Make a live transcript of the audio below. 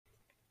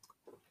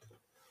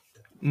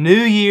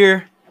New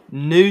year,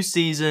 new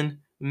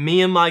season,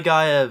 me and my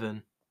guy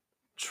Evan.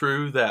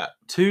 True that.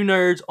 Two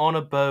nerds on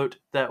a boat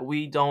that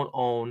we don't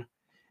own.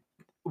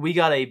 We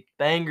got a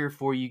banger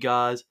for you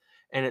guys,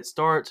 and it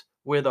starts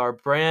with our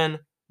brand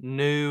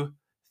new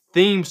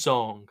theme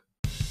song.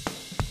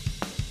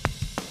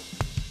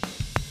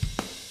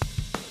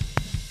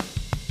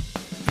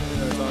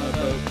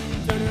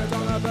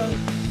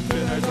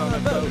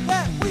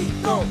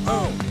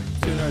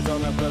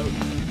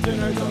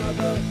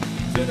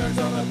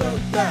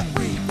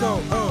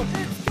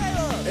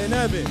 And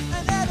Evan,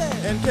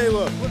 and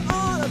Caleb, we're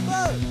on a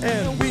boat,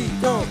 and we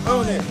don't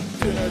own it.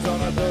 Two nerds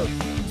on a boat,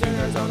 two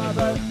nerds on a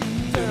boat,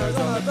 two nerds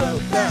on a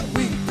boat that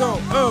we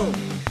don't own.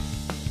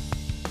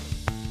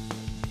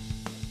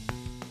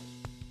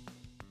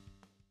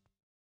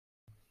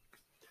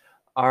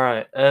 All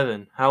right,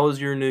 Evan, how was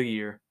your new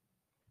year?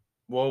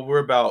 Well, we're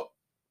about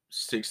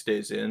 6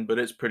 days in, but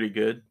it's pretty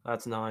good.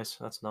 That's nice.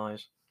 That's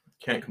nice.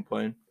 Can't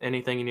complain.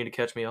 Anything you need to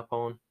catch me up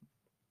on?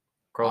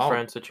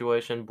 Girlfriend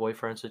situation,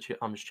 boyfriend situation?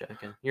 I'm just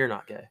joking. You're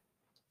not gay.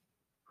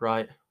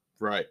 Right?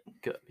 Right.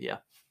 Good. Yeah.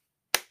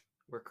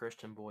 We're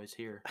Christian boys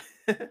here.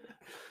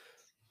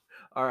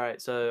 All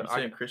right, so You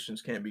saying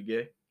Christians can't be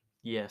gay?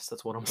 yes,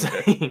 that's what I'm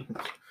saying.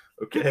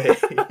 Okay.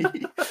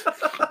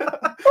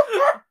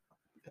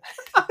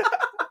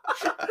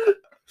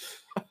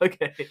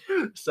 Okay,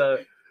 so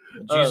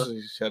Jesus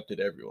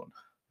accepted everyone.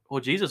 well,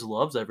 Jesus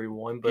loves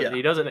everyone, but Yeah.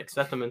 he doesn't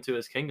accept them into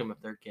his kingdom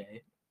if they're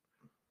gay.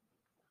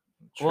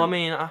 True. Well, I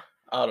mean, I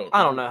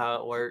don't know how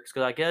it works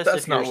because I guess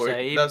That's if you're not what.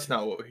 saved, That's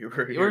not what we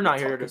were. we're not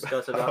here to talk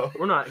discuss about. it.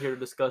 We're not here to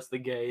discuss the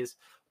gays.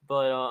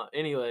 But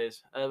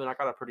anyways, Evan, I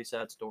got a pretty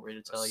sad story to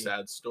A tell you.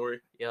 sad story.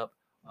 Yep.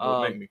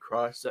 Will make me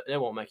cry. So it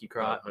won't make you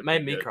cry. okay, It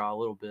made me good. cry a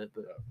little bit,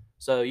 but Yeah.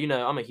 so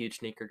I'm a huge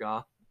sneaker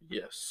guy.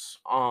 Yes.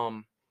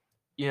 Tom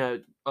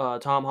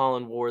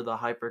Holland wore the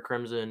Hyper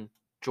Crimson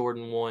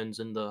Jordan 1s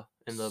in the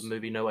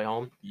movie No Way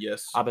Home.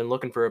 Yes. I've been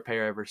looking for a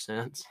pair ever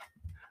since,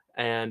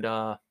 and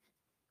I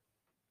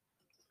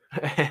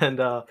found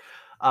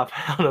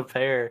a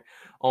pair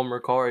on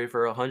Mercari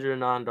for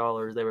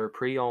 $109. They were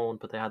pre-owned,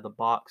 but they had the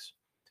box.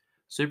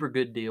 Super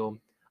good deal.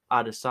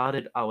 I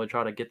decided I would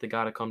try to get the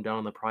guy to come down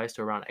on the price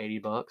to around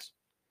 $80.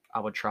 I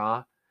would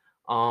try.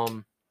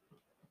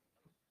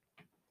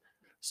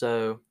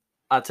 So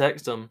I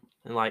text him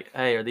and like,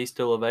 hey, are these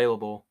still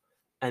available?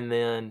 And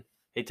then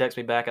he texted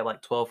me back at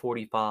like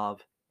 12:45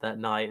 that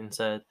night and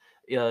said,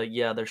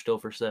 yeah, they're still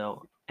for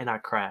sale. And I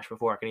crashed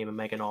before I can even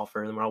make an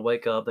offer. And when I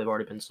wake up, they've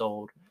already been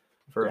sold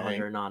for Dang.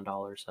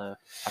 $109. So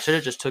I should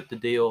have just took the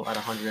deal at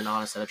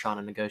 $109 instead of trying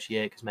to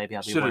negotiate because maybe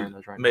I'd be wearing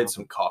those right now. Made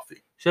some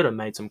coffee. Should have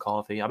made some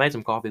coffee. I made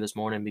some coffee this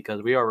morning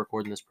because we are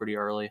recording this pretty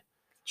early.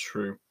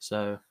 True.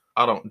 So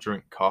I don't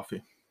drink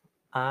coffee.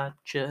 I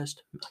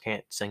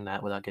can't sing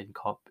that without getting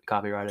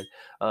copyrighted.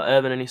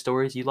 Evan, any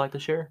stories you'd like to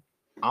share?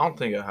 I don't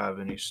think I have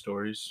any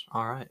stories.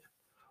 All right.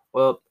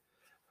 Well,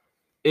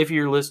 if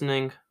you're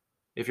listening,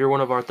 if you're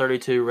one of our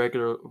 32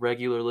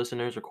 regular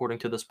listeners, according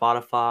to the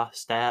Spotify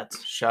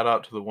stats, Shout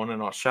out to the one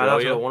in Australia. shout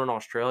out to the one in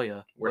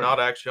Australia. We're not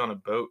actually on a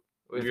boat.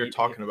 If We were you-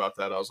 talking about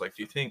that. I was like,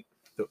 do you think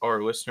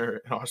our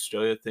listener in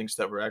Australia thinks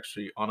that we're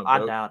actually on a I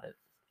boat? doubt it.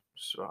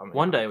 So, I mean,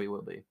 One day we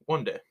will be,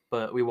 One day.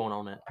 but we won't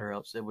own it, or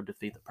else it would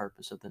defeat the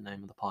purpose of the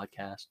name of the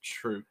podcast.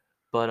 True.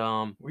 But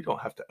We don't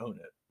have to own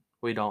it.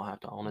 we don't have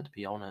to own it to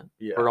be on it.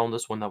 Yeah. We're on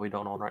this one that we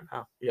don't own right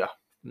now. Yeah.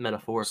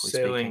 Metaphorically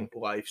Sailing speaking.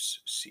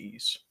 life's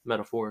seas.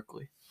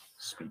 Metaphorically.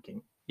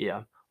 Speaking.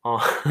 Yeah.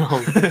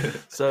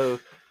 So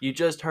you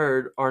just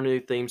heard our new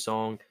theme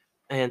song,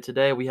 and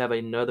today we have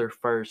another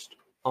first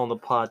on the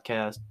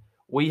podcast.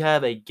 We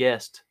have a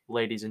guest,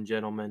 ladies and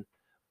gentlemen,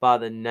 by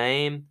the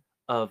name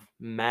of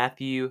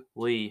Matthew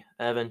Lee.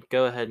 Evan,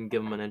 go ahead and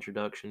give him an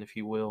introduction, if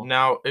you will.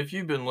 Now, if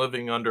you've been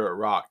living under a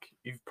rock,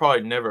 you've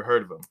probably never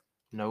heard of him.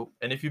 Nope.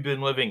 And if you've been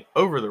living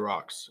over the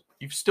rocks,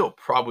 you've still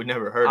probably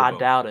never heard of him. I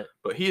doubt it.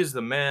 But he is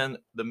the man,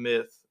 the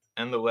myth,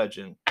 and the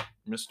legend,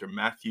 Mr.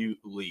 Matthew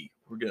Lee.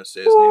 We're going to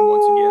say his name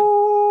once again.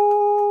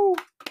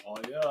 Oh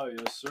yeah,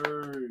 yes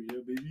sir, yeah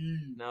baby.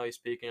 Now he's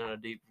speaking in a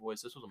deep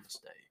voice. This was a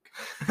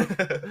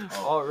mistake.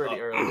 Already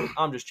early.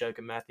 I'm just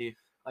joking, Matthew.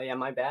 Oh yeah,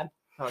 my bad.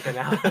 Okay,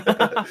 now.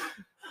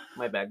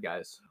 My bad,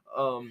 guys.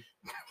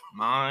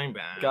 My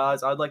bad.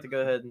 Guys, I'd like to go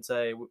ahead and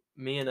say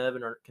me and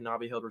Evan cannot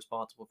be held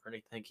responsible for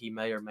anything he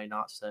may or may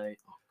not say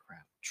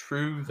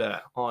True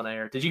that. on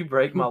air. Did you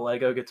break my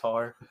Lego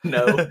guitar?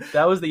 No.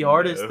 That was the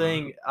hardest No.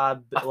 thing I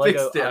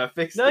fixed it. I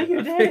fixed No, it. you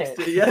I didn't.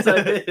 fixed it. Yes,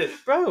 I did.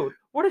 Bro,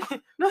 what did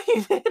you... No,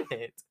 you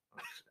didn't.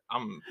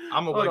 I'm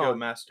a Hold Lego on.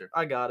 master.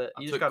 I got it.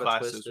 I You took just gotta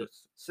classes twist it. with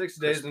 6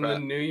 Chris days in the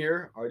Pratt. new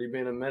year, already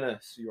been a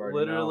menace. You already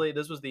Literally,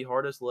 this was the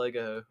hardest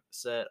Lego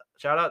set.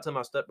 Shout out to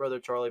my stepbrother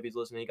Charlie if he's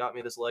listening. He got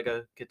me this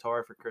Lego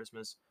guitar for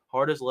Christmas.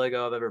 Hardest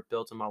Lego I've ever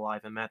built in my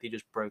life, and Matthew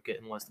just broke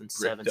it in less than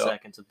 7 up.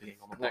 seconds of being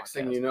on the know. Next podcast.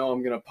 thing you know,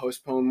 I'm gonna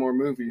postpone more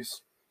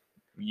movies.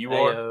 you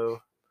are. Heyo.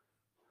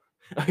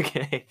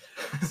 Okay,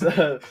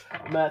 so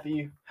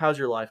Matthew, how's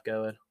your life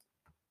going?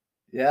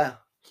 Yeah.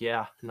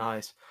 Yeah,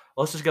 nice.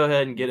 Let's just go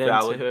ahead and get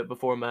Valid. into it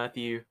before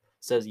Matthew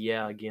says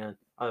yeah again.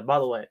 By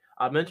the way,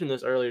 I mentioned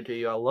this earlier to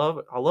you. I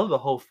love the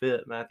whole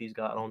fit Matthew's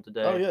got on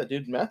today. Oh yeah,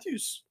 dude.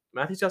 Matthew's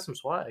got some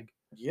swag.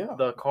 yeah.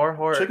 The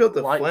Carhartt. Check out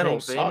the light flannel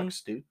pink beanie,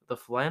 socks, dude. The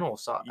flannel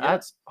sock. Yeah.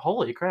 That's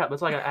holy crap.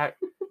 It's like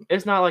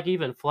it's not like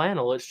even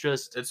flannel. It's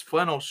just It's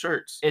flannel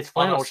shirts. it's on a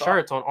flannel sock.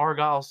 shirts on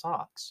Argyle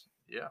socks.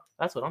 Yeah.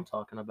 That's what I'm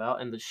talking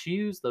about. And the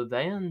shoes, the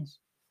Vans.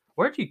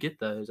 Where'd you get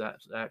those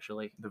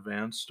actually? The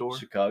Van store.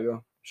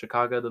 Chicago.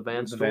 Chicago, the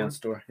Van The store. Van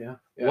store, yeah.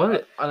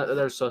 What?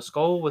 There's a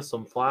skull with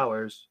some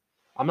flowers.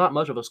 I'm not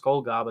much of a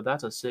skull guy, but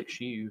that's a sick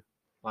shoe,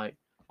 like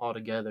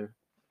altogether.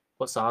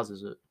 What size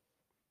is it?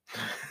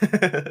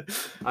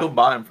 He'll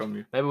buy them from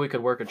you. Maybe we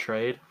could work a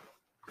trade.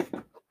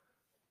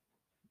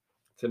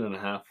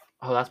 10.5.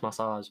 Oh, that's my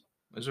size.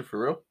 Is it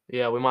for real?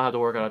 Yeah, we might have to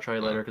work out a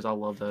trade later because I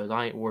love those.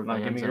 I ain't wore Now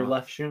Vans. give me your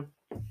left shoe.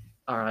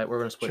 All right, we're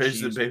gonna split Trade's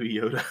shoes. the Baby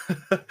Yoda.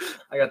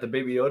 I got the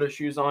Baby Yoda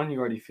shoes on. You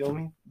already feel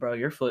me? Bro,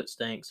 your foot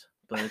stinks,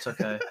 but it's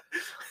okay.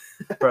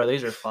 Bro,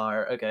 these are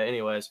fire. Okay,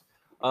 anyways.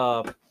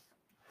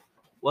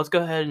 Let's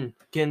go ahead and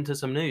get into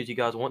some news. You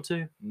guys want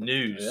to?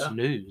 News. Yeah.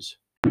 News.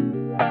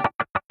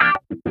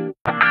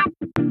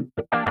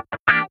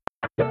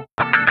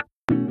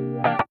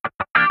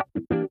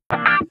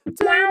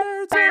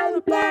 Nerds on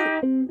a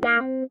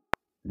boat.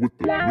 With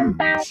the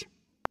news.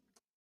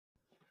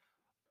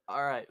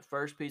 All right,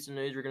 first piece of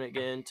news we're going to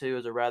get into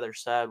is a rather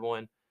sad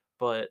one,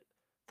 but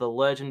the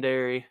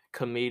legendary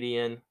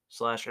comedian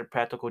 /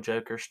 practical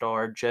joker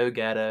star Joe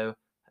Gatto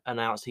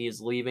announced he is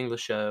leaving the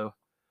show.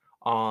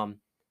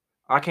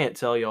 I can't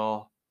tell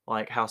y'all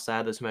like how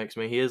sad this makes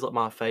me. He is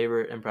my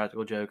favorite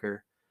Impractical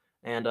Joker,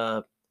 and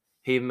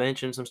he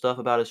mentioned some stuff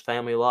about his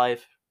family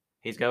life.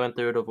 He's going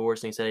through a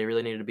divorce, and he said he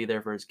really needed to be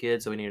there for his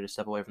kids, so he needed to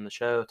step away from the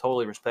show.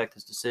 Totally respect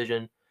his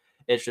decision.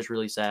 It's just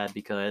really sad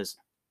because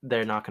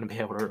they're not going to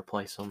be able to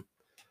replace him.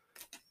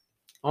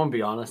 I'm gonna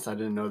be honest, I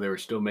didn't know they were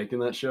still making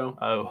that show.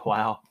 Oh,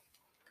 wow.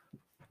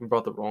 We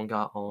brought the wrong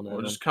guy on. We're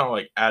Evan. just kind of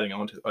like adding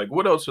on to like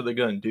what else are they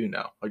gonna do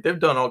now? Like they've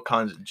done all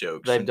kinds of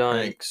jokes. They've and done-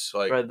 pranks,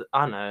 like Right,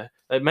 I know.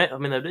 They've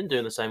been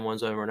doing the same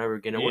ones over and over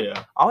again.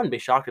 yeah, I wouldn't be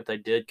shocked if they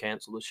did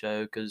cancel the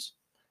show because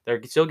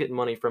they're still getting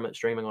money from it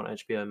streaming on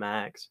HBO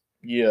Max.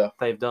 yeah.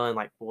 They've done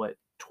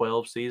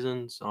 12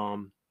 seasons.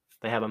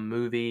 They have a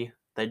movie.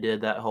 They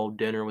did that whole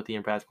dinner with the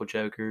Impractical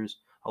Jokers.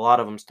 A lot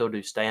of them still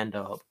do stand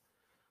up.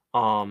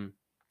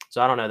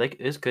 So I don't know.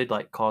 This could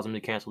cause them to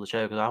cancel the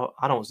show because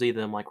I don't see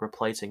them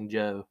replacing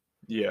Joe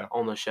Yeah.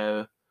 on the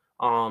show.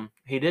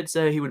 He did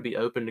say he would be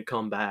open to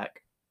come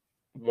back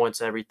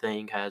once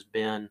everything has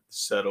been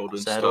Settled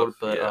and settled. stuff.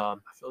 But yeah. I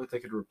feel like they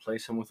could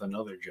replace him with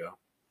another Joe.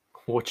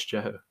 which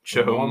Joe?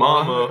 Joe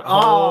Mama.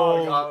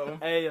 Oh, got him.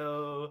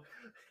 Heyo.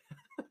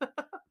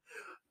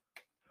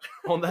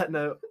 On that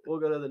note, we'll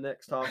go to the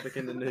next topic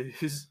in the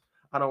news.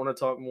 I don't want to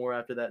talk more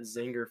after that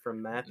zinger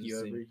from Matthew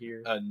over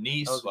here. A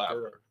knee That was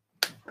slapper.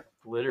 good.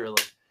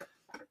 Literally.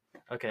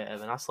 Okay,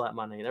 Evan, I slapped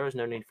my knee. There was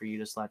no need for you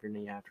to slap your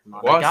knee after mine.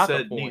 Well, I got the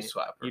said knee point.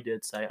 slapper. You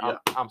did say. Yeah.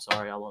 I'm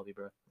sorry. I love you,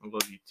 bro. I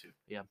love you too.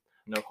 Yeah.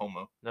 No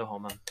homo. No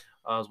homo.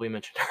 As we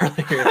mentioned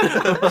earlier.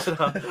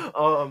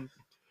 But,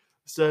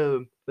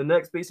 so the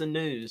next piece of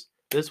news.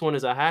 This one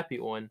is a happy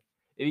one.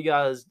 If you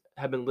guys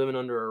have been living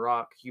under a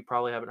rock, you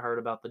probably haven't heard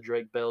about the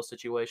Drake Bell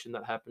situation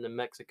that happened in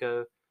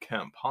Mexico.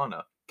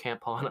 Campana.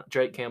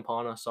 Drake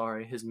Campana,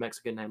 sorry, his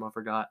Mexican name I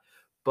forgot.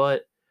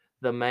 But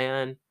the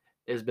man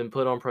has been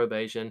put on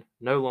probation,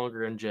 no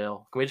longer in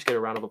jail. Can we just get a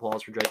round of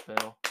applause for Drake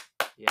Bell?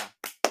 Yeah.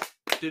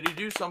 Did he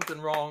do something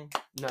wrong?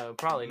 No,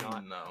 probably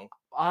not. No.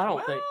 I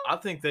don't think. I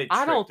think they.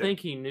 I don't tricked him. think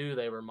he knew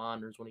they were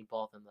minors when he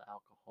bought them the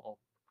alcohol.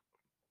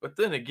 But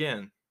then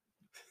again,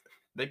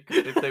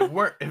 if they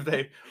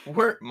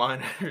weren't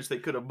minors, they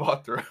could have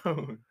bought their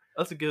own.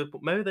 That's a good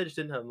point. Maybe they just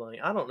didn't have money.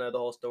 I don't know the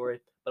whole story,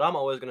 but I'm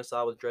always gonna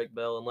side with Drake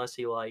Bell unless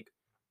he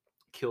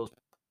kills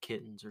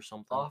kittens or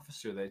something.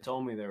 Officer, they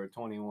told me they were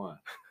 21.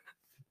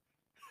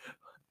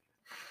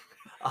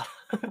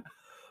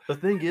 The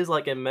thing is,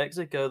 in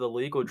Mexico, the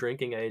legal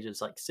drinking age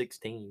is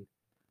 16.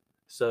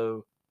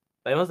 So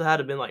they must have had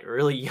to been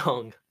really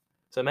young.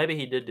 So maybe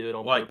he did do it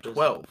on purpose.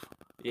 12.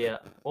 Yeah.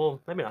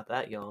 Well, maybe not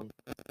that young.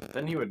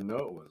 Then he would know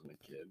it wasn't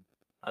a kid.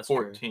 That's true.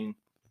 14,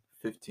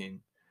 15.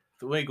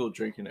 The legal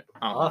drinking it.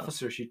 I don't know.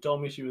 Officer, she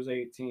told me she was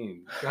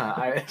 18.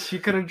 God, she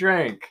could have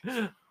drank.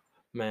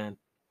 Man.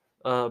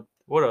 What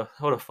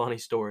a funny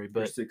story.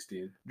 But But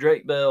 16.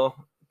 Drake Bell,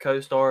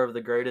 co-star of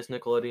the greatest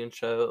Nickelodeon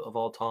show of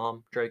all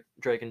time,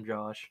 Drake and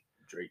Josh.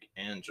 Drake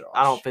and Josh.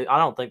 I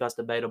don't think that's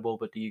debatable,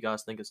 but do you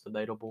guys think it's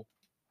debatable?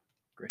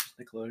 Greatest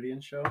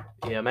Nickelodeon show?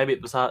 Yeah, maybe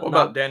it was What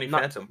about Danny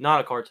Phantom? Not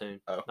a cartoon.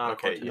 Oh, Not a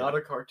okay. cartoon. Yeah. Not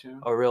a cartoon.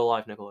 A real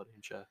life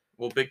Nickelodeon show.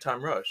 Well, Big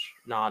Time Rush.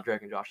 Nah,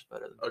 Drake and Josh is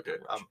better than Big Okay.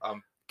 Time Rush.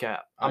 I'm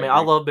Cap. I I mean, I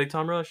agree. love Big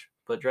Time Rush,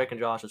 but Drake and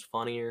Josh is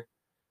funnier.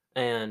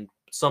 And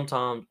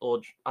sometimes,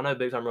 I know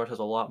Big Time Rush has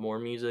a lot more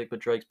music, but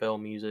Drake's Bell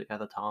music at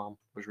the time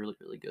was really,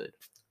 really good.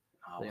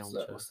 Oh, They what's, own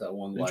that, show. what's that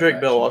one? And live Drake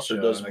Bell action also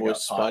show does that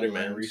voice got popular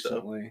Spider-Man, so-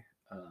 recently.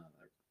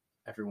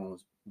 Everyone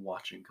was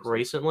watching.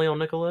 Recently on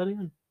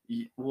Nickelodeon?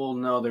 Well,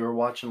 no, they were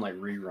watching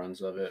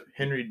reruns of it.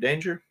 Henry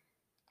Danger.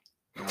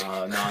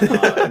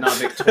 Not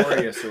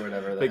Victorious or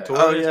whatever. The heck.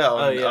 Victorious?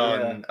 Oh yeah, Oh,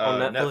 on yeah. On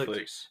Netflix. Netflix.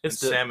 It's It's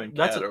the- Sam and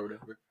that's Cat a- or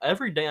whatever.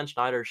 Every Dan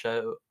Schneider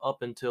show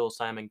up until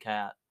Sam and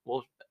Cat.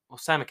 Well,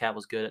 Sam and Cat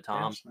was good at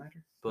Dan times.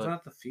 Snyder? but- Wasn't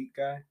that the feet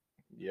guy?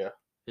 Yeah,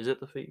 Is it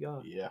the Feet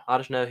guy? yeah, I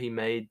just know he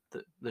made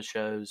the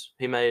shows.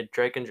 He made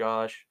Drake and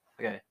Josh.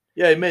 Okay.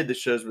 yeah. He made the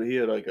shows, but he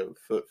had like a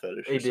foot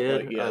fetish. He or something.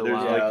 did? Like, yeah, Oh, there's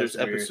wow. like Yeah, there's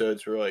that's weird.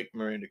 episodes where like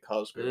Miranda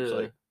Cosgrove's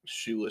Ugh. like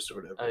shoeless or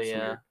whatever. Oh It's yeah.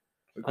 weird.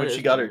 Like That when she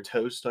is got her weird.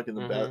 toe stuck in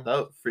the Mhm. bath,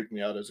 that freaked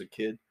me out as a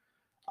kid.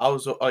 I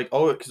was like,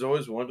 oh, because I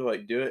always wanted to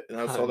like do it, and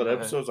I saw Oh, that no.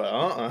 episode.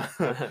 I was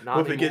like, Not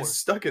what if it anymore. gets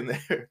stuck in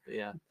there?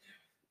 Yeah.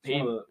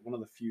 It's one of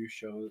the few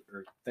shows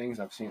or things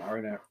I've seen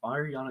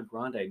Ariana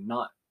Grande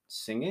not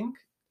singing.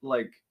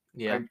 Like,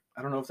 Yeah.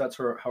 I don't know if that's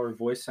how her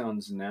voice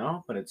sounds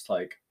now, but it's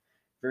like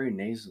very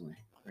nasally.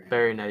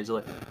 Very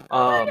nasally.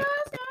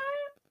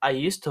 I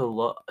used to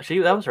love.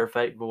 That was her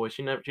fake voice.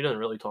 She doesn't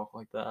really talk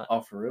like that.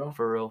 Oh, for real?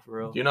 For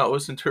real. Do you not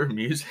listen to her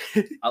music?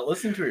 I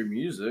listen to her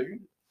music.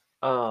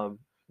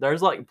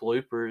 There's like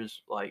bloopers.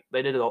 Like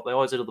they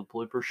always did the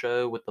blooper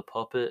show with the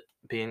puppet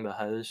being the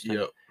host. and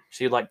Yep.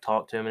 She'd like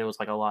talk to him, and it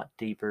was like a lot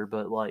deeper.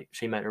 But like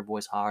she made her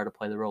voice higher to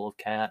play the role of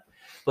Cat.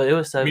 But it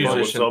was so funny.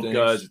 Musician What's up, things.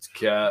 guys? It's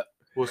Cat.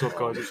 What's up,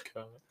 guys? It's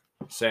Cat.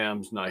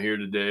 Sam's not here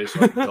today, so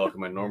I can talk in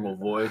my normal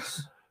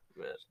voice.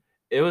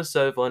 It was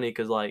so funny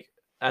because like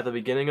at the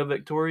beginning of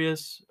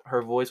Victorious,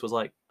 her voice was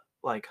like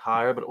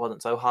higher, but it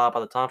wasn't so high. By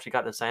the time she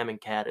got to Sam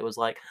and Cat, it was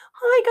like,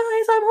 "Hi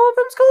guys, I'm home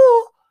from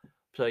school."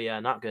 So yeah,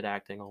 not good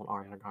acting on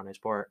Ariana Grande's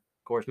part.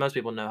 Of course, most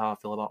people know how I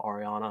feel about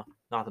Ariana.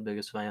 Not the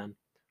biggest fan,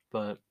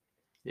 but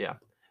yeah.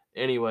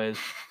 Anyways,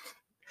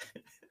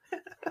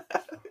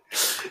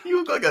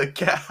 You look like a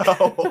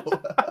cow.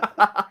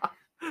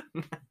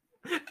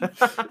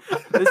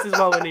 this is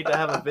why we need to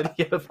have a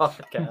video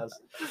podcast.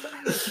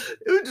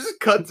 It would just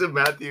cut to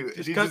Matthew. and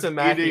Just he's cut to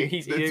Matthew.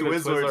 He's the eating a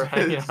Twizzler, Twizzlers.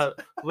 hanging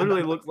out.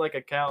 Literally looks like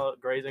a cow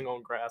grazing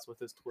on grass with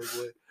his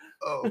Twizzler.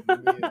 Oh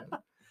man.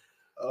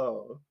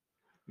 Oh.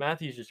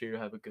 Matthew's just here to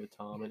have a good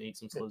time and eat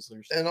some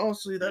Twizzlers. And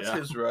honestly, that's Yeah.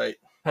 his right.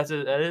 That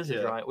is his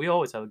Yeah. right. We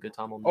always have a good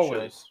time on the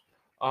Always.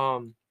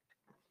 show.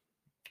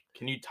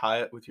 Can you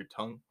tie it with your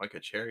tongue like a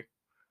cherry?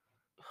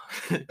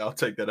 I'll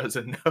take that as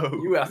a no.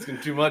 You asking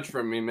too much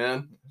from me,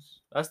 man.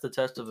 That's the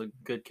test of a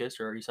good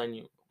kisser. Are you saying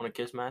you want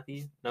to kiss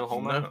Matthew? No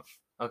homo? No.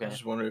 I Okay.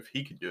 just wonder if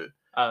he could do it.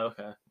 Oh,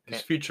 okay. His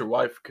Okay. future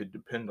wife could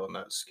depend on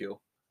that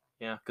skill.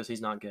 Yeah, because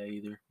he's not gay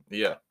either.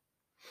 Yeah.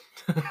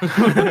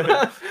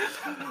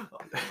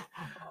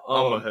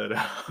 Um, I'm ahead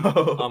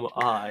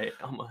out.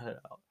 I'm a head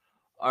out.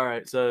 All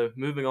right, so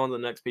moving on to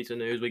the next piece of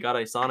news, we got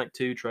a Sonic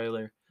 2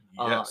 trailer.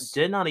 Yes.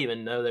 Did not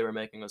even know they were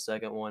making a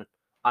second one.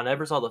 I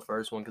never saw the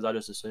first one because I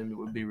just assumed it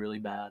would be really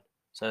bad.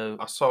 So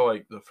I saw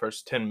like the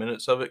first 10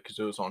 minutes of it because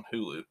it was on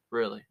Hulu.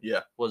 really,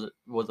 Yeah. was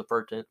the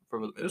first it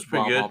was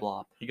pretty good.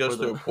 blah. He goes For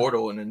the- through a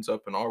portal and ends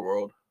up in our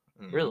world.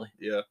 And, Really?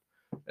 Yeah.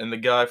 And the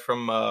guy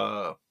from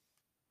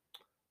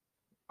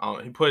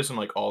he plays in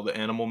like all the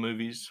animal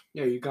movies.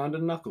 Yeah, Uganda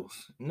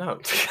Knuckles. No.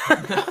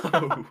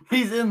 No.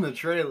 He's in the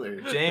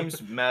trailer.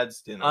 James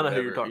Madsden. or I know who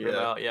you're whatever, talking yeah.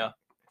 about. Yeah,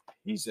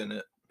 He's in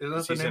it. Is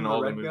that the He's name in of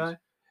all the the red movies. guy?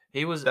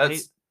 he was.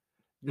 That's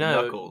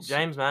no, Knuckles.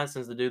 James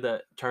Madsen's the dude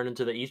that turned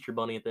into the Easter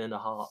Bunny at the end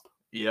of Hop.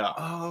 Yeah.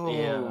 Oh.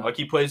 Yeah. Like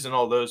he plays in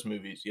all those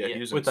movies. Yeah, Yeah, he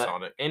was in with that-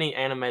 Sonic. Any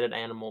animated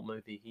animal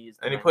movie, he's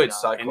the And he main played guy.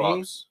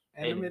 Cyclops.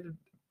 Animated.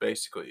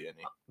 Basically,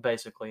 any.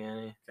 Basically,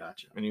 any.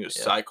 Gotcha. And he was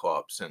Yeah.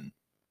 Cyclops in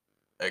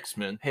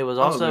X-Men. He was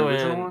Oh, the also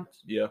original in. one?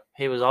 Yeah.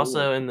 He was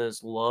also in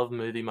this love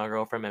movie my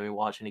girlfriend made me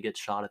watch, and he gets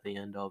shot at the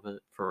end of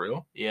it. For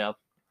real? Yeah.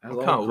 As What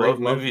all kind of great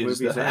love movie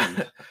is movies that?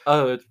 end.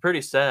 Oh, it's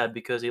pretty sad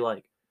because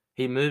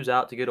he moves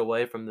out to get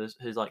away from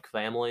his like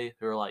family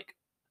who are like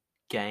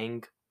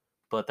gang,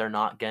 but they're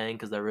not gang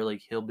because they're really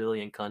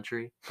hillbilly and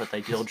country, but they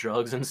deal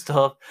drugs and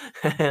stuff.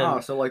 And Oh,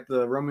 so like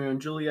the Romeo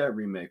and Juliet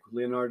remake with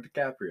Leonardo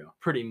DiCaprio.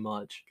 pretty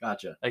much,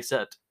 Gotcha.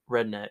 except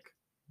redneck.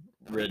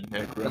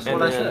 Redneck. That's And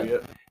what I then-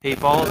 said. He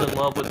falls in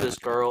love with this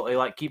girl. He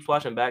like keeps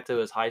flashing back to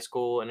his high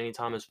school, and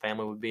anytime his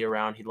family would be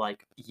around, he'd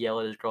like yell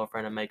at his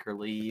girlfriend and make her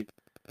leave.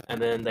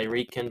 And then they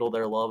rekindle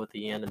their love at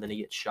the end, and then he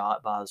gets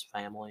shot by his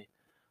family.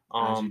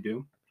 As you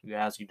do.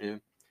 Yeah, as you do.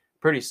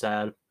 Pretty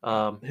sad.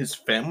 His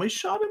family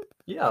shot him?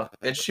 Yeah,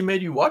 And she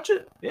made you watch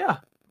it? yeah.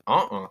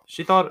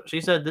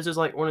 She said this is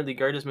like one of the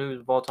greatest movies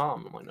of all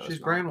time. I'm like, no, She's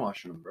it's not.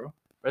 brainwashing him, bro.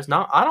 It's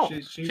not. I don't.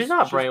 She's- She's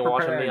not she's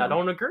brainwashing me. preparing I him.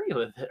 don't agree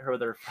with her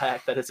with her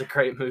fact that it's a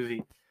great movie.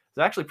 It's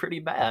actually pretty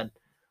bad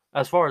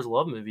as far as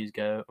love movies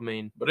go. I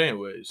mean, But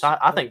anyways.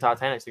 I think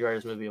Titanic's the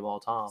greatest movie of all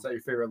time. Is that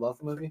your favorite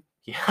love movie?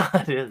 Yeah,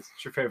 it is.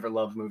 What's your favorite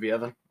love movie,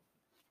 Evan?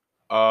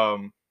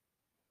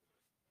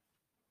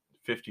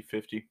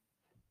 50-50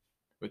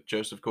 with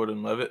Joseph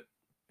Gordon-Levitt,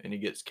 and he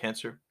gets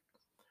cancer.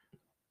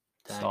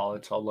 Dang.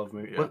 Solid love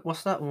movie. Yeah.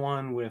 What's that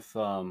one with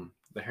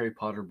the Harry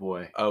Potter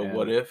boy? Oh, and-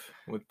 What If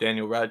with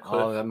Daniel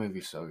Radcliffe. Oh, that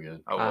movie's so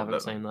good. I I love haven't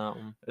that seen one. that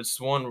one. It's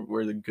the one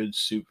where the good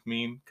soup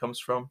meme comes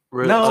from.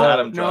 Really? No, It's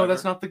Adam no, Driver.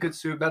 that's not the good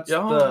soup. That's Yeah.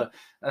 the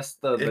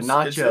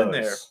nachos. It's in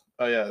there.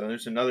 Oh yeah, then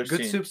there's another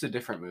Good scene. soup's a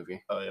different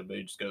movie. Oh yeah, but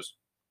he just goes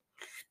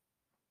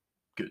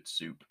good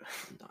soup.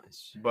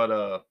 Nice.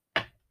 But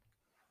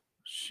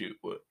shoot,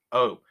 what?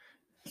 Oh,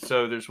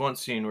 so there's one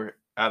scene where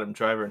Adam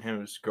Driver and him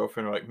and his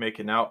girlfriend are like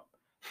making out,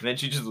 and then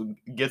she just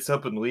gets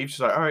up and leaves. She's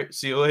like, "All right,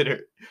 see you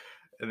later."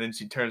 And then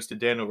she turns to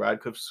Daniel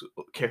Radcliffe's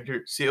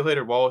character, "See you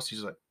later, Wallace."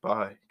 She's like,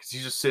 "Bye," because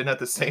he's just sitting at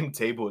the same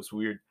table. It's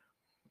weird.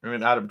 And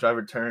then Adam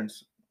Driver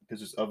turns because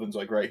his oven's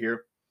like right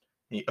here.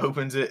 And he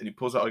opens it and he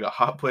pulls out like a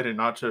hot plate of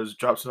nachos,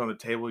 drops it on the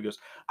table. He goes,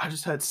 "I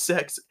just had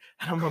sex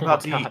and I'm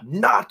about to eat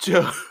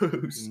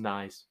nachos."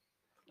 Nice.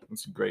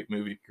 It's a great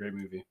movie. Great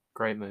movie.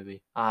 Great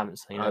movie. I haven't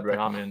seen it. I'd but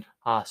recommend.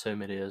 I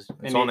assume it is.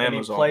 It's on And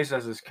Amazon. he plays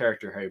as his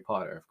character Harry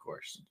Potter, of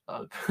course.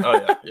 Oh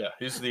yeah.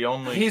 He's the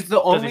only. He's the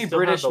Does he only still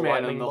have British the man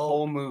lightning in the bolt?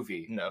 whole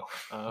movie.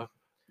 no.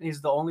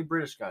 He's the only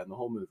British guy in the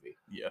whole movie.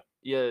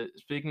 Yeah,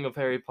 speaking of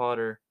Harry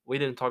Potter, we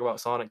didn't talk about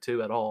Sonic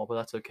 2 at all, but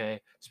that's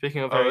okay.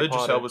 Speaking of Oh, Harry Idris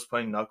Potter, Elba's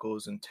playing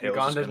Knuckles and Tails is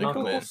Uganda's gonna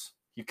come in. Knuckles.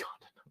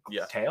 Uganda.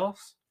 Yeah.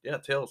 Tails? Yeah,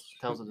 Tails.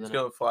 Tails is He's in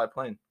gonna fly a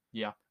plane.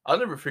 Yeah. I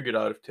never figured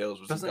out if Tails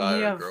was Doesn't a guy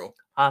he or a have- girl.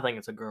 I think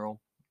it's a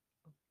girl.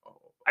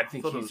 I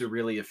think thought it he's was- a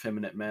really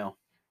effeminate male.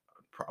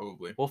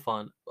 Probably. We'll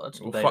find.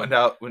 We'll find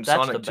out when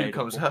That's Sonic 2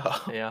 comes debatable.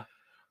 out. Yeah.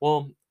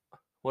 Well,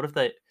 what if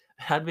they?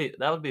 That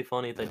would be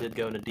funny if they did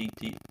go into deep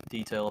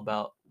detail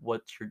about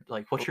what's your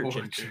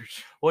gender.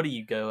 What do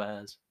you go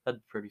as? That'd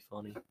be pretty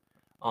funny.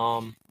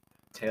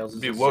 Tails is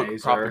Be a woke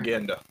Caesar.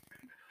 propaganda.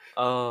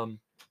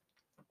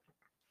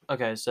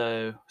 Okay,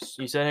 so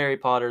you said Harry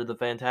Potter, the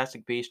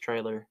Fantastic Beasts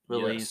trailer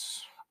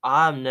released. Yes.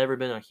 I've never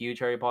been a huge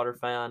Harry Potter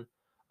fan.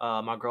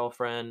 My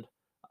girlfriend,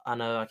 I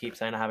know I keep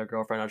saying I have a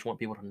girlfriend. I just want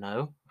people to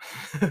know.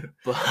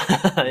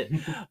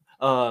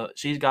 But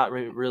she's got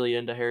really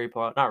into Harry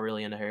Potter. Not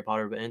really into Harry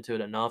Potter, but into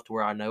it enough to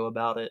where I know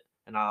about it.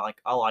 And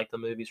I like the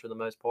movies for the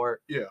most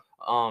part. Yeah.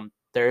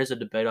 There is a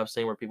debate I've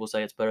seen where people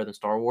say it's better than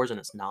Star Wars, and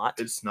it's not.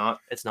 It's not.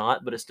 It's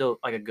not, but it's still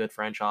like a good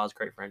franchise,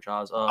 great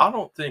franchise. I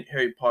don't think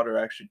Harry Potter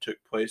actually took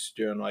place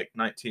during like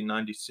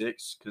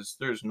 1996 because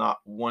there's not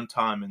one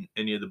time in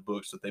any of the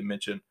books that they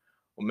mention,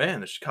 well,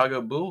 man, the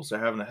Chicago Bulls are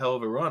having a hell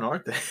of a run,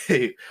 aren't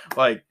they?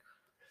 Like,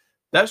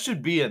 that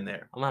should be in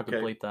there. I'm gonna have to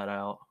okay? bleep that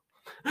out.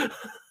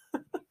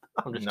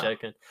 I'm just No.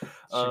 joking.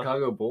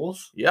 Chicago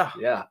Bulls? Yeah.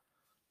 Yeah.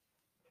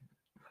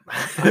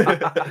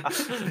 Yeah.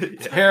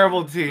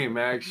 Terrible team,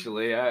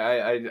 actually.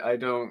 I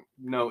don't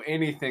know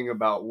anything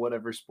about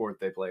whatever sport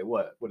they play.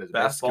 What is it?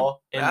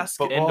 Basketball?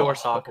 Basketball. Indoor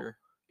soccer.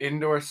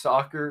 Indoor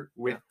soccer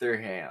with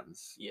their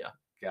hands. Yeah,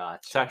 Gotcha.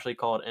 it's actually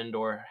called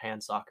indoor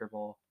hand soccer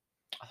ball.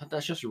 I thought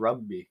that's just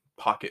rugby.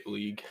 Pocket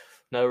League.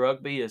 No,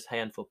 rugby is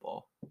hand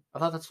football. I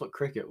thought that's what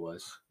cricket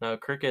was. No,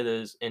 cricket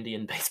is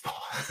Indian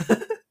baseball.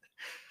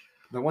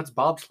 Then what's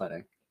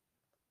bobsledding?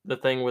 The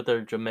thing with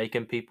the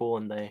Jamaican people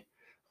and they.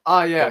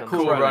 Oh yeah, Cool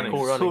cool runnings.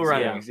 runnings, Cool yeah.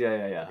 runnings.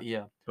 Yeah.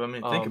 Yeah, But I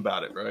mean, think Um,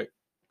 about it, right?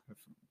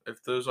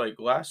 If those like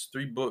last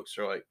three books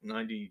are like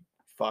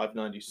 95,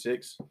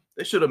 96,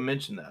 they should have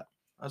mentioned that.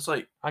 That's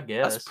like I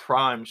guess. that's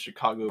prime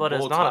Chicago But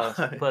it's Bull not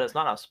time. but it's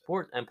not a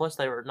sport, and plus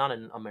they were not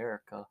in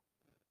America.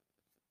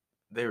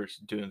 They were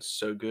doing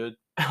so good.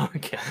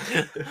 Okay,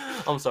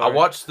 I'm sorry. I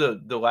watched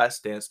the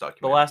Last Dance The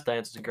documentary. Last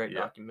Dance is a great Yeah.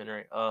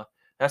 documentary.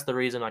 That's the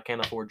reason I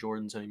can't afford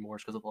Jordans anymore,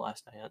 is because of The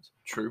Last Dance.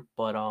 True.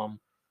 But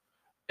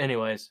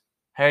anyways,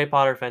 Harry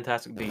Potter,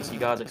 Fantastic Beasts. You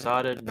guys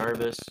excited,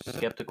 nervous,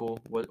 skeptical?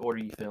 What are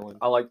you feeling?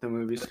 I like the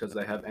movies because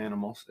they have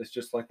animals. It's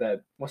just like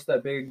that. What's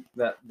that big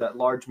that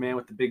large man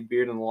with the big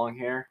beard and the long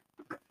hair?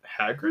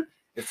 Hagrid?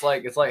 It's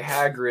like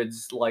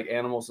Hagrid's like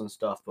animals and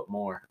stuff, but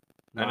more.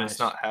 And it's Nice.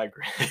 not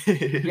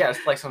Hagrid. Yeah,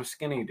 it's like some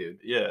skinny dude.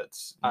 Yeah,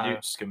 it's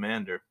Newt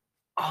Scamander.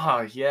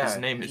 Oh yeah, His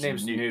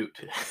name's Newt.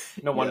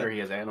 No wonder he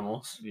has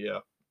animals. Yeah.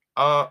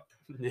 I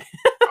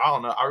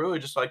don't know. I really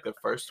just like the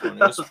first one. It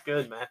was-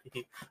 good,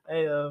 Matthew.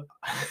 Hey,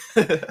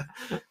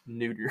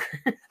 neuter.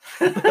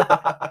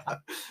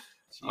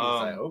 Jeez,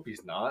 I hope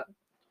he's not.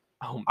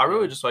 Oh, I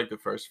really man. just like the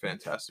first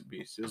Fantastic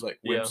Beasts. It was like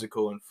Yeah.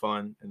 whimsical and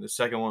fun. And the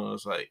second one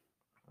was like,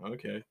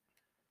 okay.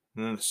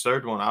 And then the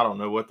third one, I don't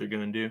know what they're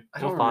gonna do. I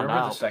We'll don't find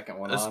remember out. the second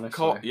one, It's honestly.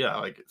 called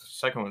like the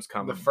second one's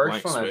kind The of a first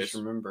blank one I space. just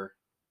remember.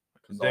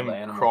 'cause all Them the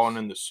animals. crawling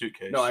in the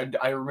suitcase. No,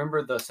 I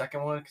remember the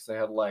second one because they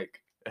had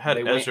like it had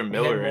they Ezra went-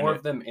 Miller they had in more it.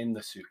 of them in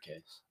the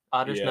suitcase.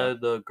 I just Yeah. know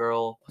the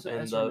girl Was it in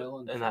Ezra Miller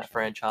in the that first one?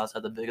 franchise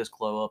had the biggest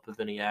glow up of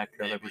any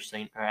actor I've ever Maybe.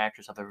 seen or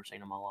actress I've ever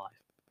seen in my life.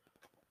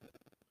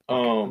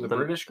 The the-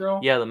 British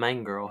girl? Yeah, the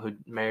main girl who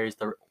marries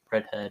the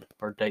redhead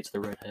or dates the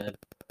redhead.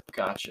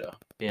 Gotcha.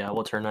 Yeah,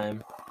 what's her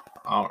name?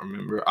 I don't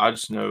remember. I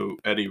just know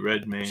Eddie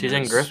Redmayne. She's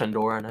in is-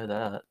 Gryffindor. I know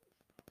that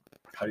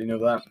How do you know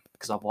that?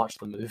 because I've watched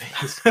the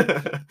movies.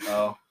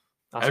 Oh,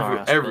 I'm sorry,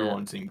 I spit.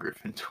 Everyone's in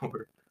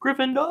Gryffindor.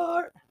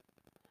 Gryffindor.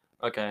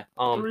 Okay.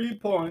 3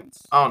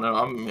 points. I don't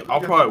know. I'll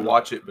probably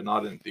watch it, but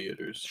not in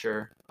theaters.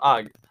 Sure.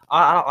 I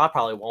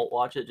probably won't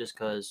watch it just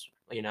because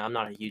I'm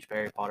not a huge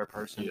Harry Potter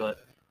person, Yeah. but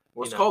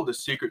Well, it's know. called The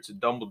Secrets of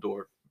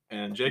Dumbledore,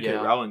 and J.K.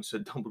 Yeah. Rowling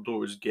said Dumbledore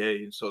was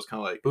gay, and so it's kind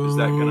of like, Boo.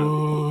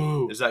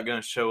 is that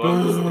gonna show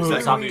up? Is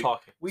that Stop gonna be,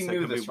 talking. We is that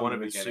knew gonna this be from one the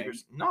of his beginning.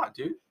 secrets? Nah,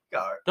 dude.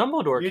 God.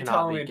 Dumbledore You cannot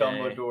telling be me gay.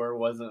 Dumbledore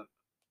wasn't?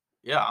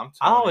 Yeah, I'm.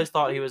 I telling always you.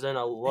 thought he was in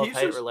a love-hate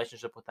just-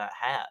 relationship with that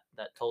hat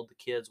that told the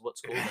kids what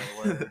school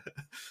they were.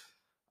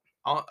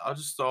 I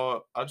just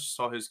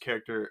saw his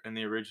character in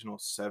the original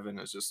Seven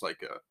as just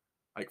like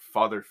a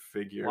father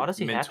figure. Why does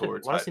he have to? mentor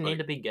Why does he type, need like,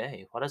 to be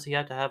gay? Why does he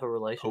have to have a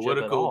relationship at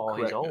political all?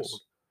 He's correctness.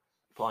 old.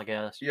 Well, I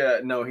guess. Yeah,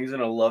 no, he's in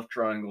a love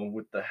triangle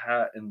with the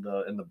hat and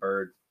the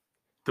bird.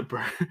 The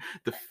bird,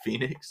 the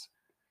phoenix.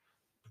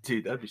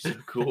 Dude, that'd be so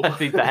cool. That'd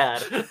be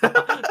bad.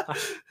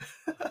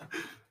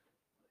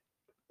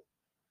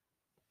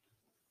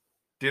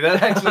 Dude,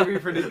 that'd actually be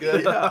pretty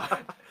good. Yeah.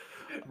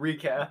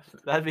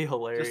 Recast. That'd be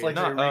hilarious. Just like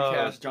Not, they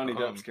recast Johnny um,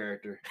 Depp's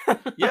character.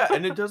 Yeah,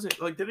 and it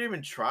doesn't like they didn't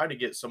even try to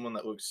get someone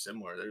that looks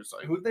similar. There's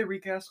like Who'd they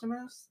recast him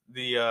as?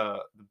 the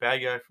bad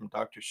guy from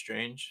Doctor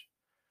Strange,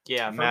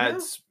 yeah,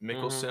 Mads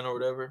Mikkelsen or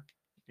whatever.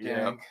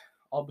 Yeah, Dang.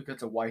 All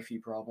because of wifey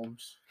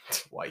problems.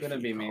 wifey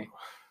Couldn't be me. problem.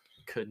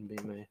 couldn't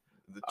be me.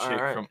 The All chick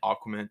right. from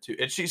Aquaman 2,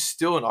 and she's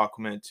still in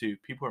Aquaman 2.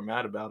 People are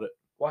mad about it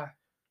Why?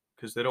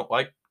 because they don't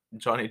like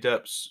Johnny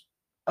Depp's.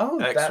 Oh,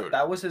 Ex or-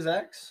 that was his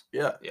ex?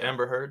 Yeah, Yeah.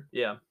 Amber Heard.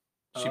 Yeah,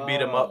 She beat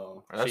him up.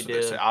 Oh, Or that's She what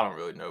they say. did. I don't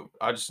really know.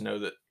 I just know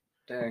that.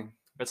 dang.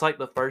 it's like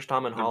the first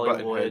time in They're butting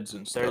Hollywood heads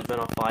and there's stuff. been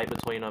a fight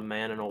between a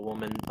man and a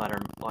woman that are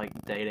like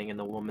dating, and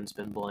the woman's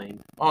been blamed.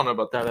 I don't know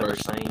about That the I've ever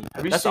first. seen.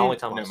 Have you That's seen? the only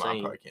time Never I've mind, I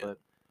seen. probably can't. But,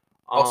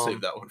 I'll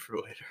save that one for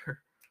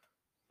later.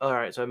 All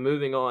right, so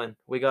moving on,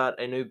 we got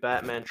a new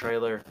Batman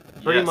trailer.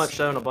 Pretty Yes. much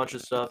showing a bunch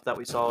of stuff that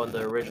we saw in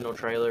the original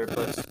trailer,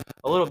 but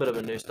a little bit of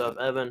a new stuff.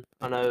 Evan,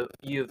 I know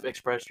you've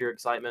expressed your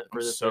excitement for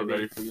I'm this so movie.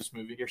 ready for this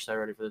movie. You're so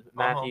ready for this.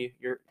 Matthew,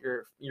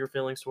 your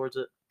feelings towards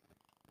it?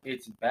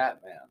 It's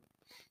Batman.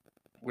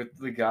 With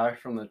the guy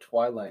from the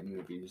Twilight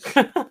movies.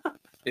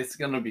 It's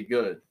gonna be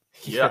good.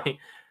 Yeah.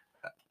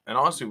 And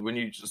honestly, when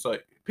you just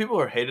like people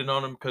are hating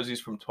on him because he's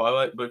from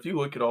Twilight, but if you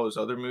look at all his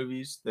other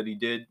movies that he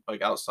did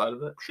like outside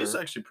of it, it's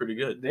Sure. actually pretty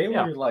good. They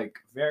Yeah. were like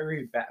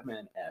very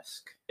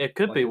Batman-esque. It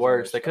could Like be his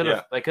worse. other They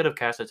stuff. could have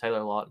casted Taylor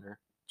Lautner,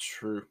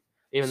 True.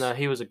 even though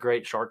he was a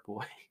great Shark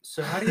Boy.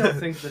 So how do y'all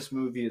think this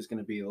movie is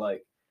gonna be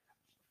like?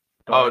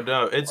 Oh dark?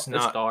 no, it's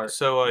not. dark.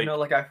 So like, You know,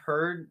 like I've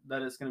heard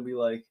that it's gonna be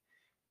like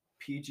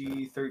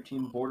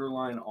PG-13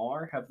 borderline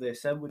R. Have they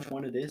said which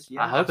one it is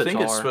yet? I hope I think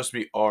it's it's R. supposed to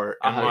be R,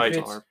 I and hope like, it's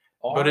it's R.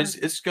 but R?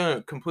 it's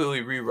gonna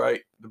completely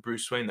rewrite the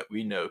Bruce Wayne that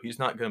we know. He's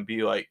not gonna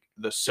be like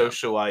the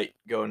socialite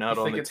going out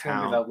You on think the it's gonna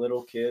be town. that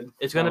little kid?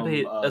 It's gonna from,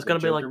 be- it's the gonna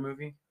be like- Joker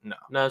movie.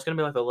 No, it's gonna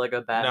be like the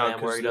Lego Batman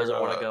 'cause where he doesn't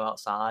they're, want to go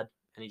outside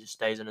and he just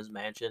stays in his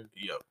mansion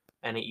Yep.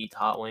 and he eats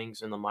hot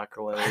wings in the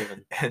microwave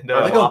and And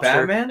Are they It's go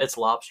lobster. Batman? It's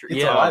lobster. It's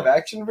yeah, a live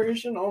action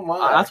version. Oh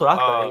my! that's what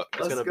I think.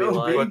 It's let's gonna go, be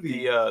like. but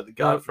baby. the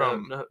guy No,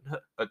 from no.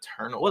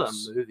 Eternals What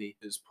a movie!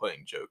 is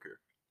playing Joker,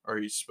 or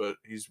he's been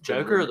Joker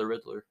or rumored- the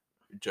Riddler?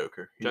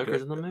 Joker.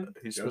 Joker's in the movie?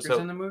 He's Joker's supposed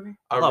to. in the movie.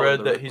 I thought it was read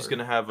the that he's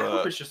Riddler. gonna have I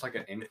hope a. it's just like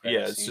an end Yeah,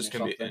 credit it's scene just or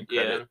gonna be something. an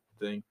credit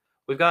thing.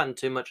 We've gotten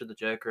too much of the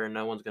Joker, and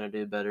no one's gonna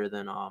do better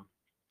than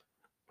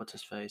what's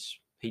his face?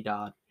 He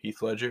died.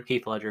 Heath Ledger.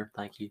 Heath Ledger.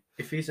 Thank you.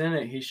 If he's in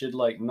it, he should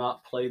like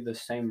not play the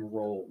same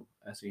role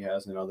as he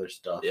has in other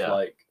stuff. Yeah.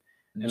 Like,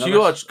 Did you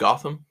watch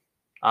Gotham?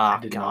 Ah,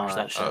 did gosh, not.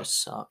 that show Oh.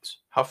 sucks.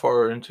 How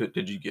far into it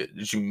did you get?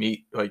 Did you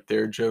meet like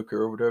their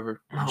Joker or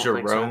whatever? I don't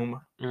think so.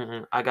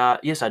 Jerome.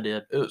 Yes, I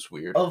did. It was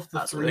weird. of the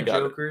That's where three they got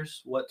it.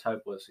 Jokers, what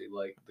type was he?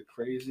 Like the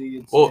crazy?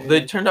 Insane? Well,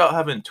 they turned out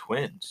having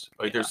twins.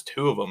 Like, Yeah. there's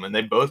two of them, and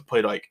they both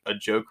played like a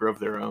Joker of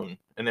their own,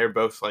 and they're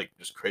both like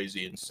just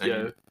crazy insane.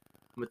 Yo,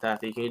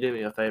 Matthew, can you do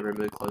me a favor and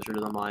move closer to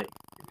the mic?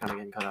 You're kind of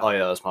getting cut out. Oh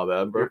yeah, that's my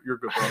bad, bro. You're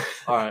good, bro.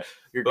 All right,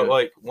 you're But good.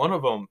 like one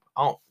of them,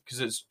 I don't, because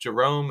it's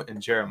Jerome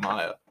and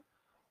Jeremiah.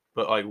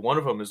 But like one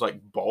of them is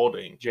like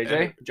balding. and-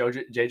 J.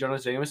 Jonah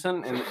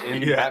Jameson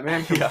in Yeah,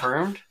 Batman yeah.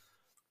 confirmed.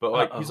 But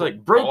like he's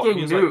like bald-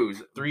 breaking he's, like,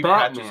 news: three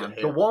patches Batman, of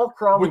the hair. wall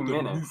crawling with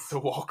the, menace. the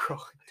wall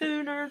crawling.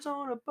 Two nerds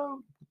on a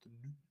boat.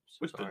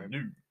 With Sorry. the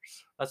news.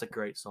 That's a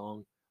great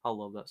song. I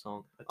love that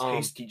song. A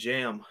tasty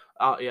jam.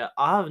 Yeah,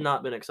 I have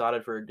not been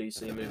excited for a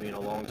DC movie in a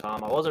long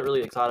time. I wasn't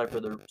really excited for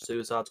the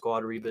Suicide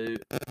Squad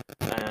reboot,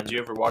 and Did you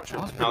ever watch it?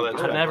 That was Now pretty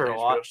that's I good. back never on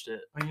HBO. watched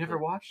it. Oh, you never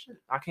watched it?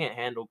 I can't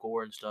handle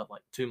gore and stuff,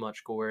 like too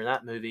much gore. And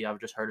that movie I've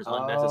just heard is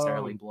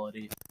unnecessarily Oh.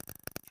 bloody.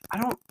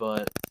 I don't.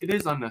 But It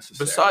is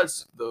unnecessary.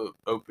 Besides the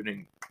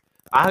opening,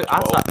 I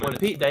 12 stopped, when minutes.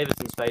 Pete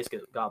Davidson's face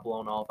got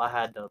blown off, I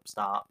had to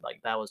stop.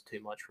 Like that was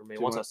too much for me.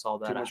 Too Once I much- saw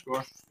that, too much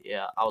gore.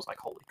 yeah, I was like,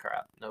 holy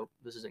crap, nope,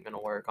 this isn't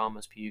gonna work. I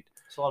almost puked.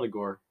 It's a lot of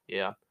gore.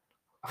 Yeah,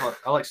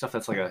 I like stuff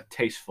that's like a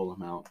tasteful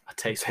amount. a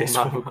tasteful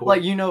Tasteful. amount of gore.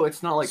 Like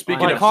it's not like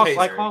Speaking like, of Hawk, taste-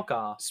 like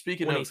Hawkeye.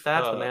 speaking When of he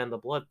stabs the uh, man, the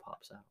blood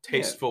pops out.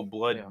 tasteful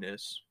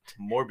bloodness,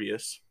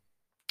 Morbius,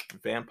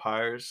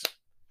 vampires.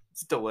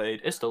 It's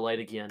delayed. It's delayed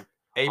again.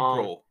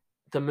 April.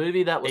 The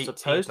movie that was 18th,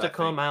 supposed I to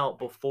come think. out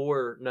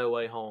before No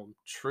Way Home,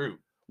 True.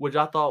 which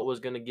I thought was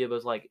going to give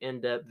us like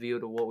in-depth view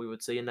to what we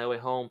would see in No Way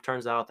Home.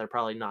 Turns out they're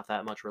probably not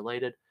that much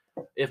related.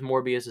 If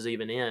Morbius is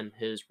even in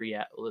his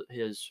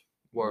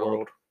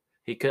world,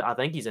 he could. I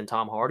think he's in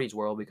Tom Hardy's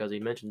world because he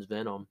mentions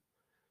Venom.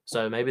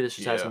 So maybe this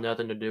just has Yeah.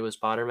 nothing to do with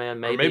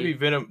Spider-Man. Or maybe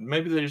Venom.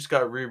 Maybe they just got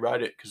to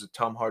rewrite it because of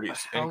Tom Hardy's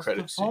end How's the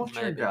credit scene.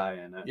 Vulture Maybe. guy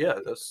in it? Yeah,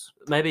 that's.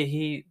 maybe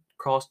he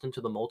crossed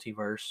into the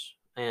multiverse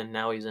and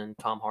now he's in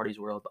Tom Hardy's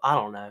world. But I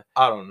don't know.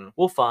 I don't know.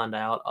 We'll find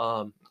out.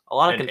 a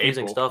lot of In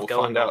confusing April. stuff We'll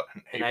going find on out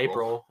in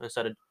April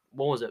instead of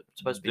what was it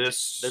supposed to be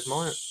this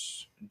month?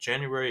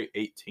 January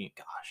 18th.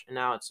 Gosh, and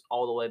now it's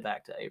all the way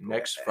back to April.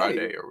 Next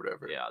Friday or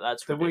whatever. Yeah,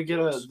 that's Then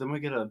ridiculous. we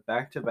get a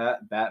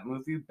back-to-back Bat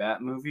movie,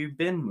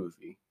 Ben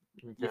movie.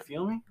 You Yeah,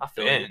 feel me? I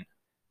feel it. Ben.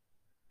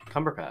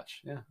 Cumberpatch,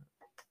 yeah.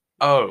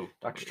 Oh,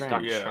 Doctor Strange.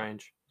 Doctor Yeah.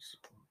 Strange.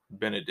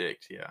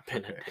 Benedict, yeah.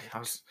 Benedict. Okay. I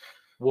was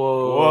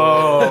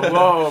Whoa.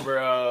 Whoa,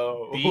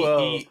 bro.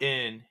 Whoa.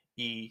 Benedict.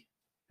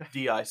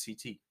 See, I trust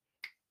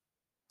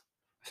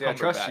you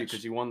Cumberbatch.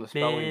 because you won the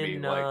spelling bee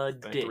like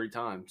Benedict. 3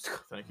 times.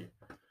 Thank you.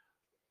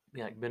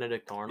 Yeah, like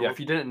Benedict Arnold. Yeah, if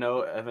you didn't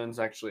know, Evan's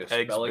actually a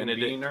Eggs spelling bee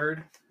Benedict.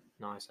 nerd.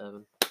 Nice,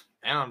 Evan.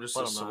 And I'm just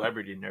Let a 'em know.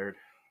 celebrity nerd.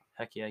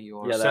 Heck yeah, you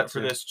are. Yeah, Except that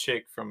for too. this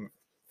chick from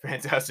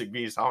Fantastic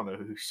Beasts. I don't know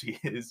who she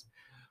is.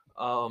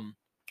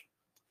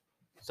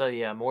 So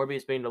yeah,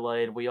 Morbius being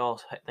delayed, we all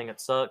think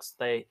it sucks.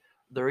 The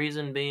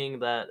reason being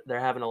that they're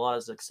having a lot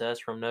of success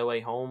from No Way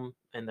Home,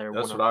 and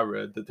That's what I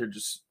read. That they're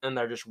just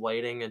they're just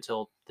waiting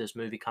until this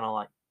movie kind of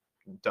like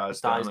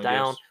dies dies I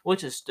down, guess.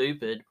 which is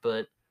stupid.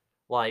 But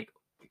like,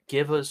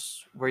 give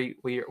us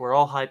we're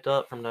all hyped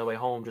up from No Way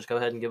Home. Just go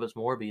ahead and give us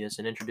Morbius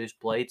and introduce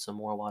Blade some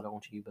more. Why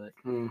don't you? But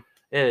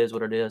it is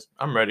what it is.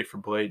 I'm ready for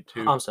Blade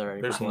too. I'm so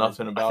ready. There's for Blade.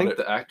 nothing I about think it.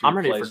 the actor I'm who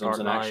ready for plays him is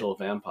an Dark Knight. actual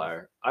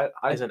vampire.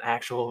 As an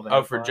actual Oh,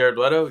 vampire. for Jared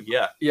Leto?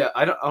 Yeah. Yeah,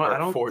 I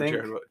don't for think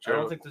Jared Leto. I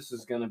don't think this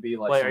is gonna be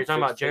like. Wait, some are you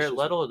talking about Jared fictitious-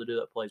 Leto or the dude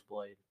that plays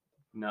Blade?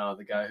 No,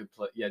 the guy who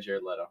played. Yeah,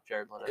 Jared Leto.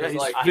 Jared Leto. Yeah,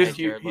 he's I hate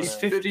 50 Jared He's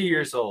Leto. 50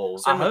 years old.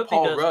 I Same with hope he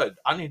Paul does- Rudd.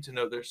 I need to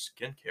know their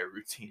skincare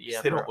routines.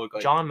 Yeah, they bro. don't look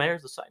like John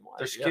Mayer's the same way.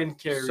 Their Yeah,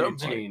 skincare so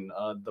routine,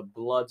 the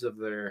bloods of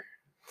their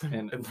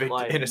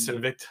like,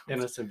 innocent victims.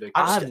 innocent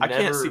I, victims. I've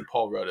can't never- see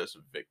Paul Rudd as a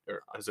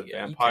victor, as a Yeah, you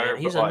vampire.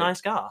 can. He's but, a like,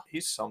 nice guy.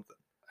 He's something.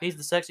 He's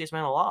the sexiest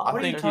man alive. I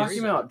What are you think talking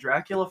he's- about?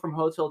 Dracula from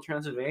Hotel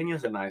Transylvania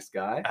is a nice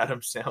guy.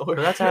 Adam Sandler. But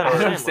that's Adam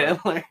Adam Sandler.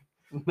 Sandler.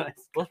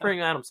 Nice. Let's guy. bring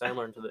Adam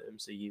Sandler into the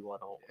MCU. Why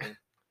don't we?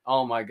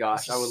 Oh my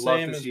gosh, It's I the would love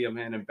same to as- see a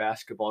man in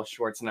basketball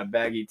shorts and a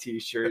baggy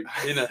T-shirt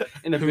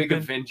in a big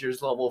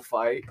Avengers level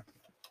fight.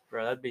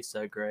 Bro, that'd be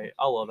so great.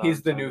 I love.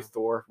 He's the Adam new Sandler.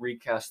 Thor,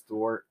 recast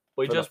Thor.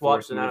 We for the just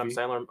watched fourth an Adam movie.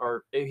 Sandler,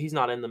 or he's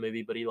not in the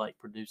movie, but he like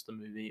produced the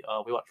movie.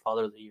 We watched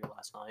Father of the Year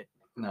last night.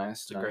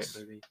 Nice, It's a nice.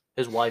 great movie.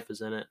 His wife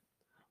is in it.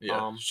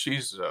 Yeah,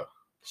 she's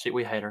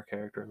We hate her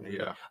character. In the movie.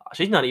 yeah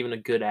She's not even a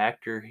good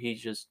actor.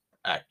 He's just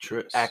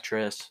actress.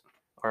 actress,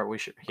 or we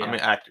should. Yeah, I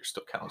mean, actor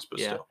still counts, but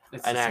Yeah. still.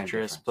 It's an the same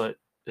actress, difference. but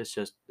it's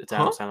Huh?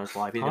 Adam Sandler's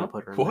wife. He's Huh? gonna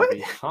put her in What? the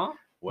movie. Huh?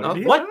 What? No, did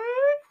he what? say?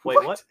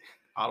 Wait, what?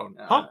 I don't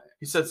know. Huh?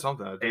 He said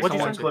something. Hey, What'd you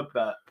someone say? clip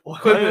that.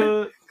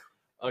 Clip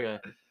Okay,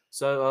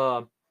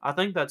 so I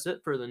think that's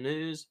it for the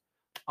news.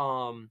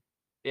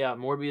 Yeah,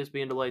 Morbius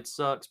being delayed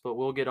sucks, but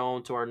we'll get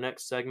on to our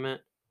next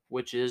segment,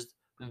 which is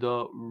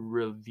the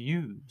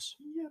reviews.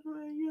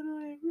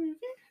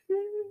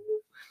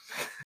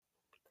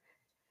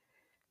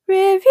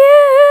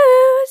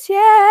 Reviews,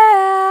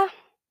 yeah.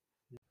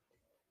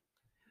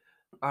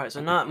 All right,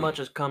 so not much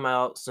has come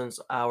out since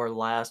our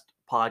last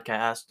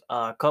podcast.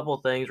 A couple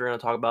of things we're going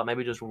to talk about,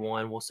 maybe just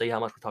one. We'll see how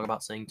much we talk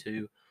about Sing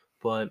 2.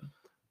 But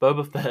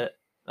Boba Fett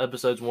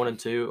episodes 1 and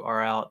 2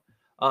 are out.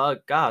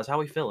 Guys, how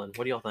we feeling?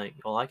 What do y'all think?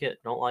 Y'all like it?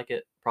 Don't like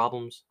it?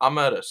 Problems? I'm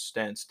at a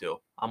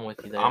standstill. I'm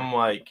with you there. I'm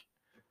like,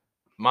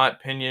 my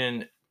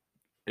opinion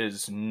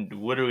is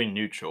literally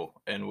neutral,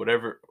 and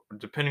whatever,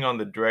 depending on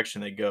the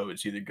direction they go,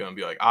 it's either going to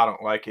be like, I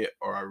don't like it,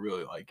 or I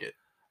really like it.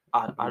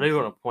 I do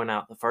want to point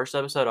out the first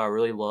episode I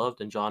really loved,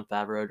 and Jon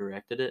Favreau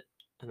directed it.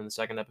 And then the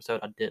second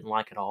episode I didn't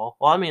like at all.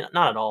 Well, I mean,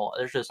 not at all.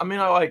 There's just I mean,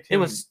 I liked it him.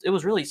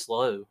 was really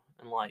slow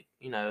and like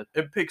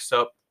It picks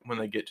up when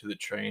they get to the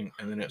train,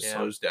 and then it Yeah.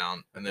 slows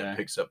down, and then it Okay.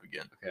 picks up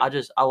again.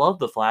 I love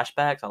the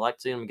flashbacks. I like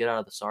seeing him get out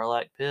of the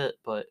Sarlacc pit,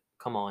 but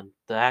come on,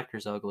 the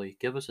actor's ugly.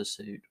 Give us a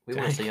suit. We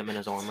want to see him in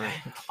his armor.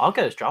 I'll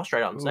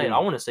straight out and say it. I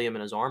Ooh. want to see him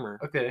in his armor.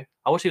 Okay.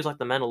 I wish he was like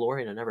the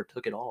Mandalorian and never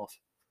took it off.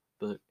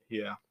 But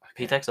Yeah.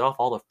 he takes it off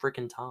all the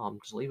freaking time.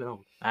 Just leave it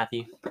on.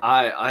 Matthew.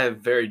 I have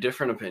very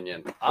different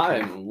opinion.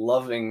 I'm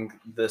loving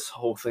this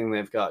whole thing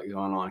they've got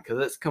going on because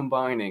it's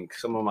combining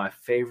some of my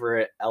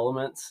favorite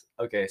elements.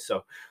 Okay,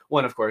 so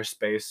one, of course,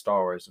 space, Star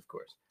Wars, of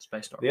course.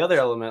 Space Star The other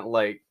element,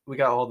 like we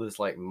got all this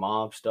like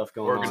mob stuff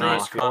going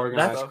Organized on. crime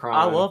Organized stuff. crime.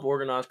 I love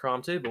organized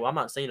crime too, but I'm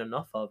not seeing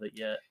enough of it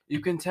yet. You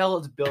can tell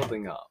it's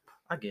building up.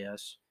 I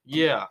guess.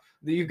 Yeah.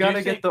 You got to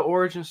think- get the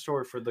origin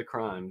story for the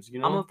crimes. You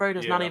know. I'm afraid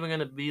it's not Yeah. even going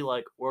to be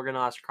like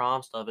organized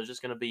crime stuff. It's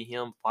just going to be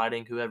him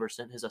fighting whoever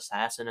sent his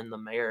assassin and the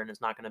mayor, and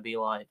it's not going to be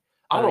like,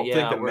 I oh, don't yeah,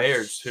 think the we're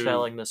mayor's who.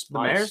 selling the the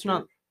spice. mayor's or-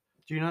 not.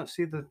 Do you not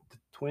see the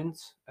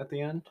twins at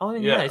the end? Oh yeah,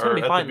 Yeah, he's going or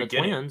to be at the fighting the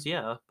beginning. twins.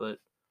 Yeah, but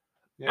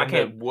Yeah. I And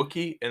can't- the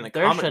Wookiee in the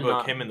there comic should book,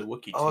 not- him and the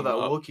Wookiee. Oh, team that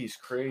up. Wookiee's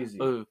crazy.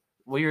 ooh,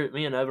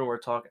 me and Evan were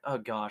talking. Oh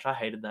gosh, I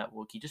hated that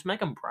Wookiee. Just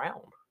make him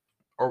brown.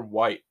 Or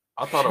white.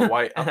 I thought a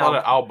white. I An thought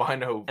an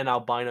albino An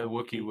albino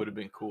Wookiee Wookiee would have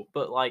been cool.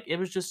 But like, it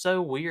was just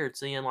so weird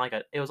seeing like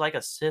it was like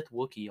a Sith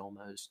Wookiee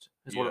almost.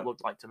 Is what Yeah. it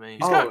looked like to me.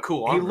 He's got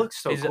cool He armor. looks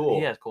so He's- cool.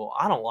 He is cool.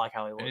 I don't like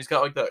how he looks. And he's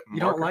got like that. You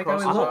don't mark like how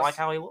across he I his don't looks? like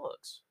how he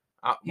looks.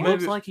 He maybe-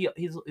 looks like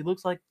he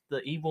looks like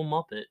the evil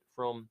Muppet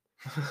from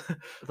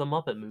the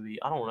Muppet movie.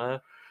 I don't know.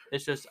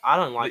 It's just I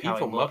don't like the how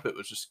evil he looked. Muppet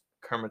was just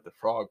Kermit the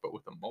Frog, but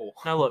with a mole.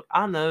 Now look,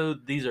 I know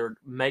these are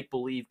make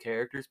believe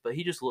characters, but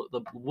he just looked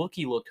the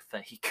Wookiee looked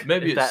fake.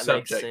 Maybe if it's that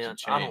makes subject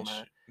sense. to I don't change.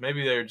 know.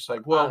 Maybe they're just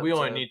like, well, I we hope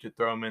only so. need to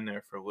throw him in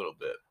there for a little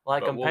bit.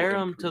 Like but we'll compare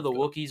him to improve the them.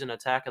 Wookiees in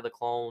Attack of the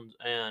Clones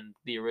and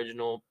the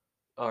original,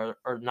 or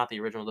not the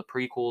original, the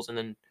prequels, and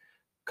then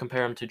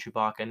compare him to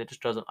Chewbacca, and it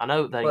just doesn't. I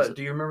know that he's But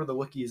do you remember the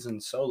Wookiees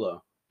in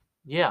Solo?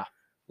 yeah,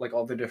 Like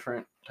all the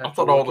different I types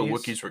thought of all the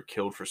Wookiees? Wookiees were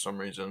killed for some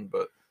reason,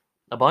 but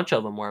a bunch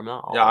of them were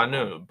not all. yeah, I of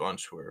knew them. a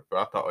bunch were. But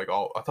I thought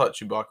I thought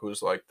Chewbacca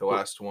was like the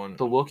last one.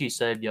 The Wookiee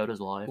saved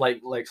Yoda's life.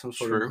 Like some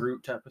sort True. of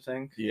Groot type of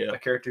thing? Yeah. A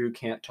character who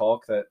can't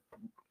talk that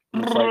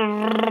looks like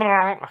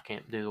I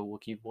can't do the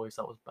Wookiee voice.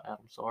 That was bad.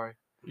 I'm sorry.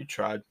 You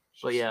tried.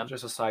 But yeah,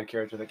 just a side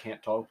character that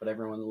can't talk, but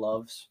everyone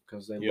loves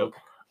because they Yep. look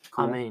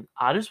cool. I mean,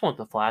 I just want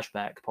the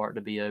flashback part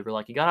to be over.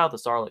 Like he got out of the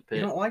Starlight you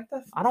pit. don't like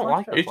the I don't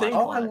like flashback the You think-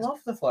 part? Oh, I flashbacks. love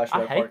the flashback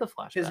I hate part. the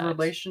flashbacks. His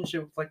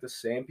relationship with like the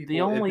sand people,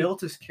 The only- it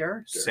built his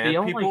character. Sand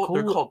only people?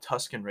 They're cool- called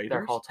Tusken Raiders.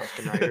 They're called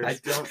Tusken I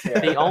Raiders. don't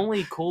care. The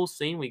only cool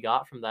scene we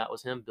got from that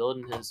was him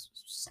building his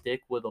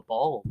stick with a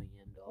ball on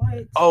the end of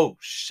it. Oh,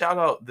 shout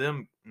out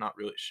them! Not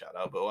really shout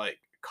out, but like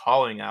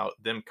calling out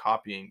them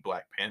copying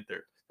Black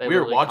Panther. They We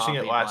were literally watching it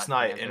copied last Black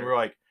night, and Panther. we're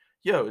like,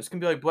 "Yo, it's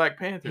gonna be like Black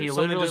Panther." He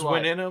Something literally, just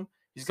went like, in him.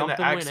 He's gonna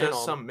something went in access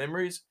on some him.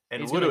 memories,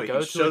 and He's gonna literally go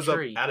he to a shows up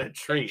tree. at a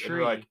tree, and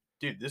we're like, tree.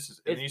 "Dude, this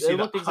is." And It, you it see the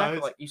looked exactly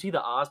eyes. like you see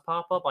the eyes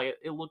pop up. Like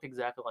it looked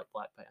exactly like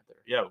Black Panther.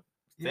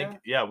 Yeah,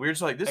 yeah. We were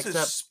just like, "This Except-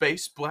 is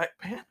space Black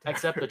Panther."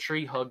 Except the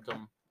tree hugged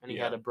him, and he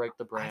Yeah. had to break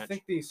the branch. I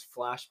think these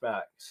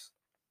flashbacks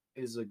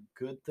is a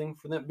good thing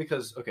for them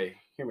because, okay,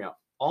 hear me out.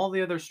 All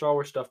the other Star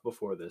Wars stuff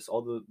before this,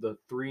 all the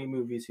 3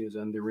 movies he was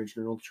in, the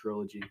original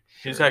trilogy,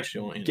 He's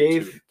actually only in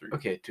gave 2 or 3.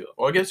 okay 2.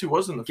 Well, I guess he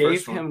was in the Gave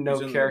first one. him no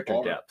He's in the character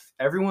water. depth.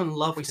 Everyone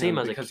loved We see him him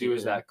as a because he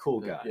was kid, that cool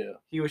but- guy. Yeah.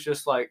 He was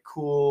just like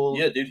cool.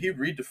 Yeah, dude, he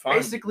redefined.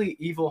 Basically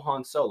evil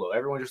Han Solo.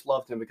 Everyone just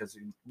loved him because he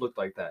looked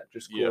like that.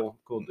 Just Yeah.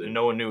 cool dude.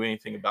 No one knew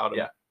anything about him.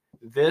 Yeah.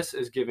 This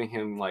is giving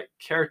him like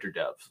character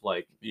depth.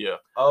 Like, Yeah.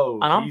 oh,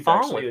 and I'm he's fine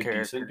actually with a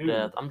decent character dude.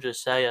 depth. I'm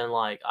just saying,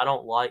 like, I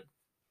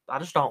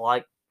just don't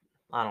like.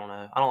 I don't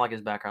know. I don't like his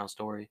background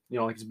story. You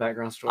know, like his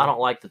background story. I don't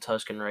like the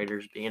Tusken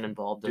Raiders being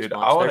involved this Dude,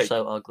 much. I They're like-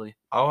 so ugly.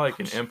 I like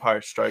in Empire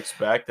Strikes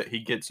Back that he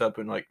gets up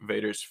in like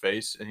Vader's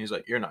face and he's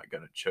like, "You're not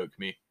gonna choke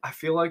me." I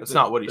feel like That's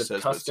not what he the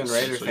says, but it's Tusken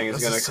Raider essentially- thing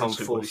is that's going to come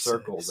essentially full what he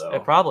circle, says. though.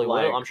 It probably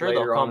Like, will. I'm sure they'll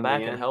later on come in back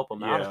the and end. help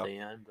him out Yeah. at the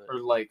end. But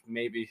Or like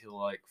maybe he'll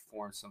like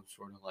form some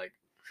sort of like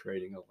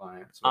trading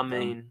alliance. I with them.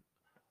 mean,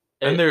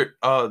 And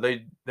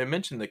it- they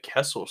mentioned the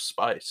Kessel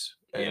spice.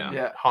 And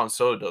Yeah. Han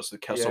Solo does the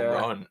Kessel Yeah.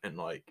 run and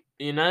like,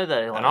 you know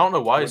that. and Like, I don't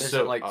know why What it's is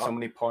so it, like up. so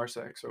many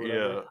parsecs or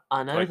whatever. Yeah,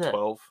 I know like that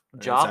 12. and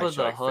it's Jabba actually,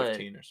 the like, Hutt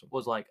 15 or something.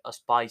 was like a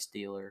spice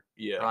dealer,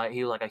 Yeah, right?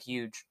 He was like a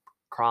huge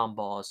crime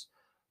boss.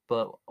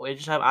 But I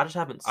just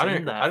haven't seen I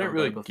didn't that. from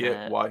really Boba get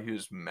Fett. why he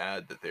was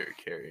mad that they were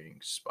carrying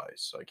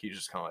spice. Like he's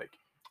just kind of like,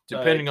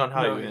 depending on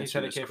how no, you he answer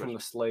said it this came from the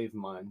question. slave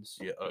mines.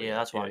 Yeah, oh, Yeah,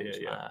 that's why he yeah, was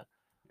yeah. mad.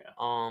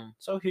 Yeah.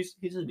 So he's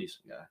a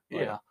decent guy.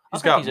 Yeah. I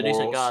He's think got he's a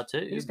decent guy morals.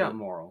 too. He's but got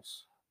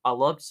morals. I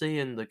loved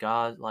seeing the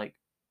guys like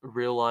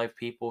real life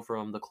people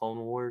from the Clone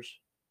Wars.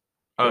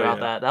 Oh Throughout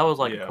yeah. that was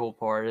like Yeah. a cool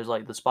part. It was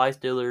like the spice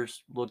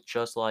dealers looked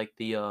just like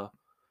the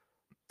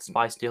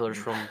spice dealers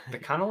from. They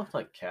kind of look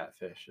like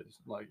catfishes.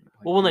 Like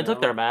Well, when they you took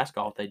know, their mask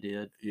off, they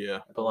did. Yeah.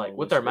 But like the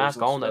with their whiskers mask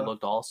and on, they stuff.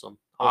 looked awesome.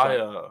 I was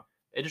I like,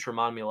 it just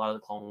reminded me a lot of the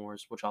Clone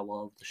Wars, which I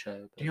love the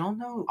show. Do y'all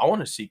know? I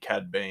want to see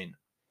Cad Bane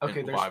Okay,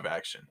 in there's. live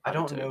action. I do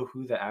don't too. know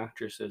who the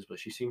actress is, but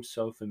she seems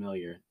so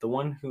familiar. The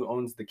one who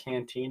owns the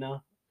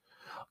cantina.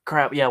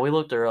 Crap, yeah, we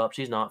looked her up.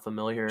 She's not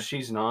familiar.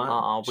 She's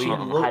not. We She had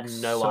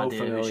looks no so idea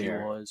who she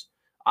familiar. was.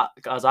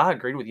 Because I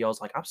agreed with you. I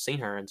was like, I've seen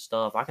her and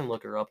stuff. I can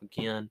look her up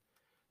again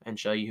and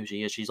show you who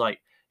she is.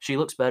 She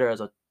looks better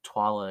as a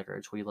Twi'lek or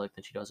a Twi'lek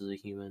than she does as a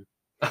human.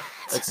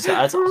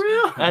 That's For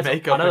real. I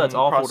Makeup know that's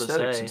and awful to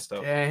prosthetics say, and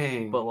stuff.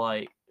 Dang. but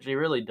like she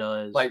really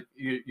does. like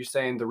you're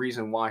saying the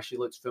reason why she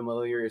looks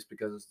familiar is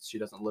because she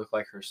doesn't look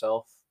like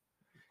herself.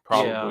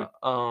 Probably. Yeah,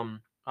 All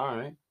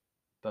right,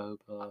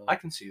 Boba I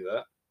can see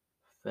that.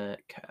 Fett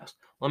cast.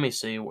 Let me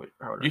see what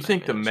her Do you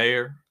think the name is.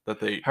 mayor that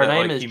they Her that,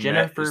 name like, is he met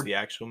Jennifer- is the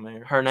actual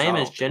mayor? Her name I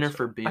is don't think so.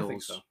 Jennifer Beals. I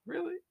think so.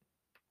 Really?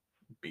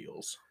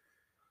 Beals.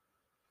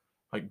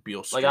 Like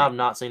Beals. Like I've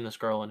not seen this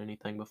girl in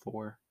anything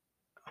before.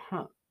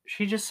 Huh.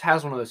 She just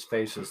has one of those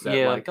faces that,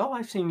 Yeah. like, oh,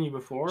 I've seen you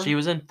before. She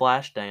was in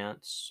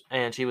Flashdance,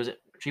 and she was in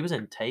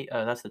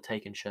Oh, that's the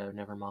Taken show.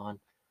 Never mind.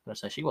 I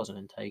say she wasn't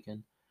in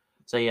Taken.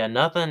 So yeah,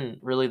 nothing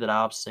really that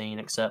I've seen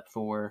except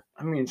for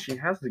I mean, she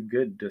has a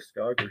good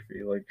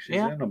discography. Like, she's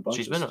Yeah, in a bunch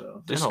she's of been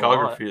stuff. been a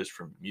lot. Discography is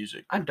from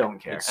music. I don't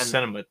care. It's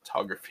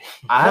cinematography.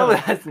 No,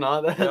 that's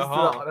not. That's,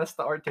 Uh-huh. that's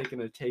the art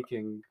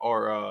taking.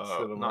 or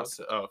Cinema. not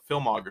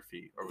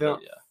filmography or Film-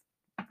 whatever.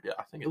 Yeah,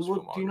 I think it's Well,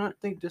 filmography. do you not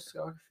think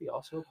discography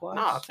also applies?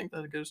 No, I think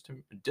that goes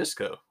to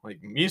disco,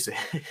 like music.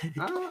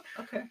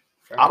 Okay.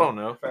 Fair I enough. don't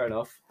know. Fair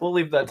enough. We'll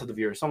leave that to the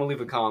viewers. Someone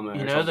leave a comment.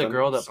 you or know the something.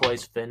 girl that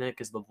plays Finnick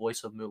is the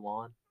voice of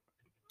Mulan.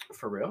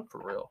 For real?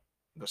 For real.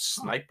 The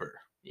sniper.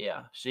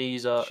 Yeah,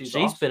 she's She's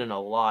been awesome. in a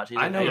lot. She's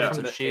I in know her Agents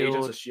from of the Shield.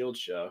 Agents of Shield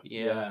show.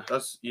 Yeah.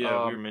 That's we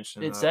were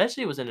mentioning It that. says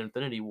she was in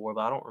Infinity War,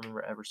 but I don't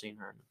remember ever seeing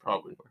her in Infinity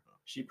Probably. War.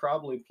 She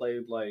probably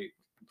played like,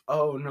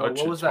 oh no, A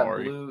what was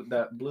Chitauri.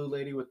 that blue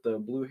lady with the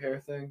blue hair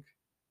thing?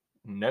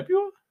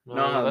 Nebula?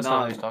 No, that's not no.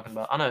 what he's talking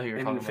about. I know who you're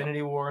In talking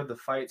Infinity War, the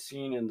fight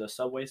scene in the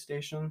subway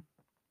station.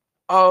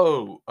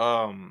 Oh,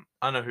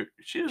 I know who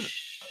she is.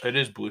 It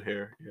is blue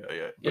hair. Yeah.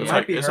 It Yeah,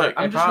 might be it's her. like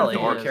I'm it just gonna probably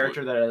think of a is.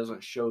 character that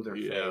doesn't show their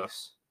Yeah. face. about.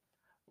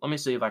 Let me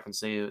see if I can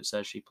see who it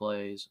says she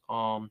plays.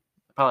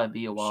 Probably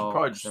be a while.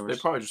 They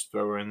probably just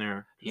throw her in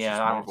there. It's Yeah,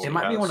 just I don't Marvel see It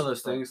might be one of cast.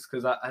 those things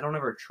because I don't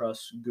ever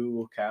trust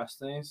Google Cast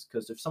things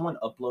because if someone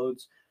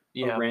uploads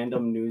Yeah. a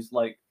random news,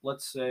 like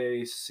let's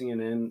say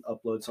CNN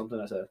uploads something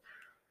that says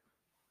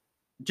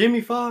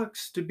Jamie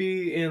Foxx to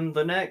be in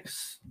the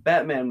next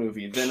Batman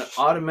movie, then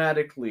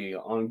automatically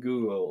on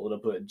Google it'll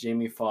put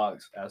Jamie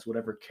Foxx as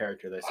whatever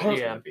character they say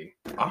it's Yeah. gonna be.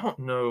 I don't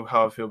know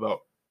how I feel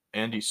about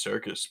Andy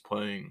Serkis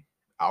playing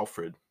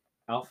Alfred.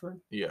 Alfred?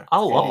 Yeah, I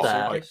love Claw,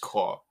 that. Like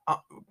Claw.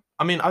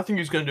 I mean, I think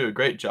he's gonna do a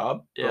great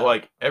job. Yeah. But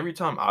like every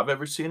time I've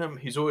ever seen him,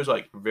 he's always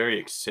like very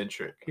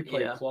eccentric. He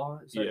played Yeah. Claw?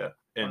 Is that- Yeah,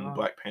 in Wow.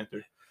 Black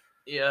Panther.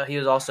 Yeah, he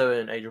was also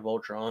in Age of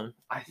Ultron.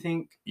 I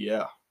think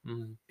Yeah,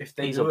 Mhm. if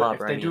they He's do a it, Bob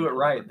if they do Ryan it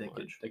right, pretty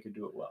they much. could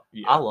do it well.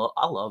 yeah. I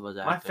love his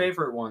acting. My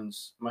favorite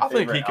ones. I think he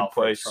favorite could play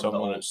Alfred's from the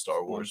someone in old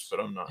Star Wars, ones. but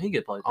I'm not. He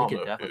could play. I He don't could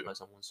know definitely who. play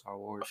someone in Star I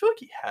Wars. feel like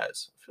he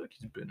has. I feel like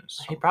he's been in. He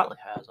Something. probably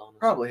has, honestly.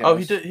 Probably. Oh,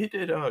 has. he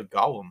did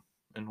Gollum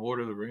in Lord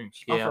of the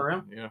Rings. Oh, Yeah. for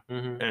real? Yeah,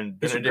 Mhm. and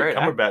He's a Benedict great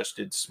actor. Cumberbatch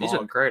did He's a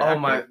Smaug. great Oh actor.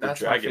 my, the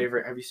that's my dragon.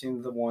 favorite. Have you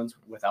seen the ones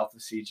without the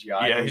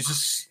CGI? Yeah, he's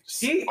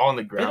just He- on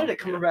the ground.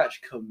 Benedict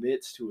Cumberbatch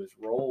commits to his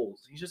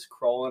roles. He's just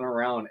crawling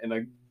around in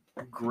a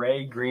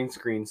gray green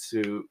screen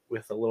suit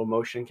with a little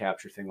motion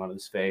capture thing on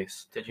his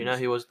face. Did you know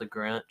he was the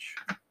Grinch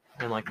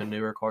in like the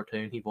newer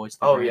cartoon? He voiced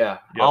the Oh Grinch. yeah,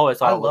 I always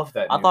thought I it was- love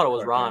that. I new thought it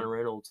was cartoon. Ryan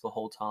Reynolds the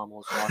whole time I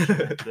was watching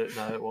it. Didn't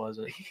know it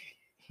wasn't.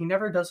 He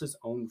never does his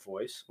own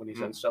voice when he's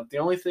in stuff. The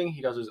only thing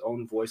he does his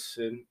own voice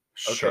in.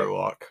 Okay.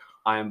 Sherlock.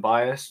 I am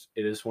biased.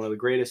 It is one of the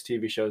greatest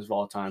TV shows of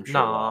all time.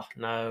 Nah, Sherlock.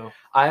 no.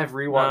 I have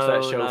rewatched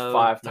that show no,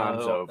 5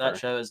 times no. over. That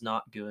show is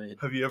not good.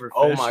 Have you ever?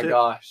 Oh my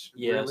gosh!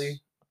 Yes.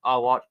 Really?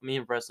 Me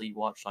and Presley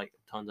watched like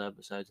tons of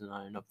episodes and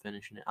I ended up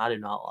finishing it. I do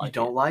not like You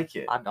don't it. like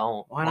it? I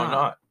don't. Why Why not?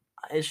 not?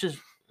 It's just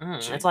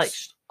it's like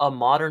Jeez. a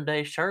modern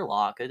day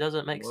Sherlock. It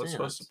doesn't make Well, that's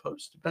what it's sense.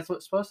 supposed to be. That's what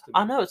it's supposed to be.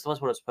 I know that's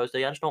what it's supposed to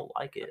be. I just don't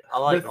like it. I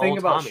like the thing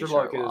about old-timey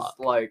Sherlock is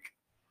like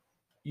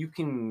you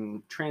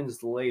can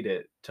translate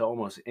it to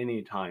almost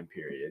any time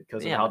period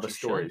because Yeah, of how but the you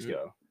stories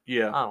shouldn't. go.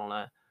 Yeah. I don't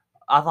know.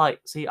 I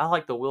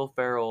like the Will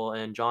Ferrell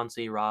and John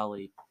C.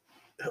 Riley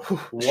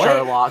What?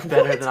 Sherlock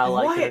better than I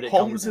like What? Benedict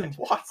Holmes Cumberbatch. and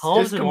Watson.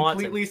 Holmes Just and Watson.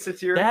 completely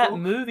satirical. That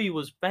movie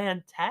was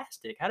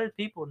fantastic. How did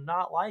people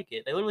not like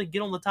it? They literally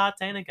get on the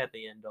Titanic at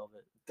the end of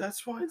it.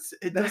 That's why it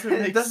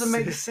It doesn't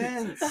make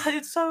sense.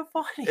 It's so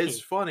funny. It's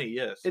funny,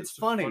 yes. It's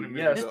a funny, movie,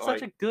 yes. It's but,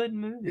 such like, a good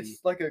movie.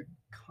 It's like a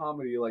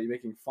comedy, like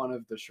making fun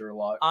of the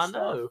Sherlock. I stuff.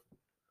 know.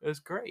 It's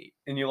great.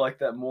 And you like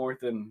that more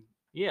than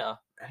Yeah.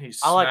 and he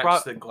I like smacks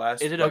Rob- the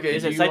glass. is it okay?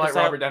 is do it you safe to like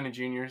say Robert Downey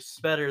Jr.'s? It's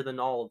better than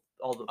all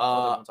the other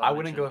ones I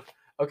wouldn't go. mentioned.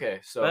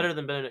 Okay, so Better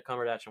than Benedict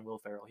Cumberbatch and Will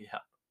Ferrell. Yeah.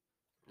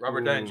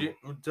 Robert Downey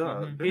Jr. Duh.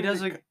 Mhm. He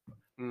doesn't. Benedict-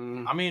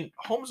 I mean,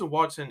 Holmes and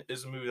Watson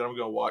is a movie that I'm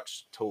gonna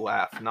watch to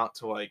laugh, not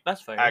to like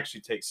That's fair.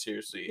 actually take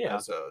seriously Yeah.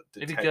 as a If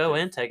detective. you go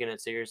in taking it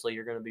seriously,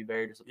 you're going to be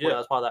very disappointed. Yeah.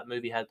 That's why that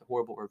movie had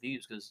horrible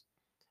reviews. Because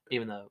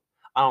even though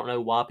I don't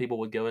know why people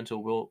would go into a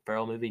Will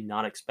Ferrell movie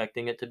not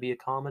expecting it to be a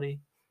comedy.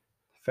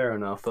 Fair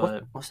enough.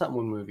 But- What's that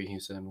one movie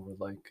he's in where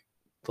like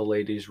the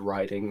lady's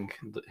writing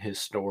his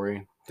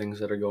story, things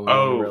that are going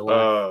on in real life?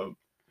 Oh,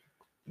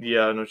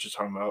 yeah, I know what you're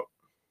talking about.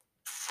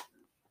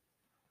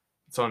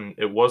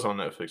 It was on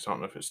Netflix. I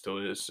don't know if it still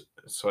is.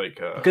 It's like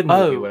Good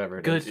movie, whatever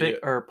it good is. Yeah.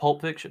 or Pulp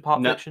Fiction, Pop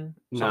No. Fiction.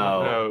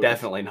 No, No.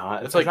 definitely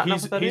not. It's Is like that not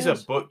he's what that he's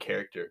is? a book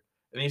character,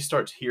 and he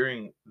starts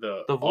hearing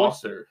the voice.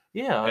 author,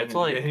 Yeah, and, it's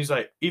like and he's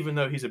like, even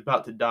though he's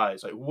about to die,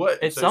 it's like what?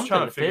 it's So he's trying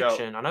something to figure out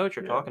fiction. I know what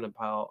you're Yeah. talking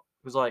about.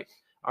 Because like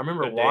I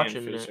remember a day in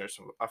watching fiction it. or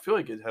something. I feel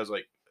like it has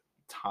like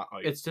time,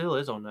 like It still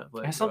is on It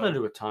Netflix. has something to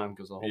do with time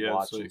because the whole Yeah,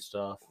 it's watching like-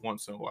 stuff.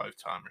 once in a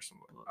lifetime or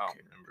something. I don't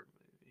remember.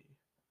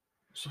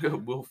 Just look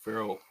at Will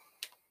Ferrell.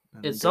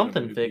 and It's go to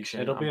something movies.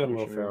 fiction. It'll be I'm on Will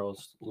pretty sure.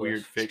 Ferrell's Weird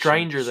list. fiction.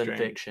 Stranger than strange-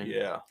 fiction.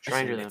 Yeah,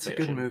 Stranger than It's a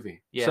Fiction. good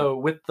movie. Yeah. So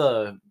with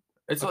the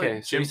it's okay,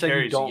 like so Jim you said you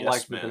Carrey's don't Yes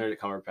like the Man.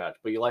 Benedict Cumberbatch,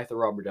 but you like the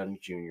Robert Downey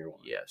Jr.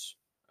 one. Yes.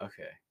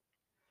 Okay.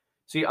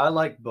 See, I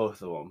like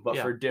both of them, but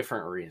Yeah. for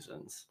different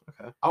reasons.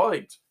 I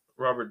liked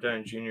Robert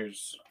Downey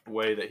Jr.'s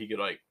way that he could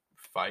like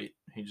fight.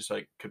 He just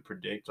like could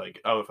predict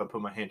like, oh, if I put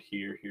my hand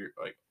here,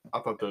 like I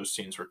thought those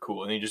scenes were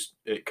cool, and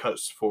it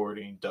cuts forward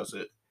and he does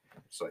it.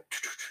 It's like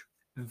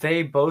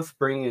They both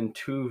bring in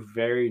two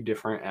very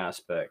different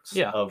aspects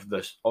Yeah. of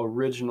the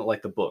original,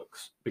 like the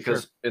books,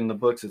 because in the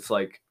books it's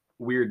like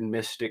weird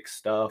mystic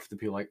stuff to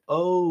be like,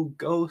 oh,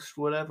 ghost,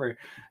 whatever.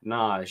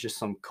 Nah, it's just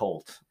some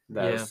cult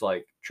that's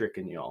like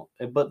tricking y'all.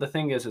 But the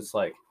thing is, it's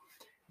like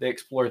they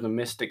explore the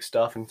mystic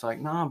stuff, and it's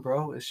like, nah,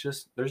 bro, it's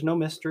just there's no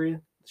mystery.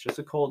 it's just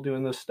a cult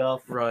doing this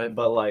stuff. Right.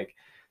 But like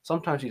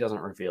sometimes he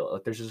doesn't reveal it.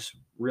 Like there's this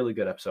really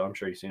good episode, I'm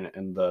sure you've seen it,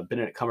 in the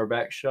Benedict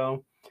Cumberbatch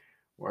show,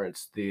 where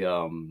it's the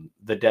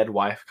dead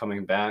wife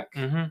coming back.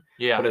 Mm-hmm.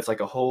 Yeah. But it's like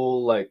a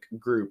whole like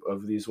group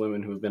of these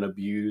women who have been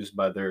abused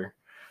by their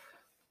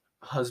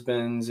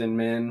husbands and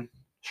men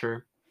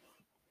Sure.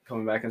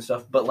 coming back and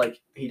stuff. But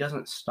like he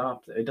doesn't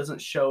stop. It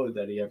doesn't show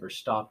that he ever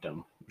stopped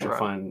them, which I Right.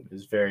 find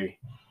is very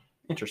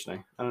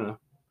interesting. I don't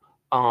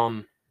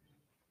know.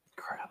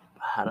 Crap.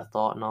 I had a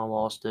thought and I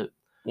lost it.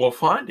 Well,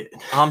 find it.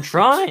 I'm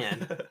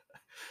trying.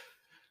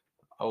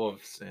 I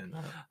love saying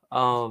that.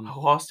 I Um.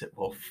 lost it.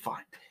 Well,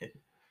 find it.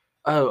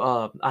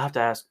 Oh. I have to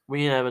ask.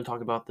 We haven't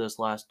talked about this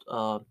last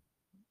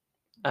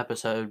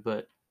episode,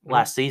 but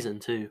last season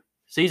too.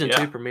 Season Yeah.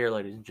 2 premiere,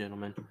 ladies and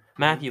gentlemen.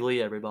 Matthew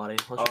Lee, everybody.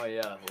 Let's- Oh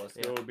yeah, let's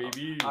Yeah. go,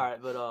 baby. All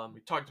right, but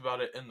We talked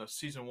about it in the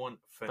season 1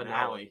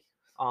 finale.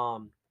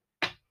 finale.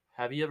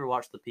 Have you ever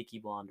watched the Peaky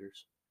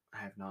Blinders? I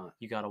have not.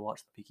 You got to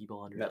watch the Peaky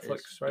Blinders. Netflix,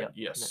 It's- right? Yep.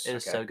 Yes. It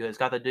is Okay. so good. It's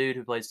got the dude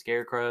who plays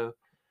Scarecrow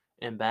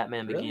in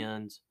Batman Really?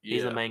 Begins.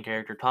 He's the Yeah. main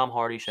character. Tom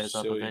Hardy shows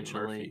up Cillian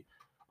eventually.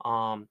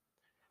 Murphy.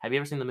 Have you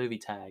ever seen the movie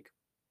Tag?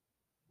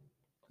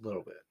 A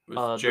little bit.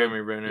 With Jeremy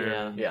Renner.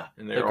 yeah. Yeah.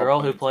 And The they're all girl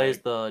who playing plays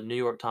tag. the New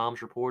York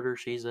Times reporter,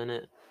 she's in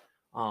it.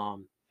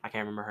 I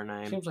can't remember her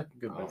name. Seems like a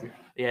good movie.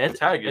 Yeah, it's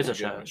Tag it's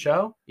is a a good show. one.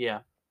 Show? Yeah,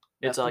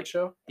 it's Netflix like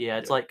show? it's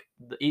Yeah. like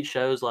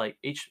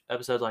each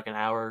episode's like an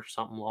hour or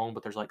something long,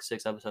 but there's like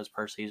 6 episodes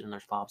per season.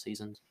 There's 5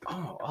 seasons.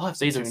 Oh, I'll have to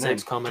Season tune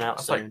 6 in. coming out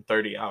That's soon. like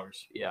 30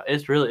 hours. Yeah,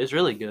 it's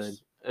really good.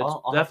 It's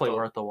I'll have definitely to-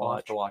 worth the I'll have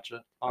watch. to watch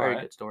it. All Very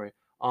right. good story.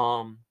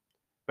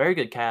 Very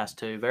good cast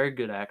too. Very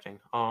good acting.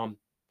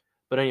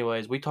 But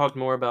anyways, we talked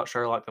more about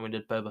Sherlock than we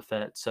did Boba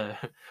Fett. So,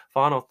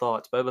 final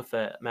thoughts. Boba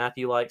Fett.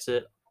 Matthew likes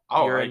it.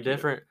 I You're like it.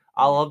 indifferent.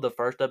 I love the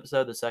first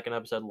episode. The second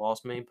episode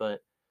lost me,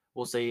 but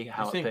we'll see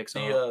how You it think picks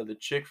the up. the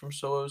chick from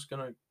Solo is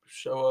gonna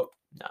show up?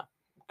 No.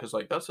 Because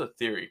like that's a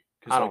theory.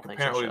 I Because don't like think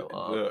she'll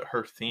apparently show up.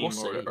 her theme We'll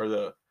see. or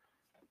the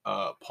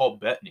Paul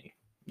Bettany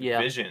Yeah.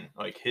 Vision,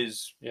 like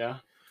his Yeah.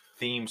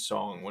 theme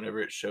song, whenever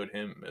it showed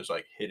him, is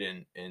like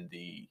hidden in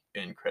the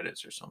end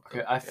credits or something.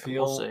 Okay, I Yeah,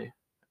 feel. we'll see.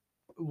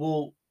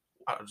 Well,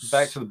 I was-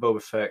 back to the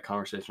Boba Fett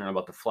conversation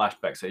about the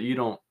flashbacks. So you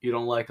don't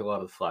like a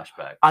lot of the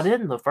flashbacks. I did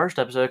in the first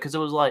episode because it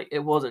was like it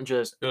wasn't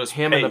just It was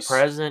him in the pace.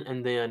 present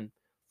and then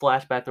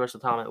flashback the rest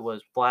of the time. It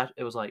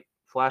was like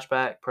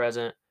flashback,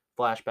 present,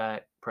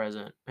 flashback,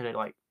 present, and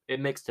it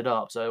mixed it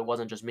up. So it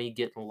wasn't just me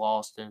getting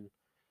lost in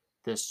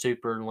this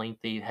super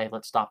lengthy. Hey,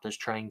 let's stop this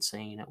train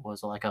scene. It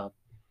was like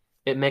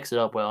it mixed it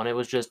up well, and it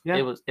was just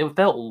Yeah. it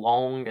felt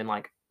long and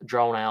like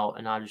drawn out,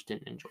 and I just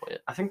didn't enjoy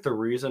it. I think the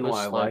reason It was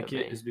why I slow like to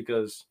it me. is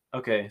because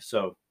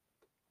so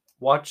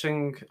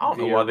watching I don't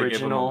know the why they gave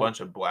him a original. bunch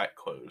of black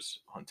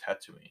clothes on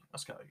Tatooine.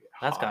 That's gotta get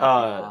That's hot.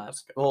 gotta be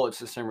That's Well, it's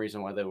the same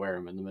reason why they wear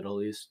them in the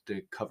Middle East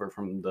to cover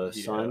from the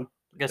Yeah. sun.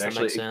 I guess It that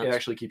actually, makes sense. it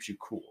actually keeps you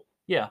cool,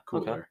 Yeah. Okay.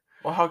 cooler.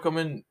 Well, how come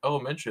in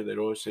elementary they'd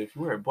always say if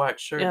you wear a black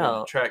shirt, Yeah,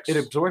 it attracts? It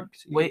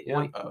absorbs. you, Wait,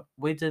 yeah.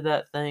 we did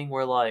that thing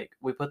where like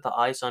we put the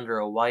ice under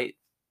a white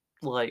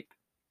like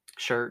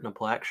shirt and a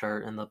black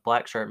shirt, and the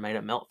black shirt made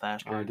it melt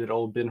faster. Did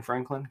old Ben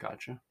Franklin?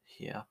 Gotcha.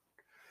 Yeah.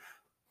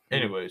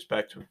 Anyways,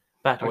 back to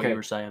Back to what Okay. you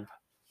were saying.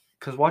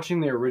 Because watching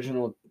the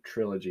original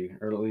trilogy,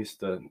 or at least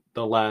the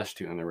last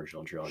two in the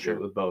original trilogy Sure.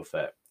 with Boba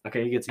Fett.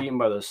 Okay, he gets eaten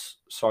by this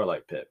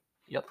Sarlacc pit.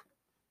 Yep.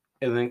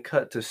 And then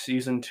cut to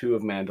season 2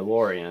 of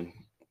Mandalorian,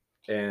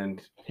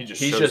 and he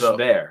just he's shows just up.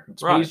 there.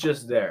 Right. He's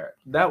just there.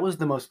 That was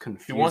the most He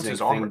confusing wants his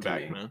thing armor to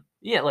back, me. man.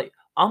 Yeah, like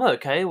I'm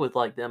okay with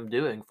like them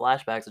doing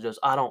flashbacks. It's just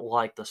I don't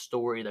like the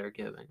story they're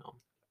giving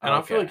them. And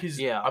I feel Okay. like he's.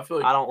 Yeah, I feel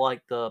like I don't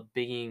like the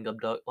being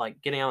abducted. Like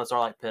getting out of the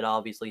Starlight Pit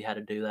obviously had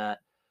to do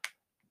that.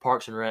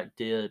 Parks and Rec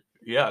did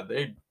yeah,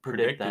 they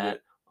predict predicted that.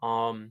 it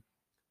 9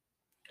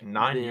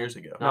 then- years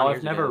ago. No, Now, years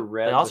I've never ago.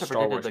 read They the also Star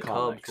predicted Wars the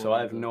comic, Cubs so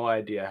I have one, no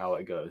idea how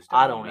it goes.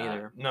 I down don't in that.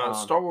 either. No,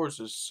 Star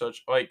Wars is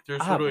such like there's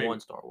I have literally one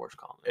Star Wars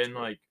comic. in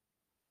like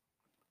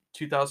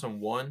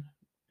 2001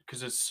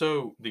 because it's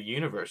so the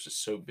universe is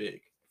so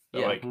big that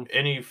Yeah. like Mhm.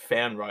 any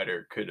fan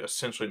writer could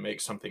essentially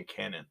make something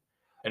canon.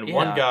 And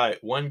Yeah.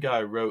 one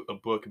guy wrote a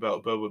book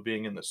about Boba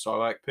being in the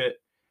Sarlacc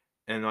pit,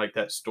 and like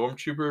that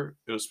stormtrooper,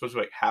 it was supposed to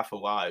be like half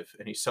alive,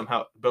 and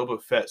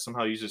Boba Fett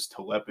somehow uses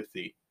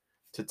telepathy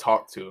to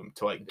talk to him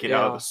to like get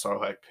out of Yeah.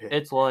 the Sarlacc pit.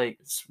 It's like It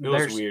was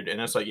there's- weird,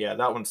 and it's like, yeah,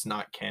 that one's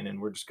not canon.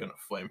 We're just gonna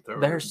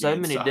flamethrower. there's so the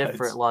many insides.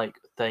 different like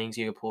things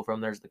you can pull from.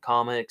 There's the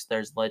comics,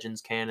 there's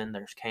Legends canon,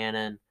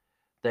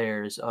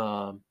 there's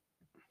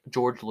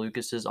George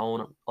Lucas's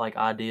own like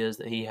ideas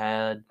that he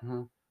had.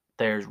 Mhm.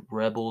 There's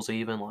Rebels,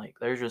 even like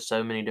there's just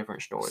so many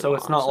different stories. So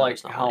it's not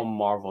like how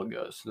Marvel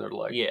goes. They're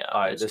like, Yeah,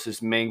 all right, it's- this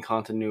is main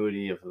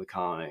continuity of the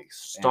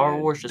comics. Star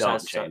and Wars just don't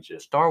has change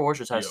it. Star Wars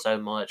just has Yep. so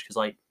much because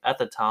like at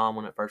the time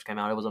when it first came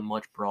out, it was a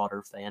much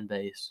broader fan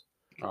base,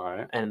 All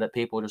right. and that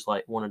people just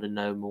like wanted to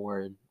know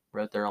more and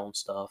wrote their own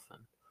stuff.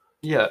 And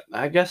Yeah,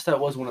 I guess that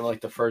was one of like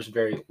the first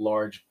very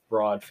large,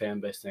 broad fan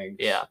base things.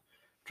 yeah,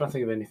 trying to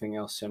think of anything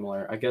else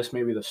similar. I guess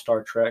maybe the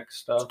Star Trek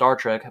stuff. Star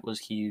Trek was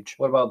huge.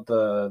 What about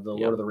the Yep.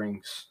 Lord of the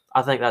Rings?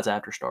 I think that's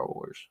after Star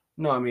Wars.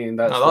 No, I mean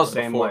that's No, that the was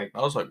same before. like.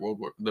 That was like World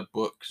War the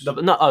books. The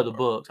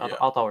books. I Yeah.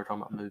 thought we were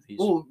talking about movies.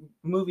 Well,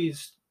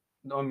 movies.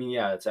 I mean,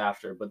 yeah, it's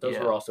after, but those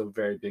Yeah. were also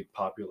very big,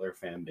 popular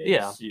fan base.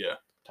 Yeah. Yeah.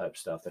 Type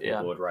stuff that Yeah.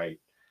 people would write,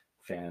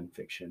 fan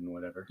fiction,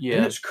 whatever. And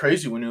Yeah, it's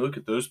crazy when you look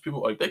at those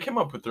people. Like they came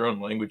up with their own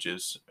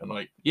languages and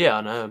like yeah,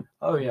 I know,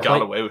 Oh yeah. got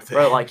Like, away with it.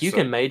 bro. Like you So,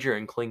 can major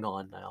in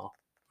Klingon now.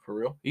 for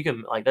real You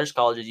can like there's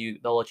colleges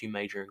they'll let you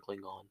major in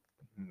Klingon,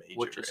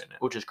 major in it.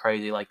 which is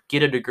crazy. Like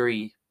get a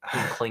degree in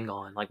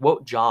Klingon. Like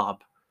what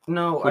job?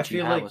 No, I What you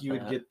feel have like with you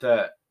would that. get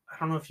that. I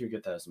don't know if you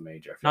get that as a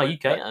major. I feel No, like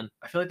you that- can.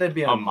 I feel like that'd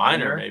be A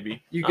minor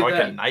maybe. You get like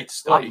that- a night Like,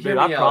 study. hear Dude,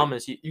 I me out.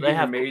 promise you. You They get your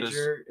have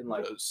major in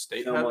like Does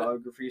state have it?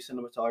 filmography,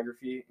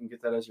 cinematography, and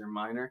get that as your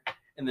minor,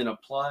 and then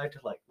apply to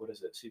like what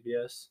is it,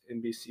 CBS,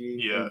 NBC,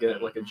 Yeah, and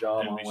get like a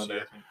job on NBC, one I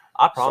of think.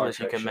 I promise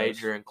you Trek can shows.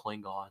 major in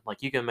Klingon.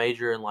 Like you can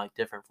major in like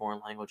different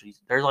foreign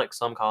languages. There's like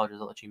some colleges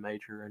that let you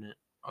major in it.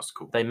 That's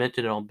cool. They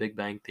mentioned it on Big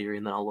Bang Theory,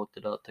 and then I looked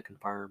it up to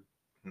confirm.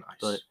 Nice.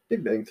 But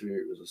Big Bang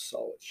Theory was a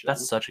solid show.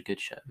 that's such a good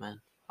show, man.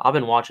 I've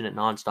been watching it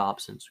nonstop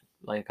since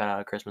like I got out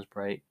of Christmas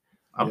break.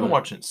 I've been Yeah.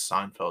 watching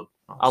Seinfeld.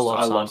 I love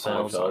I love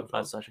Seinfeld. Seinfeld.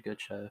 That's such a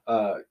good show.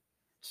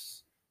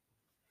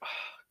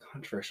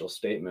 Controversial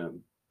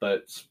statement, but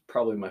it's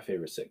probably my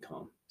favorite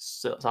sitcom.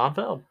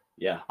 Seinfeld.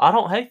 Yeah. I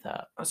don't hate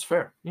that. That's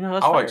fair. You know,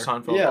 that's I like fair.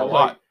 Seinfeld Yeah, a like,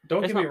 lot.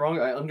 don't It's get me not- wrong.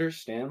 I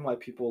understand why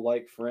people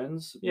like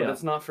Friends, but Yeah.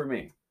 it's not for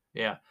me.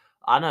 Yeah,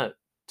 I know.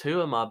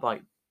 Two of my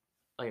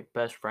like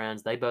best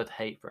friends, they both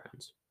hate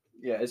Friends.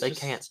 Yeah, it's They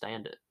just, can't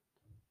stand it.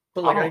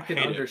 But I like I, don't can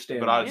hate it, understand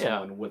but why I-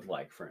 someone would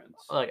like Friends.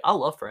 Like I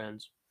love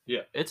Friends.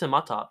 Yeah. It's in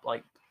my top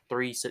like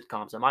 3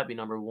 sitcoms. It might be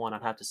number 1.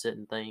 I'd have to sit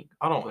and think.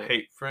 I don't but-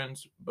 hate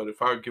Friends, but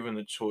if I were given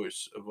the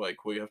choice of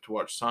like, well, you have to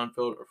watch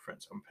Seinfeld or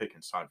Friends, I'm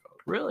picking Seinfeld.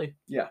 Really?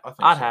 Yeah. I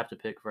think I'd so. have to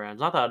pick Friends.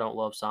 Not that I don't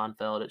love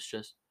Seinfeld. It's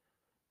just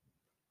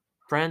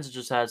Friends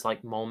just has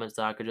like moments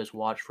that I could just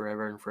watch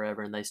forever and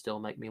forever, and they still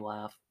make me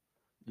laugh.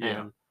 Yeah.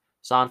 And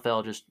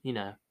Seinfeld just,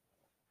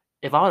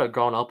 if I would have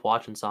grown up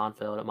watching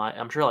Seinfeld, it might.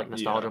 I'm sure like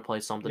nostalgia Yeah.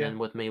 plays something Yeah. in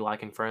with me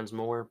liking Friends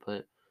more,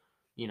 but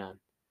it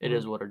Mm-hmm.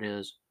 is what it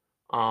is.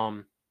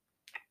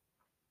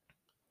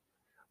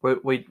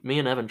 Me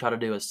and Evan try to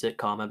do a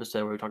sitcom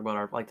episode where we talk about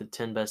our like the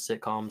 10 best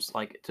sitcoms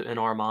like in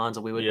our minds,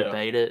 and we would Yeah.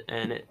 debate it,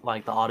 and it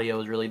like the audio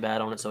was really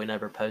bad on it, so we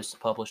never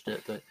published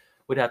it. But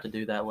we'd have to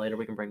do that later.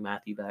 We can bring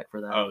Matthew back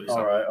for that. Oh, yeah.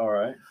 All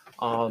right.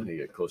 Let Um, me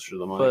get closer to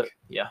the mic. but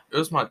yeah, It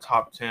was my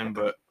top 10,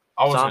 but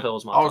I wasn't, Seinfeld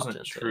was my I top wasn't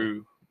 10 too.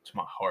 true to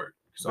my heart.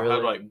 Because I Really?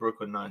 had like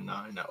Brooklyn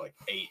Nine-Nine at like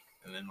 8,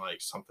 and then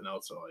like something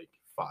else at like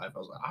 5. I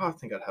was like, I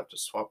think I'd have to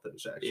swap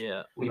those actually.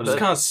 yeah, I just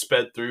kind of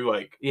sped through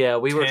like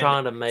we were 10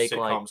 trying to make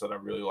sitcoms that I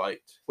really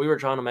liked.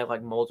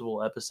 like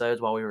multiple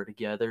episodes while we were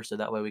together, so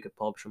that way we could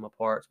publish them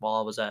apart while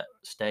I was at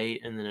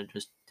state, and then it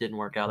just didn't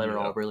work out. They were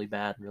all Yeah. really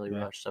bad and really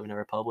Yeah. rushed, so we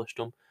never published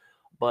them.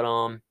 But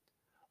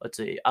let's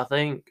see. I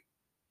think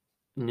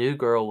New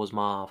Girl was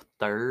my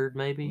 3rd,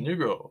 maybe. New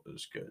Girl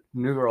is good.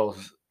 New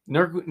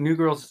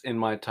Girls is in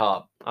my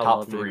top I top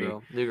love 3. New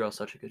Girl. New Girl's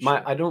such a good My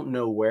show. I don't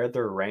know where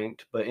they're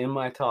ranked, but in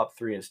my top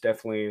 3, it's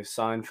definitely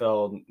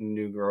Seinfeld,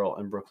 New Girl,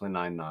 and Brooklyn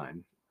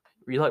Nine-Nine.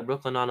 You like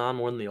Brooklyn Nine-Nine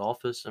more than The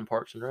Office and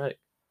Parks and Rec?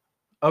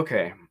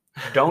 Okay,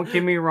 don't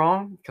get me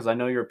wrong, because I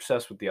know you're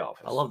obsessed with The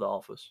Office. I love The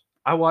Office.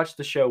 I watched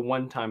the show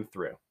one time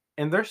through,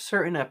 and there's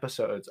certain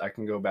episodes I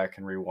can go back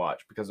and rewatch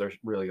because they're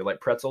really good.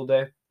 Like Pretzel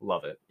Day,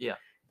 love it. Yeah.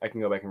 I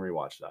can go back and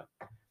rewatch that.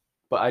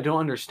 But I don't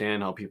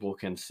understand how people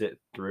can sit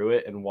through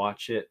it and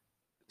watch it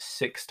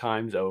 6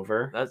 times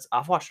over.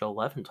 I've watched it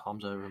 11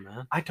 times over,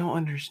 man. I don't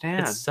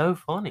understand. It's so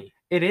funny.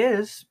 It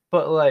is,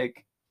 but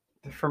like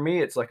for me,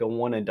 it's like a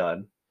one and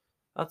done.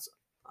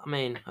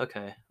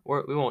 Okay.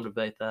 We won't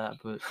debate that,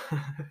 but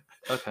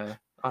okay.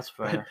 That's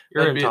fair. That'd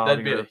You're be- entitled that'd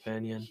to be your a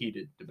opinion.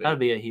 Heated debate. That'd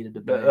be a heated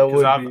debate. that Because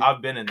would be-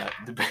 I've been in that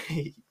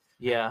debate.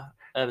 Yeah,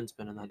 Evan's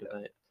been in that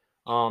debate.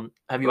 Have you?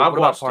 But I've What about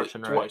watched Parks it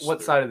and twice. Rec?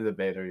 What side of the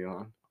debate are you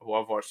on?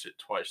 Well, I've watched it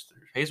twice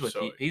through. He's with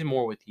so you. He's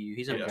more with you.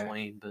 He's in Yeah.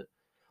 between. But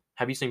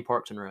have you seen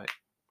Parks and Rec?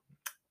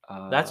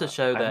 That's a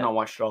show that- I've not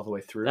watched it all the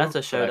way through. that's a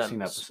but show I've that-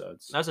 seen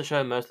episodes. That's a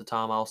show most of the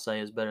time I'll say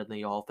is better than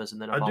The Office,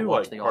 and then if I I do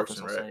watch like The Parks Office,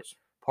 and I'll say Rec.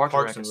 Parks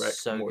Parks and and Rec Rec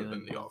is so more good.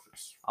 than The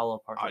Office. I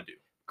love Parks. I do.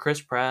 Chris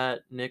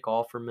Pratt, Nick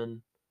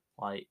Offerman,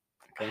 like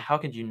Okay. how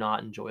could you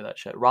not enjoy that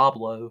show? Rob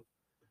Lowe,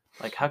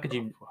 like how could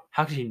you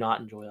not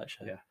enjoy that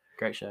show? Yeah.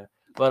 Great show.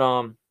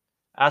 But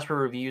as for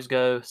reviews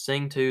go,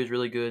 Sing 2 is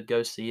really good.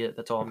 Go see it.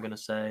 That's all I'm gonna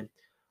say.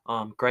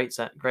 Great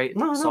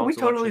No, song we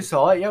totally selection.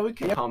 saw it. Yeah, we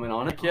can comment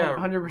on it. Yeah,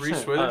 100%.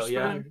 Reese Witherspoon,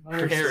 yeah.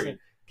 100%.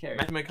 carried.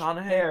 Matthew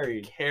McConaughey,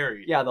 Carried.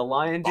 carried. Yeah, the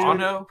lion dude.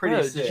 Bono? Pretty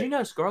Bro, sick. did you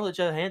know Scarlett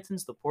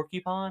Johansson's the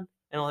porcupine?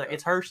 And like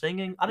it's her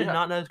singing. I did Yeah.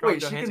 not know Scarlett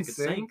Wait, she Johansson can could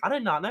sing? sing. I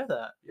did not know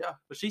that. Yeah.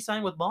 But she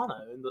sang with Bono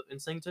in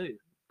Sing 2.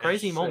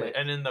 Crazy And moment.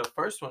 And in the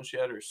first one, she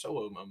had her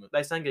solo moment.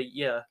 They sang a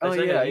they Oh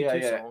sang yeah, a yeah,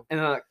 U2 yeah. song.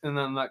 And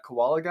then that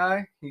koala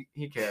guy,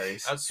 he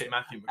carries. That's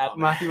Matthew At McConaughey.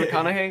 Matthew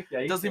McConaughey. Yeah,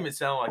 It he doesn't carries. even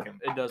sound like him.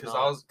 It does Because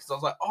not. I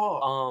was like,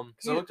 oh.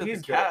 Because I looked at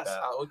he's the good at cast.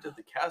 that. I looked at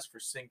the cast for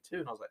Sing 2,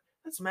 and I was like,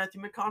 that's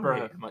Matthew McConaughey.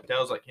 Bro. And my dad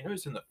was like,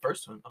 he's in the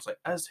first one. I was like,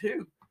 as who?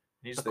 And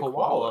he's The the koala.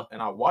 koala.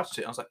 And I watched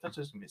it. And I was like, that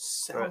doesn't even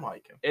sound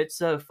like him. It's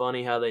so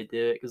funny how they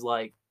do it because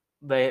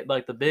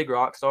the big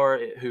rock star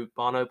who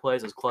Bono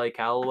plays is Clay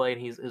Calloway,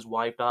 and his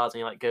wife dies,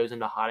 and he goes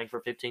into hiding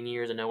for 15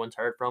 years, and no one's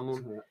heard from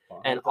him.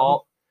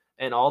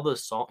 And all the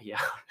songs, yeah,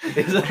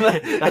 Isn't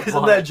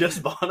that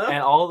just Bono?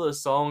 and all the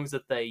songs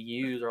that they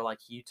use are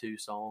U2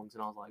 songs,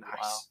 and I was like,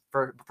 Nice.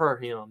 wow, for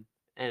him,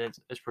 and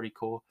it's pretty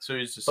cool. So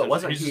he's just. But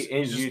wasn't he's he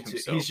in just YouTube?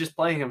 himself. He's just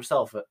playing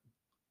himself.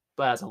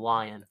 But as a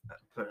lion,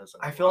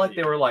 I feel like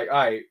they were like, all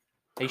right,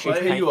 he Clay, shoots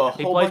pay you a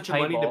he whole plays bunch of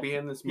money to paintball. be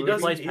in this He movie.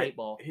 doesn't- plays he-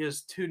 paintball. He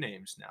has two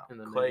names now: In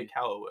the Clay movie.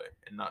 Calloway,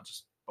 and not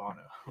just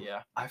Bono.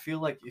 Yeah, I feel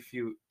like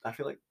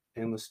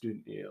in the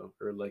studio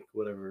or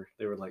whatever,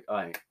 they were like, all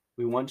right,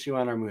 we want you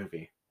on our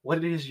movie.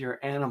 What is your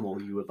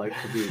animal you would like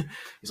to be?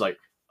 He's like,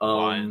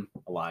 Lion.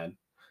 a lion.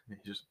 He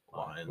just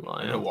lion.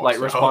 Lion. And it walks Like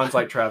out. responds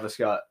like Travis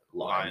Scott,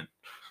 lion.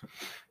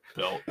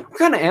 Belt. What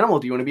kind of animal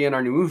do you want to be in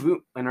our new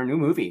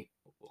movie?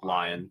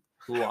 Lion.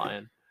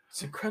 lion,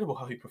 It's incredible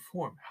how you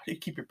perform. How do you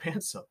keep your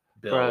pants up?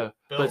 bro.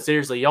 Bill. But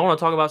seriously, y'all want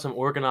to talk about some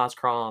organized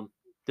crime?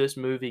 This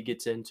movie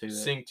gets into it.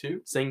 Sing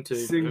too. Sing to.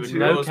 Sing Dude, to.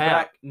 No goes cap.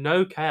 back.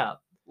 No cap.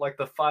 Like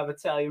the 5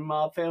 Italian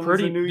mob families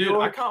Pretty- in New Dude,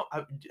 York.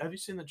 have you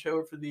seen the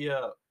trailer for the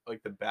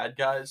the bad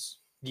guys?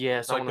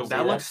 Yes, It's I like want the to see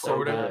that that looks so so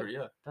whatever. bad.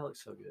 Yeah. That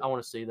looks so good. I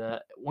want to see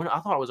that. When I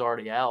thought it was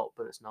already out,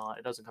 but it's not.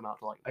 It doesn't come out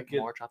till I get-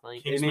 March, I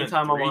think. Kingsman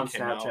Anytime I'm 3 on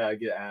came out. Snapchat, I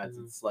get ads.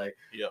 Mhm. It's like,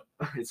 Yep.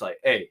 it's like,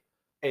 hey,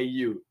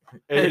 you.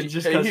 And Hey, it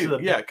just hey, cuts you. to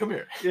the Yeah, come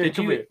here. Yeah, Did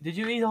come you here. did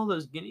you eat all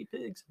those guinea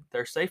pigs?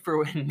 They're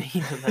safer in me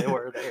than they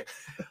were there,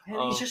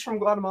 Man, he's just from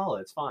Guatemala.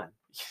 It's fine.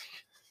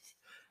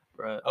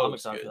 bro. Oh, I'm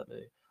it's excited for good. that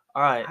movie.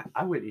 All right,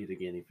 I would eat a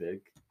guinea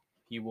pig.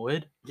 you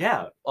would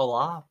Yeah.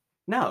 alive?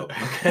 No.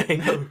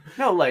 Okay.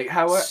 No, like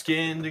how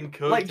Skinned and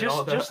cooked like and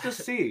all just that.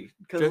 to see,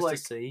 because Just like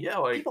to see. Yeah,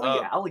 like people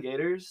eat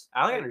alligators.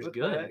 Alligator's Like, what the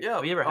good. heck? yeah.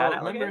 Have you ever had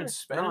remember in alligator?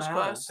 Spanish No, I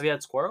class? Have you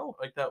had squirrel?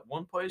 Like that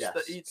one place that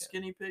Yes. eats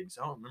guinea pigs?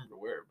 I don't remember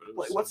where, but it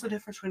was Like, what's the somewhere.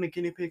 difference between a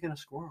guinea pig and a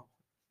squirrel?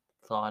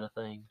 It's a lot of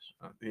things.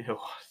 Yeah, a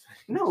lot of things.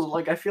 No,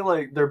 like I feel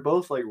like they're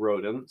both like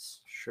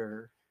rodents.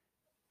 Sure.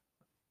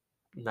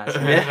 That's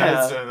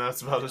Yeah.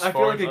 that's about as I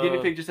far feel like as, a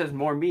guinea pig just has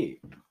more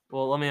meat.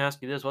 Well, let me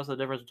ask you this: what's the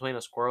difference between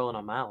a squirrel and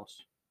a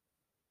mouse?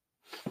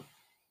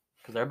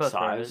 Because they're both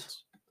Size.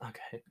 rodents.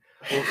 Okay.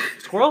 Well,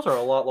 squirrels are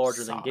a lot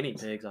larger than Size. guinea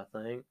pigs, I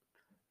think.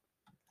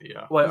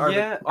 Yeah. Wait, are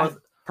Yeah, the, are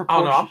I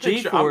don't know. I'm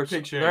G-force?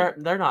 picturing.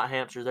 They're not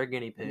hamsters. They're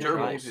guinea pigs. Gerbils.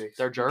 right? Guinea pigs.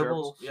 They're gerbils.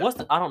 Gerbils, yeah.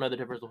 What's I don't know the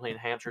difference between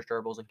hamsters,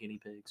 gerbils, and guinea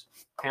pigs.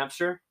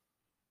 Hamster,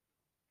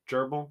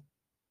 gerbil,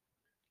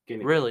 guinea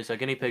pig. Really? So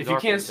guinea pigs If you are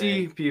can't pretty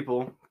see big.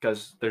 people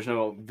because there's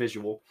no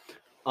visual,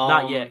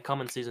 Not yet.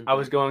 Coming season. I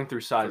was 3. going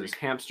through sizes.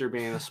 Hamster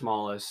being the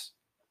smallest,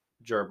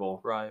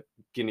 gerbil, right.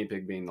 guinea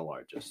pig being the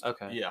largest.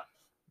 Okay. Yeah.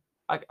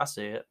 I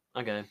see it.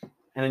 Okay.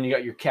 And then you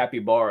got your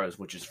capybaras,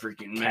 which is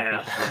freaking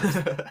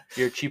massive.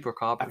 You're cheaper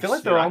coppers. I feel like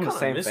Dude, they're I all in the kinda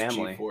same miss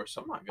family. G-Force.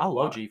 I'm not I gonna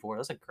love lie. G4.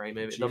 That's a great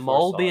movie. The G4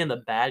 mole solid. being the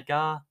bad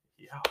guy.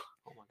 Yeah.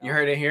 Oh my god. You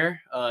heard it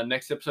here.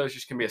 Next episode is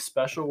just gonna be a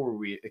special where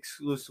we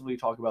exclusively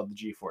talk about the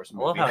G-Force I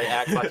movie. love how he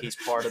acts like he's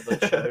part of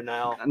the show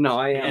now. No,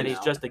 I am. And he's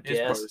now. just a He's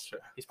part of the guest. show.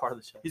 He's part of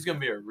the show. He's gonna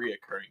be a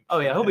reoccurring. Oh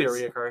yeah, he'll be a guest.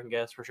 reoccurring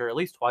guest for sure, at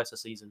least twice a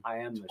season. I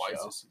am the Twice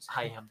show. a season.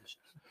 I am the show.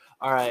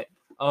 All right.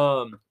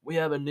 We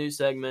have a new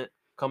segment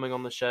coming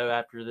on the show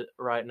after the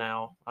right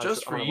now.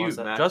 Just for you,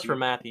 Just for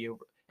Matthew.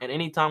 And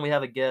anytime we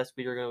have a guest,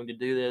 we are going to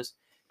do this.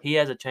 He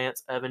has a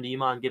chance. Evan, do you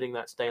mind getting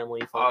that Stan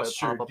Lee photo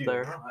pop up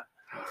there?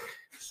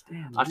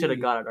 I should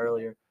have got it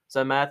earlier.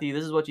 So Matthew,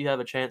 this is what you have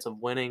a chance of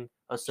winning,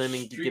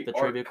 assuming you get the Street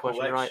Art trivia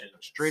question right. Collection.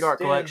 Street Art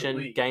Stan Collection,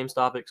 Lee.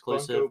 GameStop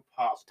exclusive. Funko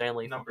Pop Stan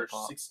Lee number Funko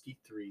Pop.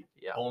 63.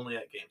 Yeah. Only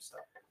at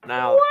GameStop.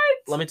 Now,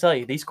 let me tell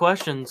you, these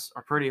questions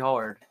are pretty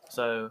hard.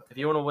 So if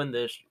you want to win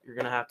this, you're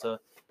gonna have to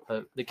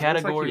the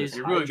categories.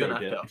 You're really gonna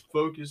hijacked have to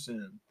focus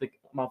in. The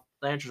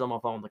answers on my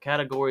phone. The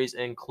categories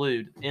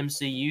include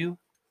MCU,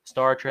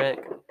 Star Trek,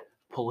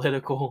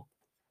 political,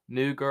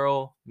 New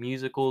Girl,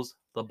 musicals,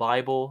 the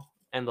Bible,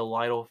 and the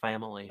Lytle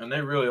family. And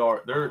they really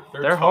are. They're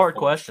They're tough hard ones.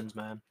 questions,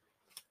 man.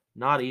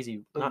 Not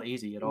easy. Not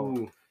easy at all.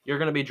 Ooh. You're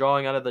gonna be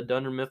drawing out of the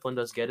Dunder Mifflin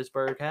Does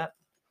Gettysburg hat.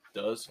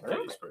 Does Really?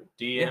 Gettysburg.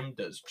 DM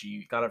does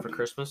G. Got it for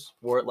Christmas.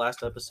 Wore it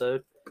last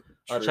episode.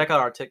 True. Check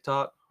out our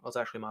TikTok. Well, it's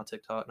actually my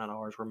TikTok, not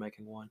ours. We're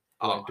making one.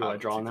 Do I have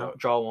draw to now? go.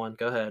 Draw one.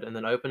 Go ahead, and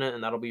then open it,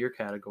 and that'll be your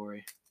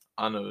category.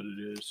 I know what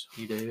it is.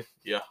 You do.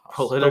 Yeah.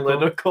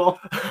 Political.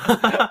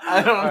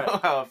 I don't Alright. know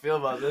how I feel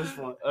about this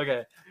one.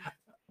 Okay.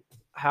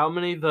 How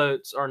many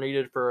votes are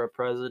needed for a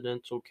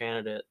presidential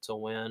candidate to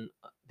win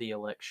the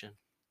election?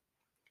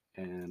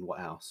 And what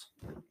house?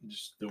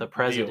 Just The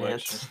president.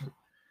 election.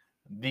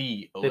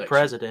 The The election.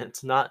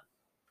 president, not.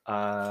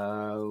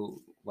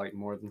 Like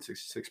more than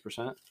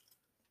 66%.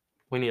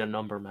 We need a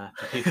number, Matt.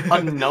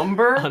 A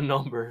number? A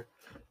number.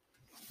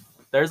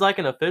 There's like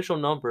an official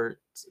number.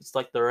 It's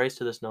like the race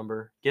to this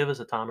number. Give us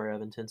a timer,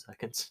 Evan. 10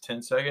 seconds.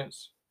 10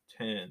 seconds.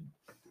 10,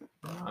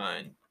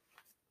 9,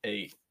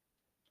 8,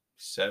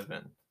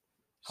 7,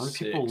 How many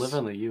people live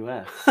in the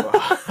U.S.?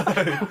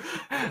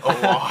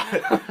 A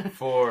lot.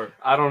 4.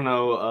 I don't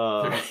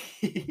know.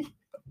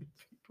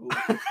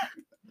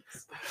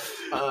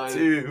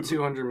 2.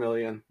 200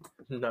 million.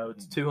 No,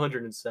 it's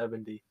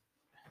 270.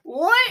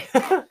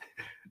 What?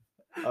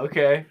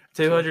 Okay.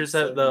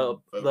 270. The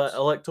votes.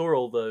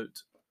 electoral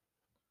vote.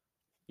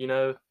 You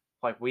know,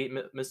 like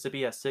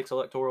Mississippi has 6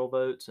 electoral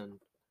votes, and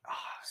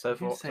so You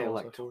can forth. say so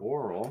on and so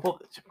forth. electoral. Well,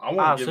 I I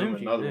want to give him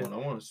assumed you another knew. one. I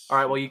want to. all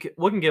right. Well,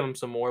 we can give him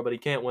some more, but he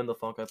can't win the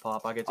Funko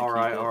Pop. I get to All keep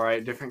right, it. all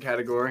right. Different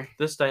category.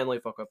 This Stanley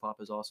Funko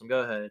Pop is awesome. Go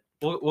ahead.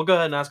 We'll go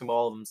ahead and ask him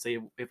all of them and see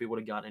if we would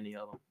have gotten any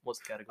of them. What's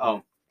the category?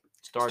 Oh,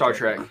 Star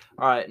Trek.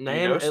 All right. Do you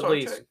Name know at Star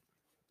least.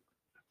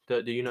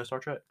 Trek? Do you know Star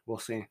Trek? We'll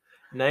see.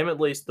 Name at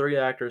least 3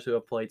 actors who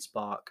have played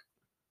Spock.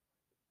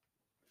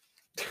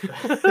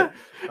 That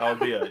would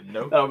be a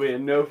nope. That'll be a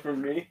no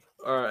from me.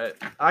 All right.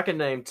 I can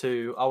name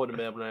 2. I wouldn't have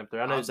been able to name 3.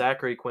 I know I'm-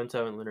 Zachary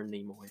Quinto and Leonard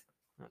Nimoy.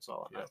 That's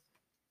all I know.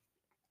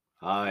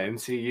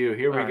 MCU.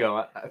 Here we All right.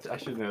 go. I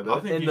should know I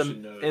that. think In you the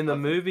should know. in the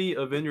movie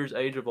Avengers: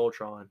 Age of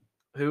Ultron,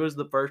 who was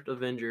the first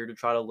Avenger to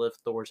try to lift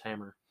Thor's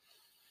hammer?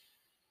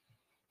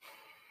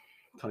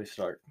 Tony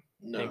Stark.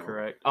 No.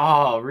 Incorrect.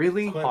 Oh,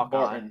 really? Clint Hawkeye.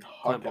 Barton.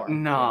 Clint Hawkeye.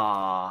 Barton.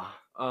 Nah.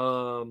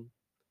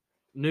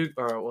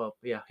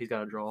 He's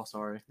got a draw.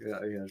 Sorry. Yeah,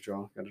 gotta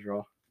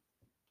draw.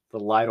 The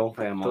Lytle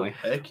family.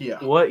 Heck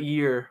yeah. What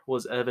year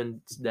was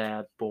Evan's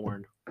dad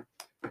born?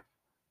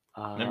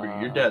 Remember,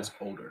 your dad's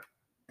older.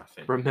 I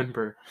think.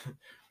 Remember.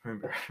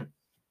 Remember.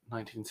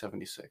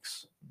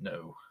 1976.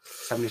 No.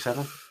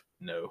 77?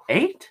 No.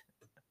 8?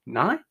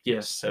 9?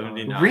 Yes.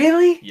 79.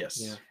 Really? Yes.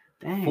 Yeah.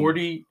 Dang.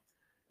 42.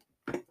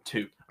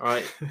 All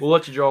right. We'll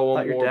let you draw one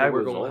Thought your more. dad But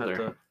we're was gonna have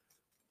older. to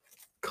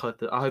cut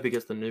the. I hope he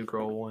gets the new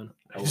girl one.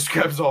 He just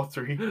grabs all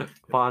 3.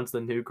 Finds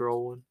the new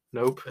girl one.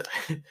 Nope.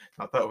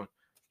 Not that one.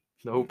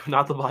 Nope.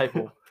 Not the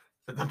Bible.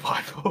 The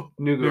Bible.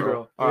 New New girl.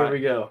 girl. All Here right. we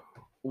go.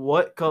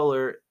 What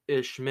color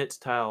is Schmidt's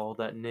towel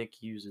that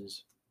Nick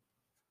uses?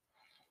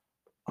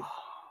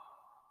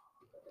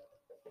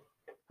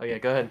 Oh yeah,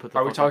 go ahead and put the.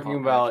 Are we Funko talking Pop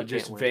back. about You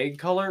just can't win. vague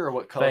color or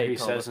what color Vague he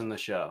color. says in the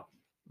show?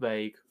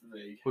 Vague?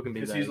 Vague. We can be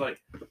Because vague. he's like,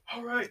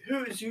 all right,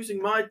 who is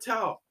using my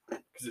towel?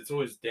 Because it's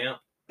always damp.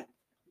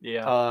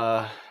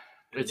 Yeah.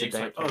 And It's a Nick's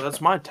like, damp oh, towel.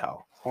 that's my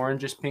towel.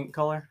 Orange is pink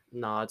color.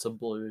 Nah, it's a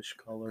bluish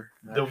color.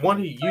 The actually. one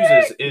he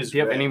uses is Do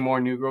you have red. any more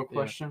New Girl Yeah.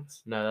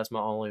 questions? No, that's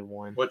my only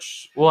one.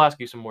 Which, We'll ask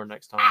you some more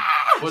next time.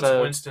 what's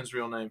So- Winston's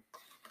real name?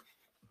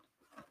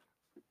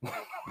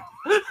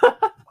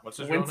 What's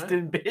his real name?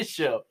 Winston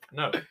Bishop.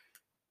 No.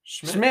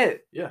 Schmidt.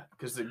 Schmidt. Yeah,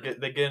 because they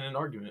get in an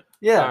argument.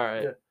 Yeah. All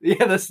right.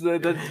 Yeah, that's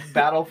the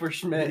battle for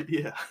Schmidt.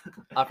 Yeah.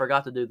 I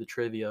forgot to do the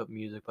trivia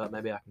music, but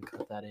maybe I can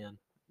cut that in.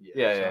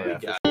 Yeah.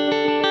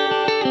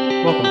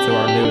 Welcome to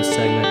our newest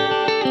segment,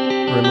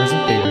 Rumors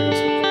and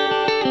Theories.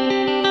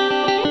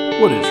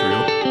 What is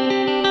real?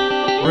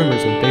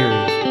 Rumors and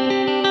Theories.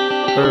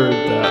 Heard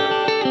that.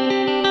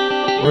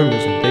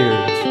 Rumors and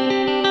Theories.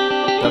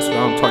 That's what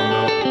I'm talking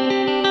about.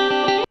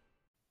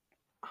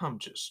 I'm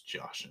just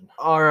joshing.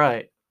 All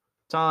right.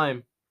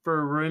 Time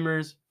for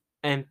rumors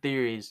and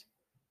theories.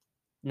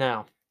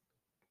 Now,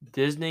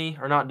 Disney,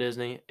 or not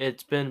Disney,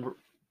 it's been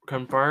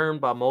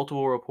confirmed by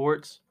multiple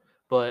reports,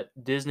 but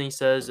Disney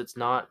says it's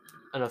not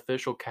an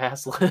official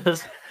cast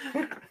list.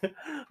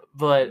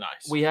 But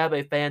Nice. we have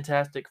a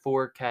Fantastic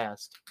Four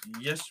cast.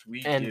 Yes,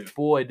 we And do.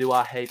 boy, do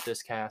I hate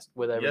this cast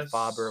with every Yes.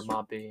 fiber of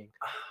my being.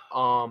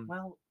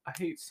 Well, I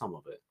hate some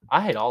of it.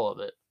 I hate all of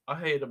it. I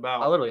hate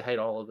about. I literally hate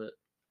all of it.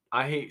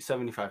 I hate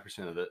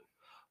 75% of it.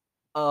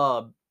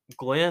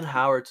 Glenn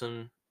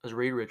Howerton as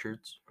Reed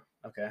Richards.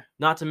 Okay.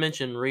 Not to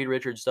mention Reed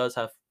Richards does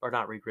have, or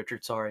not Reed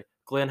Richards, sorry.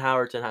 Glenn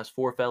Howerton has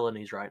 4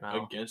 felonies right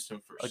now. against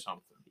him for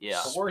something.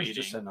 Yeah. 4 is just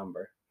a Speeding.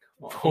 number.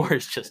 4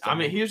 is just. I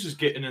mean, he was just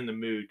getting in the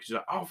mood because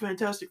like, oh,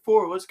 Fantastic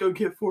Four, let's go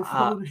get 4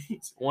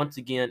 felonies. Once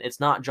again, it's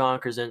not John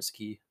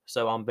Krasinski,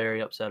 so I'm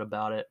very upset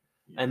about it.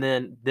 And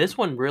then this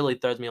one really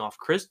throws me off.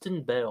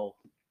 Kristen Bell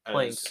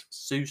playing As-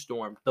 Sue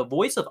Storm, the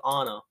voice of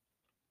Anna.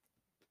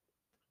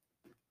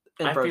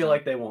 in I Frozen. feel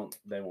like they won't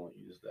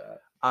use that.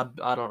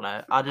 I don't know.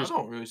 I I just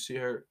don't really see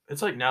her.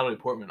 It's like Natalie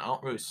Portman. I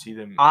don't really see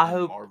them. I in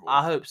hope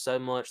Marvel. so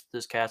much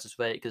this cast is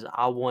fake because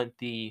I want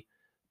the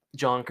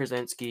John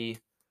Krasinski,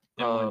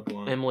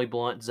 Emily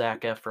Blunt,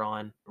 Zac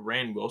Efron,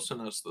 Rainn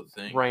Wilson as the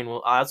thing.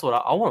 That's what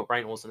I want.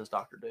 Rainn Wilson as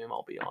Doctor Doom.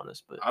 I'll be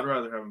honest, but I'd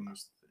rather have him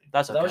as the thing.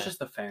 that's okay. That was just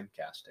the fan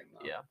casting,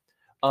 though. Yeah.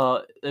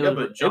 But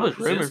John it was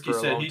rumored Krasinski for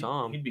a said long he'd,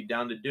 time. he'd be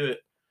down to do it.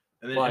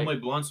 And then Like- Emily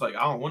Blunt's like,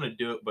 I don't want to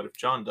do it, but if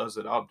John does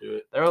it, I'll do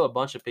it. There were a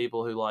bunch of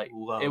people who like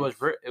Love. they've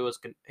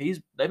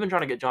been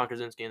trying to get John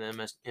Krasinski in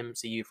the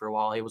MCU for a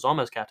while. He was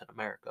almost Captain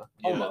America.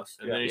 Yeah. Almost,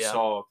 And then he yeah.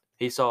 saw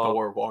He saw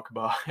Thor walk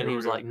by, and he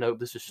was or like, "Nope,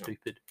 this is Yeah.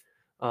 stupid."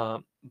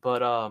 And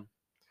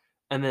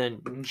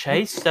then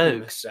Chase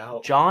Stokes, Missed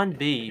out. John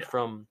B Yeah.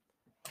 from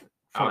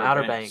Outer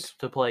Outer Banks. Banks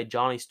to play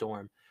Johnny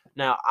Storm.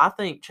 Now, I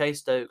think Chase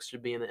Stokes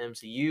should be in the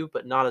MCU,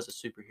 but not as a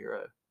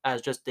superhero,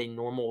 as just a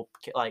normal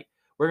like.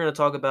 We're going to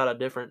talk about a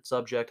different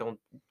subject on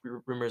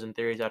rumors and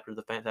theories after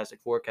the Fantastic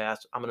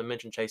Forecast. I'm going to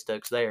mention Chase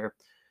Stokes there.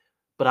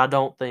 but I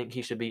don't think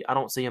he should be. I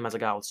don't see him as a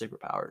guy with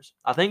superpowers.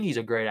 I think he's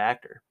a great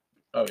actor.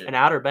 Oh yeah. And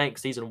Outer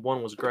Banks season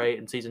 1 was great,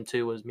 and season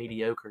 2 was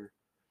mediocre.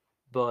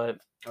 But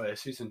Oh yeah,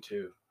 season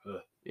 2. Ugh.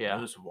 yeah,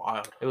 It was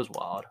wild. it was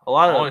wild. A I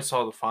lot of only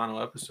saw the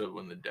final episode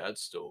when the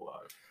dad's still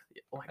alive,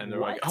 like, and they're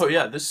what? like, "Oh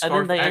yeah, this And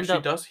then scarf they end actually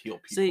up- does heal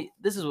people." See,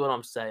 this is what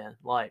I'm saying.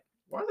 Like,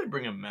 Why are they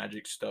bringing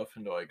magic stuff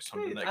into like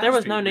something that there could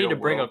was be no need real to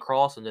bring a world?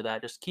 cross into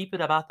that. Just keep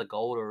it about the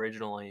gold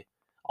originally.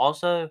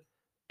 Also,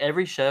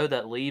 every show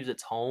that leaves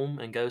its home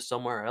and goes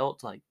somewhere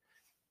else, like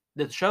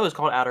the show is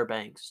called Outer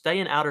Banks. Stay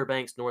in Outer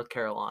Banks, North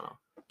Carolina.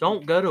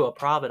 Don't go to a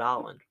private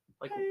island,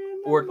 like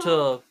or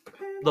to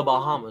the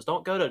Bahamas.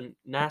 Don't go to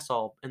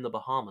Nassau in the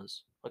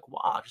Bahamas. Like,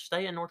 why? Just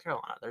stay in North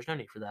Carolina. There's no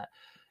need for that.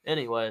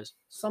 Anyways,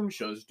 Some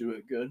shows do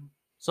it good.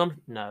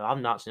 no, I've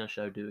not seen a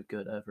show do it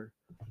good ever.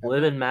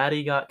 Liv and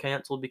Maddie got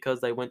canceled because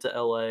they went to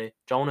L.A.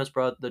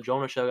 The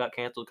Jonah show got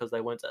canceled because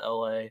they went to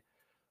L.A.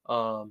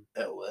 L.A.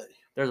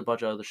 There's a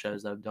bunch of other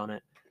shows that have done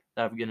it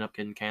that have ended up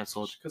getting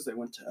canceled. Because they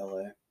went to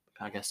L.A.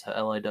 I guess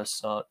L.A. does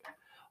suck.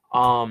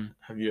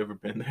 Have you ever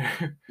been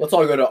there? Let's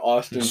all go to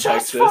Austin,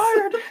 Shots Texas.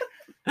 fired.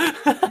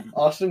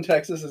 Austin,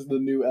 Texas is the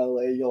new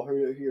L.A. You'll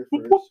heard it here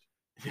first.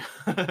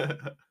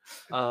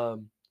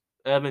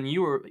 Evan,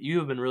 you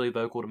have been really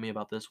vocal to me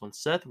about this one.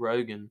 Seth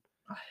Rogen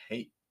I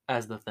hate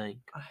as the Thing.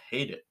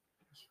 it.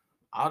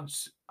 I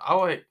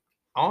like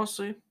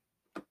honestly,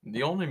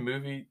 the only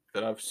movie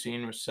that I've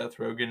seen with Seth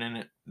Rogen in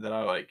it that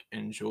I like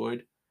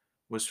enjoyed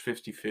was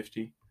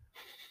 50-50.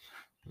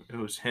 It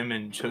was him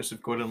and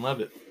Joseph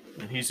Gordon-Levitt,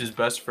 and he's his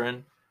best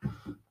friend.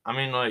 I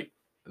mean, like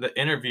the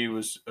interview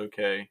was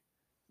okay.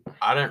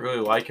 I didn't really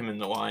like him in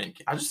The Lion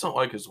King. I just don't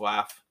like his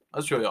laugh.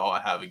 That's really all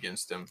I have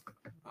against him.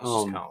 It's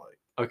just kind of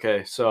like.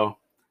 Okay, so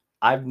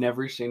I've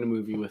never seen a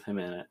movie with him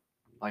in it.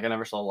 Like I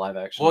never saw live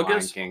action Well, I Lion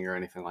guess- King or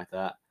anything like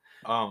that.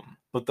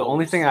 But The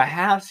only thing I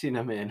have seen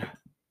him in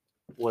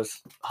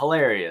was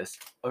hilarious.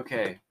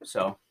 Okay,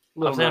 so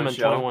I've seen him in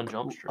show. 21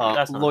 Jump Street.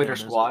 That's not Loiter him,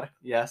 is it? Squad.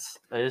 Yes,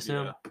 That is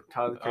him.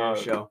 Tyler the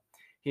Creator show.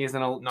 He is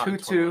in a not in 21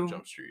 tutu.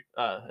 Jump Street.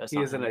 That's He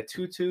not is in him. a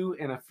tutu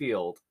in a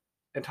field,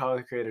 and Tyler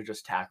the Creator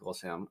just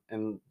tackles him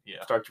and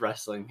Yeah. starts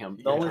wrestling him.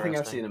 The only thing I've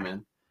Interesting. seen him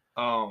in.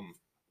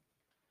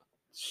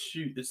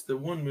 Shoot, it's the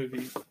one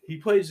movie he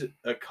plays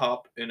a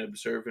cop in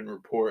Observe and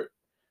Report,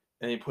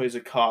 and he plays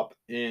a cop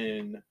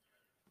in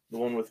the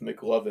one with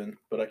McLovin,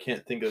 but I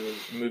can't think of his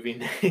movie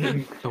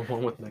name. The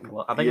one with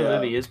McLovin. I think the Yeah.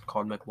 movie is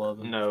called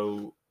McLovin.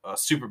 No,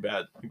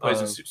 Superbad. He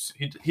plays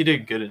he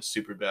did good in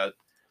Superbad.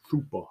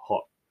 Super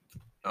hot.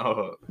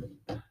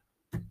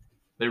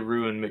 They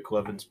ruined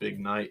McLovin's big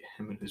night.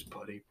 Him and his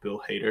buddy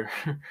Bill Hader.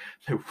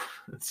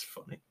 That's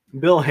funny.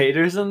 Bill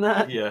Hader's in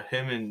that. Yeah,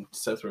 him and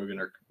Seth Rogen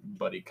are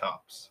buddy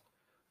cops,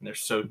 and they're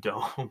so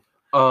dumb.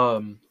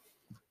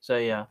 So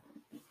yeah,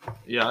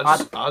 Yeah,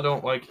 I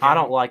don't like. Him I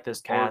don't like this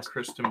or cast.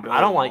 Kristen Bell.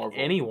 I don't in like Marvel.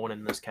 anyone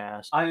in this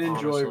cast. I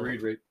enjoy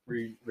honestly.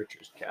 Reed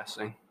Richards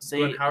casting.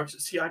 See,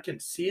 See, I can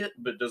see it,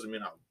 but it doesn't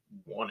mean I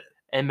want it.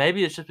 and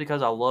maybe it's just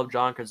because I love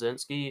John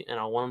Krasinski and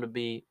I want him to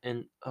be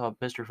in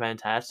Mr.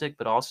 Fantastic,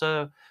 but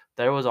also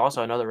there was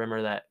also another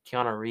rumor that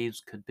Keanu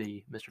Reeves could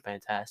be Mr.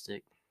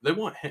 Fantastic. They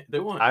want him. They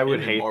want. I him would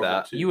in hate Marvel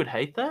that. Too. You would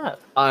hate that?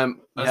 As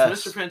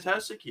Yes. Mr.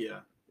 Fantastic,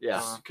 yeah.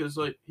 Yes. Because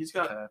like he's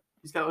got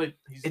like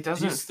It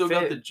doesn't he's still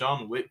got fit. the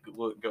John Wick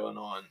look going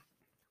on.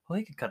 Well,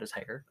 he could cut his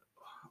hair.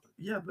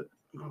 Yeah, but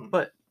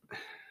But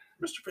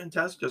Mr.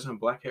 Fantastic doesn't have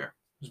black hair.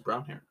 He's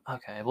brown hair.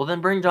 Okay, well then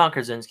bring John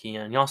Krasinski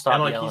in. Y'all stop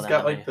and like yelling he's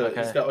got at like me. the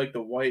okay? he's got like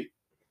the white.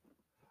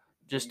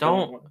 Just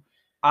don't.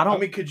 I I don't.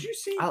 mean, could you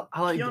see? I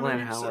like Keanu Glenn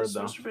Reeves Howard as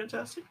though. Mr.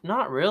 Fantastic.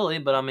 Not really,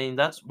 but I mean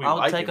I would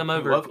like take him We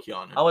over. love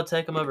Keanu. I would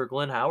take him over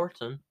Glenn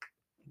Howerton.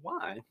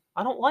 Why?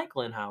 I don't like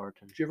Glenn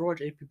Howerton. Did you ever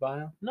watch AP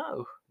Bio?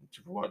 No, Did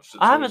you ever watch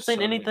I haven't It's seen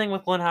Always Sunny? anything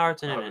with Glenn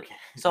Howerton in it, Okay.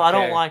 so I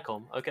don't Okay. like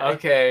him. Okay.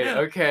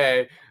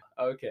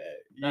 Okay.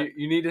 That-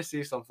 You need to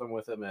see something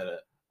with him in it.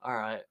 All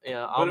right.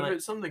 Yeah. I'll But if make,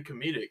 it's something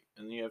comedic,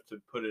 and you have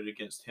to put it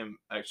against him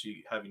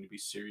actually having to be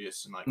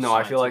serious and like. No,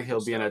 I feel like scientific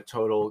he'll be in a stuff.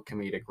 total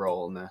comedic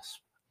role in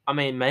this. I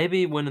mean,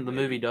 maybe when the Maybe.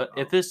 movie does,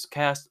 if Oh. this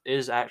cast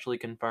is actually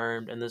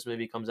confirmed and this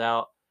movie comes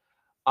out,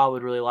 I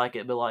would really like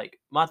it. But like,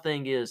 my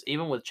thing is,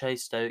 even with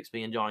Chase Stokes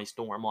being Johnny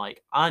Storm,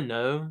 like I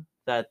know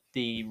that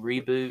the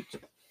last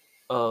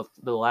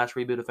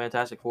reboot of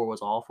Fantastic Four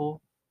was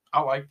awful. I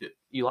liked it.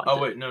 You liked Oh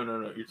it? wait, no.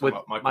 You're talking With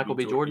about Michael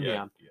B. Jordan,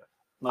 yeah.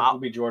 Michael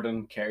B.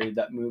 Jordan carried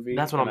that movie.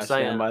 That's what and I'm I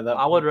stand saying. By that.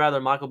 I would rather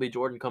Michael B.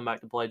 Jordan come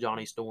back to play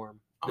Johnny Storm.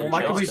 Well, than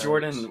Michael B. Chase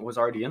Jordan Stokes. was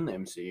already in the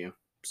MCU.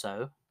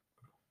 So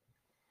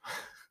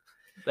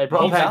they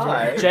brought He back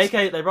died.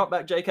 J.K. They brought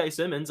back J.K.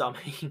 Simmons. I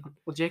mean,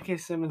 Well, J.K. I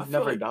Simmons feel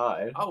never like-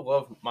 died. I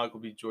love Michael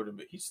B. Jordan,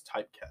 but he's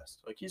typecast.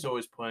 Like he's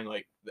always playing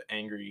like the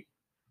angry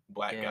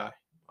black Yeah. guy.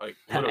 Like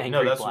That literally-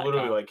 angry no, that's black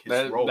literally guy. like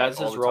his role. That's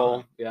all his the role.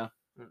 time. Yeah.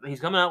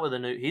 he's coming out with a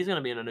new. He's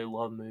gonna be in a new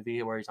love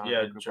movie where he's on.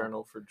 Yeah, a big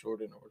Journal for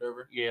Jordan or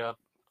whatever. Yeah.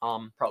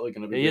 Probably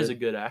gonna be. He is good. a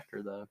good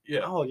actor though.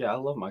 Yeah. Oh yeah, I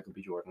love Michael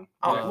B. Jordan.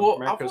 Well, I've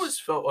America's- always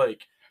felt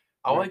like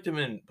I Amer- liked him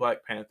in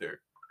Black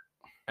Panther,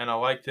 and I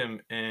liked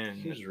him in.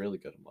 He was really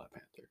good in Black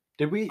Panther.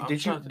 Did we? I'm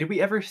Did you? trying to Did we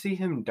ever see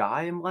him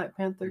die in Black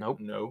Panther? Nope.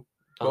 No.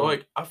 But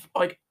like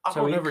I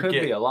So don't he ever could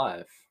get be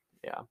alive.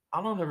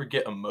 I don't ever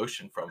get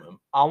emotion from him.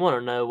 I want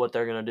to know what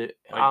they're gonna do.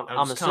 Like,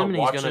 I'm just kinda assuming he's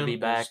watch gonna him be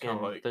and back just kinda,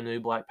 in like- the new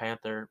Black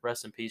Panther.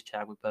 Rest in peace,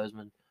 Chadwick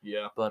Boseman.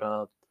 Yeah, But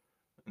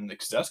and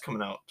that's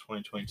coming out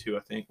 2022,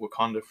 I think.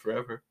 Wakanda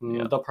Forever.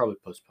 Yeah. They'll probably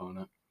postpone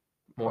it.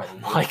 more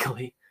Probably. than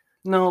likely,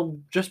 No,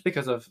 just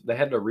because of they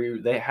had the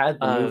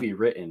Oh, movie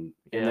written and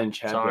yeah, then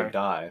Chadwick sorry.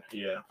 died.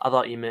 Yeah. I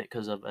thought you meant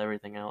because of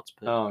everything else.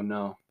 But Oh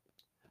no.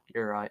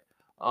 you're right.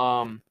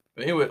 But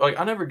anyway, like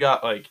I never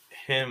got like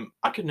him.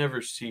 I could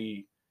never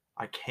see.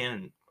 I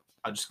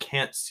just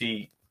can't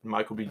see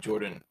Michael B.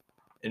 Jordan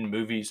in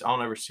movies. I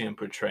don't ever see him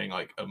portraying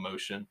like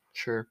emotion.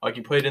 Sure. Like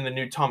he played in the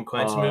new Tom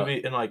Clancy Uh,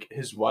 movie, and like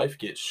his wife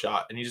gets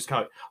shot, and he's just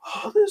kind of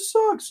like, "Oh, this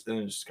sucks," and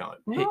it's just kind of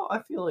like, No,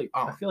 I feel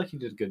Oh. like he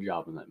did a good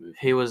job in that movie.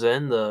 He was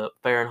in the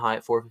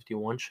Fahrenheit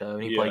 451 show,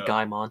 and he played Yeah.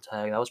 Guy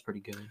Montag. That was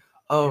pretty good.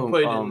 Oh,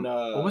 played in,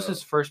 what was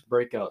his first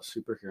breakout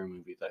superhero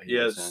movie that he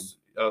was in? yes,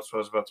 that's what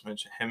I was about to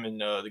mention. Him and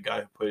the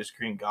guy who plays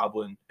Green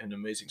Goblin in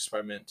Amazing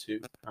Spider-Man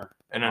 2, Huh.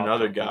 and I'll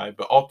another check it. guy.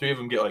 But all three of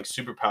them get like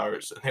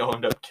superpowers, and they all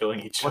end up killing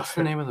each What's the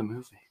other. name of the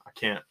movie? I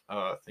can't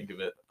think of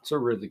it. It's a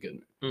really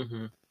good movie.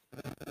 Mm-hmm.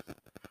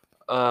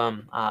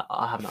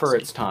 I have not For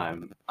seen its it.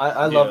 time.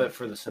 I love Yeah. it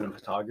for the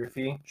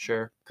cinematography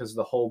Sure. because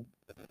the whole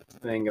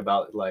thing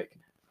about like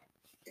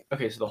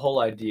okay, so the whole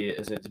idea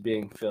is it's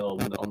being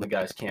filmed on the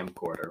guy's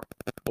camcorder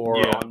or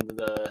Yeah. on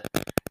the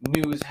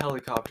news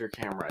helicopter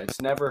camera.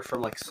 It's never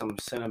from like some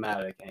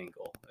cinematic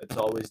angle. It's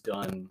always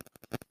done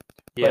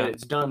Yeah. but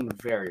it's done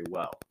very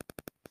well.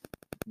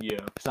 Yeah.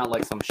 It's not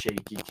like some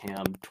shaky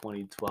cam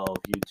 2012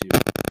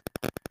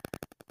 YouTube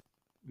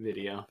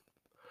video.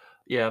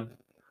 Yeah.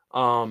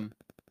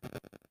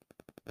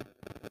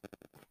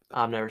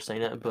 I've never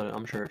seen it, but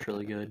I'm sure it's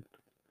really good.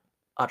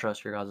 I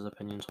trust your guys'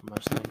 opinions on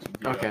most things.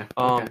 Yeah. Okay.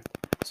 Um, okay.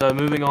 So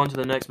moving on to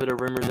the next bit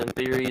of rumors and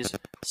theories.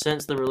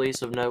 Since the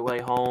release of No Way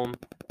Home,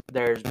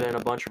 there's been a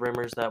bunch of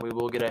rumors that we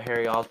will get a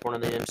Harry Osborn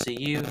in the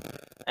MCU,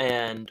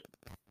 and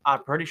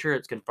I'm pretty sure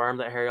it's confirmed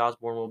that Harry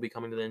Osborn will be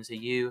coming to the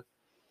MCU.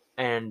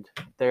 And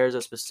there's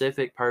a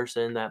specific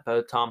person that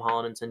both Tom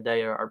Holland and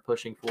Zendaya are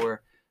pushing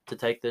for to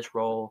take this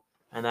role,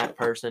 and that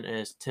person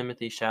is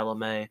Timothy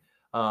Chalamet.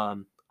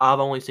 I've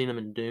only seen him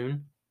in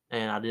Dune,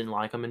 and I didn't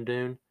like him in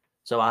Dune.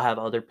 So I have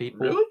other people.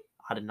 Really?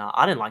 I did not.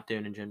 I didn't like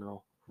Dune in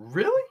general.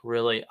 Really?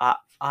 Really, I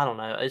don't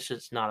know. It's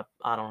just not.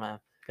 I don't know.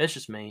 It's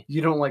just me.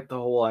 You don't like the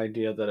whole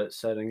idea that it's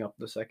setting up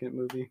the second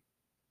movie?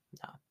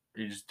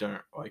 You just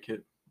don't like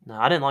it. No,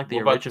 I didn't like the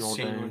What about original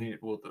scene when Dune.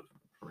 the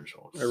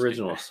original.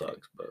 Original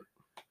sucks, but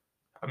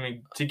I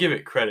mean, to give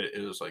it credit,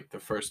 it was like the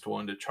first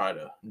one to try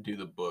to do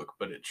the book,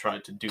 but it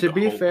tried to do. to the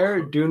be whole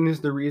fair, book. Dune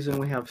is the reason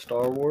we have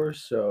Star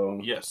Wars. So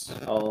Yes,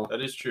 I'll,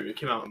 that is true. It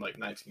came out in like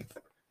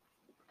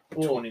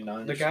 1929.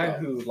 well, the guy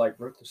who like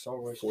wrote the Star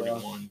Wars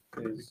stuff 41.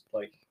 is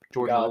like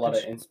George got a lot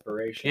Lucas. of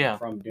inspiration Yeah.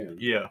 from Dune.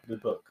 Yeah, The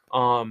book.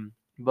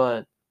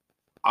 But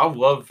I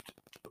loved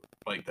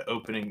like the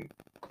opening,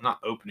 not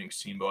opening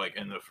scene, but like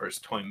in the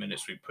first 20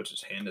 minutes, where he puts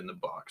his hand in the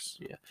box.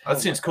 Yeah. That Oh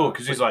scene's my cool God.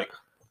 because he's like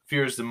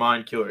fears the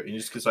mind killer, and he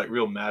just gets like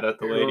real mad at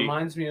the It lady.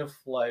 reminds me of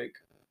like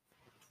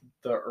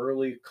the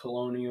early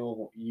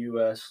colonial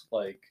U.S.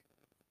 like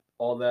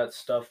all that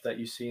stuff that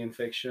you see in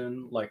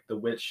fiction, like the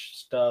witch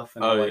stuff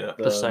and Oh, like yeah.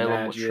 The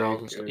Salem witch magic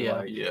trials and stuff, or, yeah.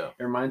 like, Yeah,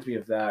 it reminds me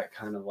of that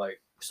kind of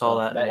like saw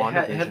stuff. that in it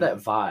had WandaVision. that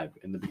vibe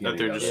in the that beginning.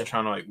 they're of just it.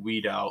 trying to like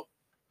weed out.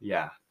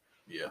 Yeah,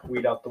 Yeah,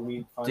 weed out the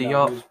weed. Find Do out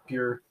y'all- who's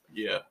pure.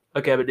 yeah.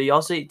 Okay, but do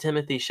y'all see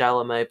Timothy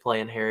Chalamet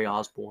playing Harry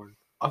Osborn?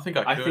 I think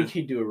I I could. think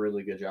he'd do a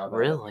really good job. at it.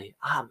 Really?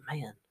 Ah,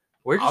 man.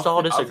 We're I just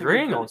all think he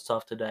disagreeing could. on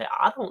stuff today.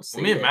 I don't see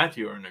Well, me and it.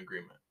 Matthew are in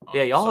agreement. on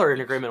Yeah, y'all some are in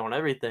things. agreement on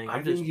everything.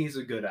 I think he's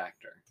a good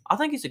actor. I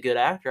think he's a good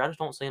actor. I just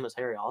don't see him as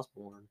Harry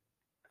Osborn.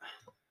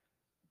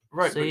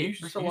 Right, but See, you,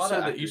 There's a you lot said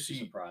of that you actors who see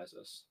surprise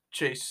us.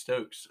 Chase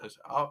Stokes as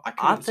I I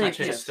couldn't see think-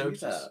 Chase can't see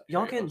Stokes as that.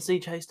 Y'all Harry can Osborn. see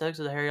Chase Stokes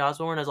as Harry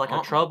Osborn as like a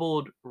Uh-uh.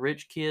 troubled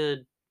rich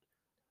kid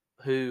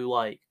who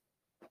like,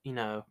 you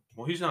know,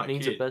 Well, he's not a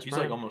needs a kid. best He's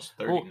friend. like almost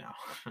 30 Well- now.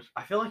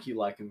 I feel like you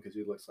like him because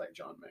he looks like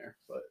John Mayer,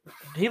 but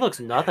he looks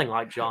nothing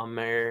like John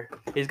Mayer.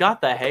 He's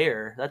got the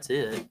hair. That's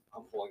it.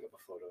 I'm pulling up a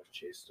photo of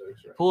Chase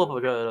Stokes. Right Pull up now.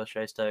 a photo of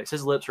Chase Stokes.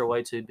 His lips are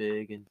way too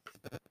big, and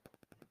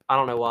I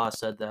don't know why I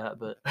said that,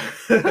 but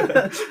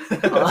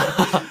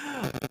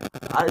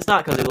it's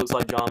not because he looks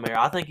like John Mayer.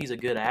 I think he's a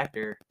good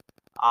actor.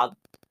 I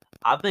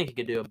think he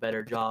could do a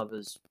better job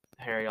as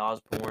Harry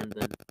Osborn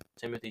than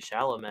Timothy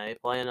Chalamet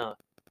playing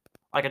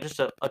just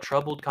a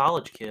troubled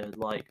college kid.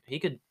 Like he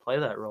could play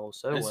that role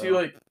so Is well. he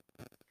like?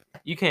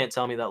 You can't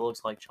tell me that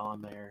looks like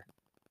John Mayer.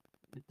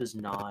 It does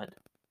not.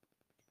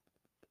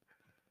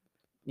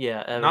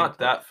 Yeah, Evan, Not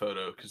that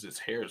photo because his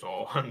hair's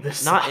all on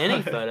this. Not side.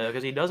 any photo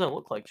because he doesn't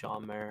look like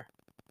John Mayer.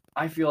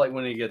 I feel like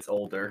when he gets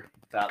older,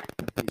 that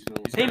he's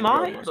gonna He's He gonna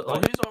might, grow but, more.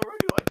 like- He's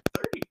already like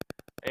 30.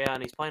 Yeah,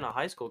 and he's playing a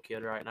high school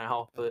kid right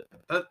now. But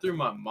That threw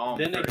my mom.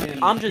 Then for a again,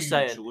 I'm just huge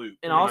saying, loop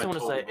and I when also want to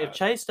told say, her if that.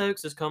 Chase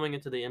Stokes is coming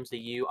into the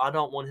MCU, I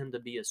don't want him to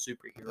be a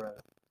superhero.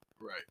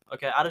 Right.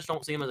 Okay, I just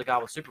don't see him as a guy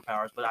with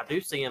superpowers, but I do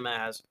see him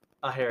as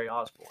a Harry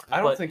Osborn. I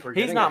don't But think we're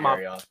he's getting not a my.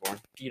 Harry Osborn.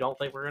 You don't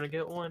think we're gonna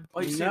get one?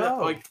 Like, see No. that,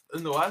 like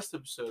in the last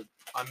episode,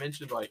 I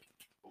mentioned like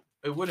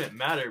it wouldn't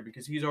matter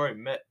because he's already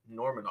met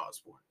Norman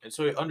Osborn, and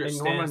so he And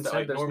understands Norman that said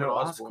like there's Norman no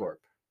Osborn. Oscorp.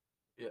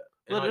 Yeah, and,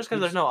 Well, like, just because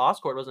there's he's- no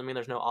Oscorp doesn't mean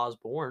there's no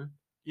Osborn.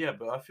 Yeah,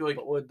 but I feel like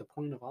What would the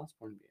point of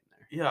Osborn be in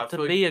there? yeah, I To feel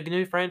like be a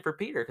new friend for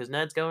Peter, because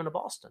Ned's going to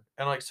Boston.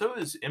 and like so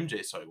is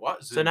MJ. So like,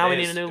 what? So now we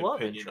need a Zendaya's new love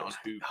opinion on interest.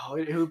 who Oh,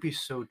 it would be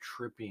so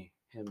trippy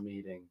him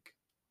meeting.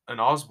 an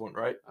Osborn,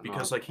 right? An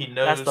Because like he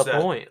knows That's the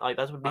that, point. Like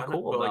that's what would be I know,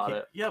 cool but, like, about he-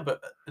 it. Yeah,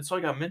 but it's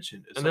like I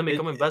mentioned, it's And then like,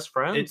 becoming best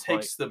friends. It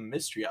takes the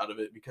mystery out of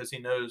it because he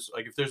knows,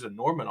 like, if there's a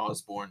Norman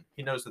Osborn,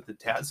 he knows that the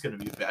dad's going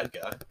to be a bad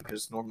guy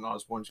because Norman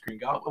Osborn's Green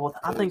Goblin. Well,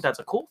 I think that's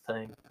a cool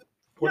thing.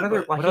 What other- other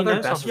like, What he other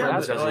knows best something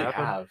friends bad's does he gonna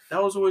happen. have?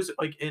 That was always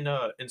like in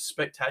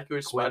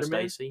Spectacular Gwen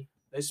Spider-Man. Stacy,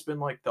 They spend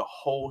like the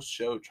whole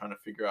show trying to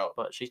figure out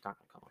but she's not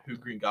gonna come. who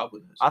Green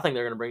Goblin is. I think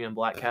they're gonna bring in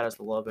Black Cat as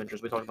the love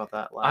interest. We talked about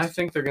that I last.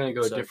 think they're going to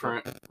go a So-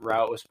 different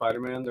route with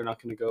Spider-Man. They're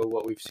not going to go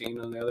what we've seen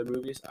in the other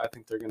movies. I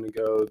think they're going to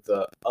go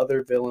the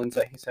other villains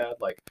that he's had,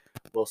 like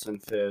Wilson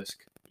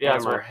Fisk, Yeah,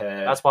 that's why-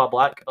 Hammerhead. That's why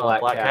Black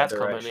Black Black Cat Cat's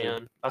coming direction.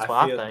 in. That's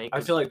what I think. I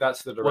feel like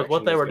that's the direction. with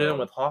what they he's were doing going.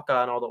 with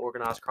Hawkeye and all the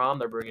organized crime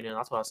they're bringing in,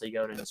 that's what I see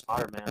going into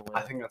Spider-Man. With.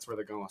 I think that's where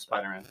they're going with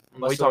Spider-Man.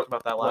 we talked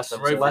about that last less,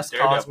 episode, right, less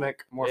Daredevil.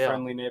 cosmic, more Yeah.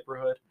 friendly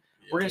neighborhood.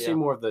 We're gonna see Yeah.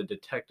 more of the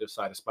detective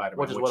side of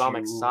Spider-Man, Which is what I'm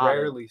you excited.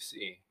 rarely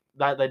see.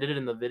 that they did it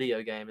in the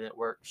video game and it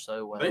worked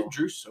so well. They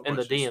drew so in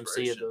the much DMC of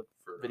inspiration the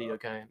for, video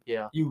game,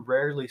 yeah. You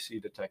rarely see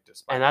detective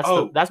And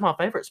Spider-Man. that's my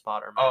favorite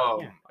Spider-Man. Oh,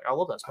 Yeah. Like, I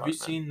love that have Spider-Man. you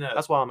seen that?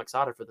 That's why I'm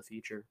excited for the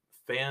future.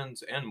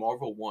 Fans and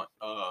Marvel want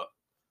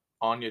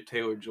Anya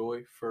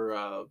Taylor-Joy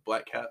for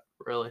Black Cat,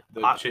 Really,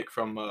 the I- chick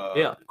from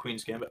yeah.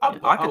 Queen's Gambit. I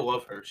I could-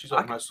 love her. She's I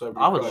like could- my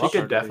celebrity. I would crush. love she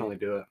her could to be- definitely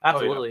do it.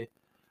 absolutely.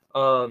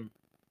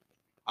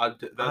 I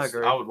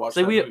agree. I would watch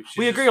See, that we movie. She's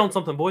we agree just- on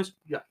something, boys.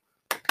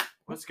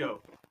 Let's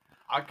go.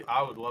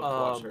 I would love to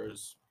watch Um, her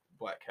as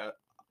Black Cat.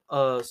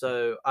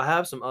 So I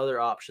have some other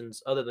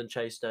options other than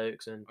Chase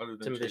Stokes and Other than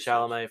Timothy Chase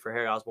Stokes. Chalamet for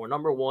Harry Osborn.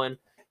 Number one,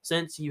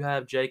 since you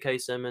have J.K.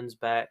 Simmons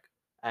back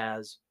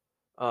as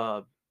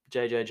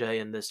JJJ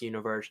in this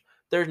universe,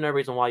 there's no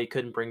reason why you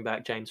couldn't bring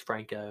back James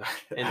Franco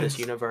in this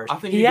universe. I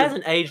think he he could-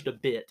 hasn't aged a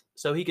bit,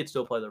 so he could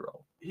still play the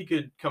role. He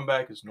could come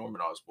back as Norman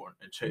Osborn,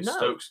 and Chase No.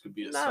 Stokes could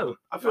be his No. son.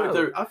 I feel No.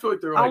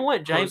 like they're I like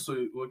want James-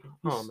 closely looking.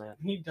 Oh man,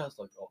 He does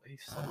look old.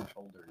 He's so much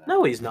older now.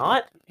 no, he's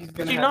not. He's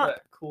gonna Did you have not-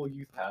 that cool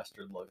youth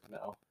pastor look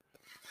now.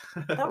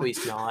 No,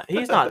 he's not.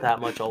 He's not that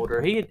much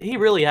older. He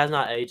really has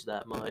not aged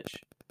that much.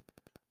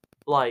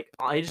 Like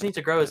he just needs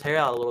to grow his hair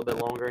out a little bit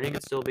longer, and he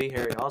could still be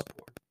Harry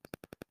Osborn.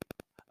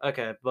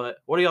 Okay, but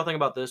what do y'all think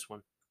about this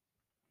one?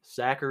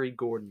 Zachary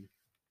Gordon.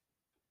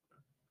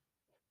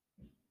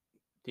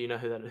 Do you know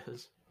who that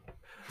is?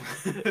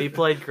 He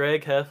played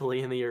Greg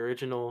Heffley in the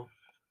original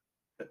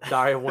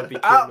Diary of One Kid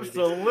movie.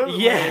 Absolutely.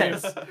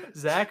 Yes,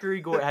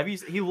 Zachary Gordon. Have you?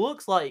 He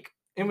looks like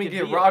And we He could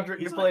get be a- Roderick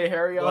to he's play like-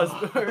 Harry Wow.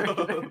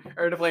 Osborn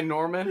or to play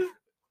Norman.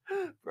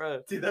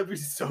 bro. Dude, that'd be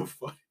so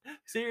funny.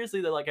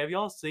 Seriously, though, like, have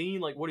y'all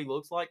seen like what he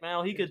looks like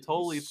now? He could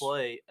totally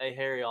play a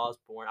Harry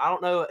Osborn. I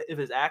don't know if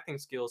his acting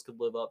skills could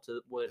live up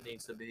to what it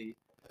needs to be,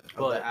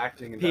 but the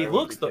acting. in he Diary of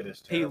One looks Kid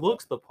is he terrible.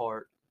 looks the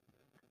part.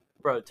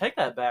 Bro, take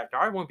that back.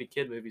 Diary of One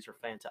Kid movies are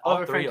fantastic. Oh,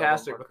 they're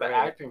fantastic, but the great.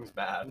 acting's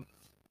bad.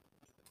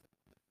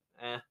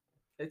 Eh,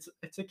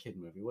 It's a kid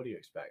movie. What do you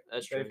expect?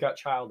 That's They've true. got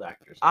child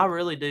actors. I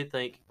really do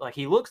think like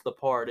he looks the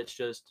part. It's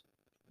just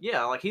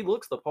yeah, like he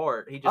looks the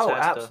part. He just Oh,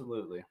 has to.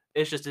 absolutely.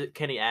 It's just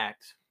can he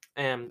act?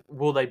 And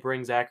will they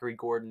bring Zachary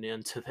Gordon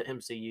into the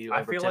MCU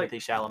I over feel like- Timothy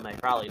Chalamet?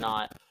 Probably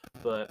not.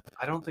 But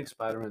I don't think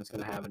Spider-Man's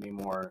gonna have any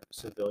more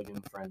civilian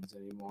friends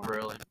anymore.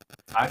 really,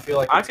 I feel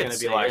like I it's could gonna be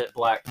see like it.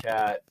 Black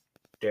Cat,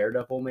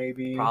 Daredevil,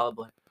 maybe.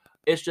 probably.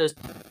 It's just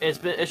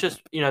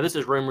this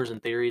is rumors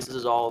and theories. This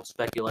is all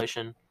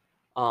speculation.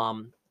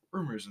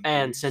 Rumors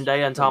And theories.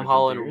 Zendaya and Tom Rumors and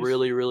Holland theories.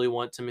 really, really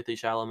want Timothy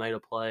Chalamet to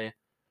play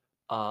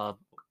Well,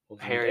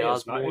 Harry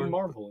Zendaya's not Osborn. in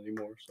Marvel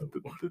anymore. So.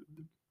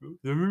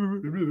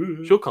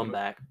 She'll come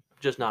back,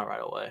 just not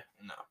right away.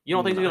 No, You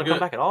don't think she's No. gonna come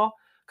back at all?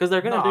 Because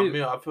they're gonna no, do I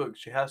mean, I feel like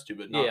she has to,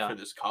 but not Yeah. for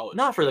this college.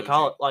 not for the trilogy.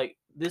 college. Like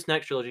this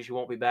next trilogy, she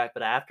won't be back.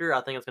 But after,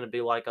 I think it's gonna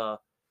be like a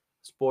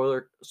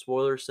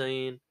spoiler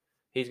scene.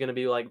 He's gonna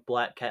be like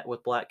Black Cat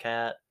with Black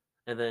Cat,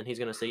 and then he's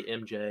gonna see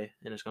MJ,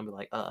 and it's gonna be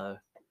like, Well,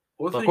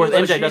 But the of thing course, is,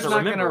 like, MJ She's doesn't not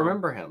remember gonna him.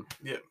 remember him.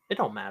 it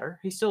don't matter.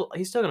 He's still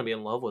gonna be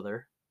in love with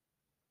her.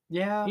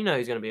 Yeah. You know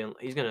he's gonna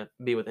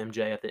be with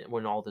MJ at the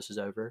when all this is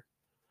over.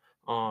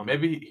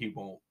 Maybe he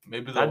won't.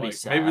 Maybe That'd they'll be maybe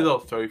sad. they'll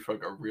throw you for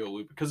like a real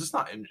loop because it's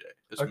not MJ.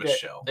 It's Okay.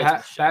 Michelle. It's Back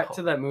Michelle.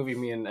 to that movie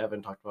me and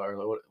Evan talked about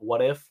earlier.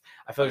 What if?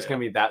 I feel like it's Yeah. gonna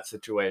be that With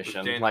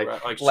situation. Daniel Like,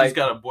 Radcliffe. She's like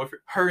got a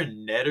boyfriend. Her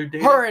and Ned are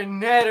dating. her and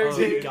Ned are Oh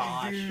dating.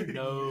 gosh, dude.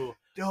 no.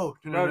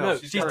 No,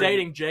 She's got-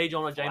 dating J.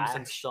 Jonah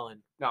Jameson's Flash.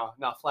 son. No,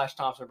 not Flash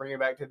Thompson. Bring it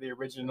back to the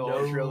original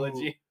No.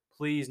 trilogy.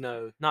 Please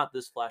no, not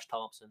this Flash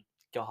Thompson.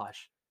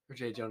 Gosh, Or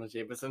J. Jonah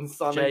Jameson's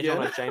son J. again.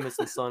 Jonah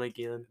Jameson's son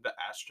again. the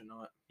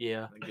astronaut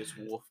Yeah, that gets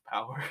wolf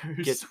powers.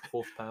 gets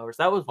wolf powers.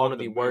 That was one On of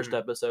the the worst moon.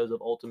 episode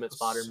of Ultimate So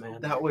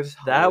Spider-Man. That was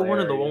That one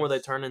of the one where they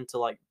hilarious. turn into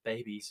like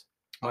babies.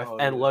 Oh,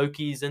 and yeah.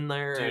 Loki's in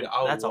there. Dude, and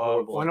I that's a love-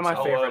 horrible. One of my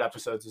episode. favorite loved-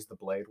 episodes is the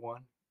Blade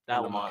one. That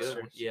and the one was good.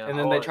 monsters. Yeah. And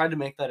then they tried to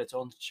make that its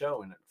own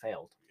show and it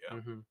failed. Yeah.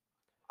 hmm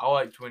I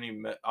liked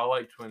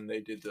when they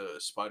did the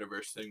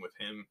Spider-Verse thing with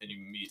him and he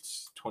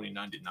meets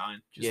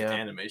 2099. Just Yeah. the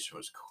animation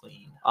was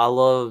clean. I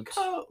loved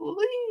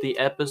the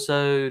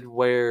episode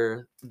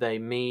where they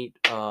meet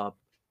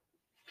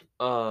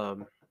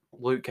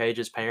Luke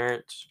Cage's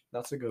parents,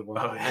 That's a good one.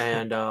 Oh,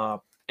 yeah.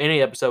 and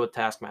any episode with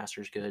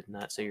Taskmaster is good in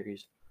that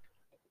series.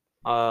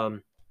 Well,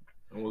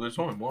 there's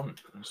only one.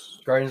 It's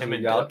Guardians of him the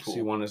and Galaxy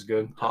Deadpool. one is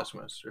good.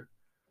 Taskmaster.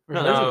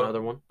 No, there's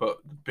another one. But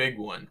the big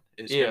one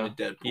is Yeah. him and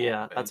Deadpool.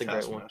 Yeah, and that's a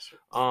great one. Taskmaster.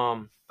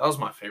 That was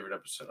my favorite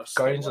episode. I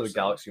still Guardians of the watch that.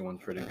 Galaxy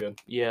one's pretty good.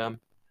 Yeah.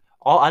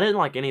 I didn't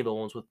like any of the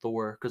ones with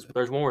Thor because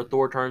there's one where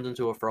Thor turns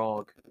into a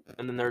frog,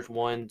 and then there's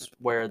ones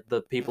where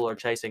the people are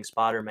chasing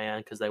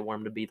Spider-Man because they want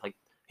him to be like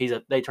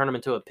they turn him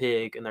into a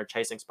pig and they're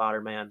chasing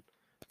Spider-Man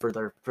for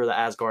the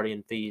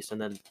Asgardian feast,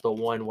 and then the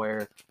one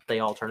where they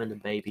all turn into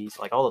babies.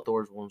 Like all the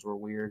Thor's ones were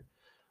weird.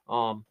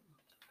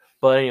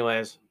 But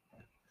anyways,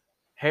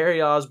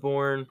 Harry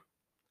Osborn,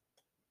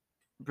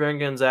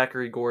 bring in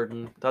Zachary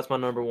Gordon. That's my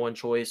number one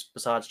choice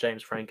besides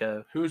James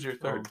Franco. Who's your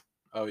third?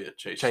 Um,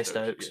 Chase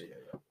Stokes.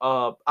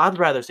 Yeah. I'd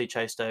rather see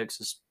Chase Stokes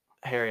as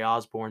Harry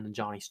Osborn than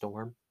Johnny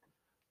Storm.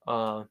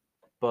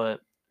 But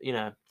you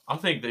know, I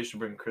think they should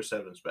bring Chris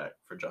Evans back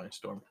for Johnny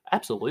Storm.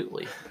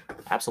 absolutely.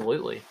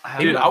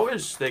 Dude, I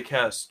wish they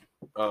cast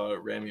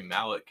Rami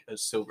Malek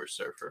as Silver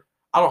Surfer.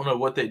 I don't know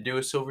what they do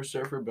with Silver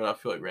Surfer, but I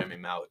feel like Rami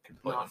Malek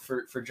could play him.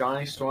 For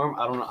Johnny Storm,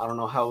 I don't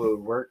know how it would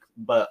work,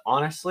 but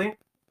honestly,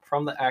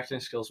 from the acting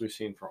skills we've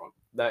seen from him,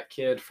 that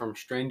kid from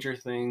Stranger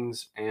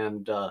Things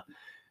and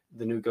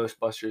the new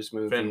Ghostbusters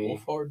movie, Van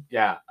Wolfhard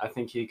yeah, I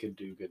think he could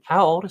do good.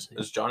 How old is he?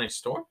 is Johnny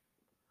Storm.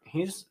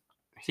 Is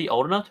he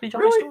old enough to be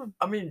Johnny Really? Storm?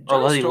 I mean, Or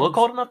does he Storm's- look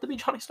old enough to be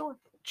Johnny Storm?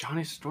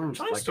 Johnny Storm's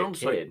Johnny like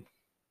Storm's a like- kid.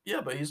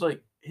 Yeah, but he's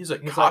like He's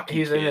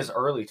cocky. in kid. his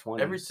early 20s.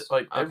 every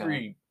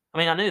Okay. I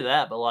mean, I knew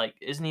that, but like,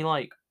 isn't he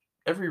like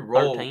every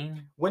role.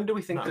 13? When do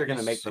we think No, they're going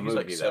to he's- make the he's movie,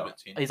 like though?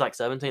 17. He's like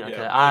 17. Okay,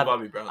 Yeah,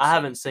 Bobby Brown's I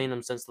haven't 17. seen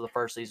him since the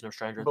first season of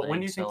Stranger But Things. when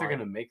do you think so, they're like,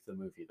 going to make the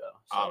movie, though?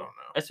 I don't know.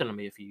 It's gonna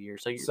be a few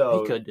years, so,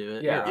 So, he could do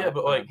it. Yeah, Yeah,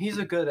 but, like, he's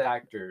a good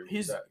actor.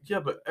 He's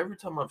that- but every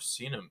time I've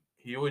seen him,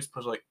 he always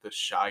plays like the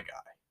shy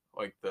guy,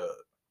 like the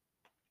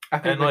I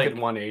think and, they like, could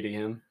 180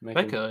 him. Make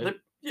They him- could.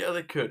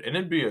 they could, and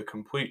it'd be a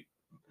complete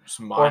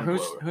Or mind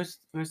who's blower.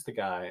 who's the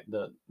guy,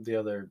 the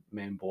other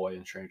main boy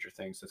in Stranger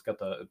Things that's got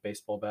the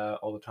baseball bat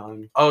all the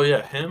time? Oh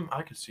yeah, him.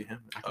 I could see him.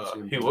 I can see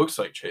him He too. looks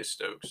like Chase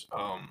Stokes.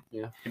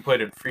 Yeah. He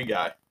played in Free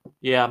Guy.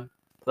 Yeah,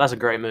 that's a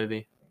great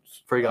movie.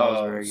 Free Guy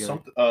was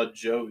very good.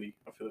 Joey.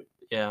 I feel like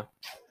Yeah,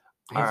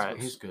 He's, All right.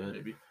 he's good.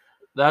 maybe.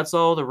 that's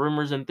all the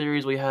rumors and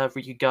theories we have for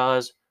you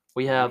guys.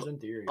 We have Rumors and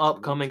theories,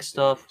 upcoming rumors and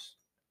stuff. theories.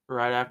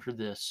 right after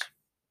this.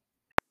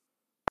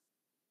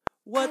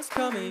 What's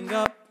coming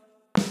up?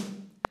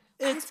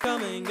 It's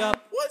coming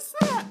up. What's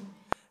that?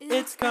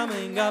 It's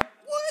coming up.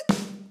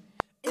 What?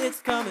 It's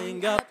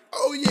coming up.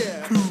 Oh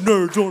yeah. Two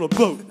nerds on a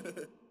boat.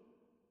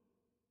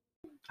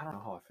 I don't know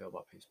how I feel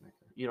about Peacemaker.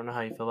 You don't know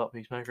how you feel about I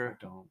Peacemaker?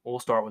 don't. We'll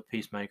start with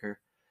Peacemaker.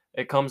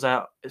 It comes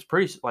out. It's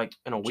pretty like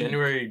in a week.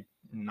 January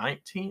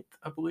 19th,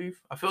 I believe.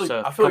 I feel like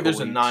So, there's a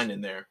couple 9 weeks.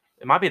 in there.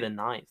 It might be the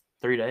 9th.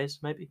 3 days,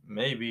 maybe.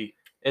 Maybe.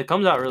 It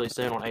comes out really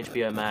soon on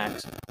HBO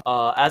Max.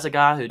 As a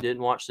guy who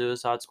didn't watch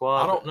Suicide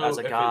Squad, I don't know as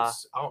a guy,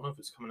 I don't know if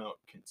it's coming out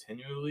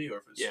continually or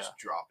if it's Yeah. just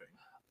dropping.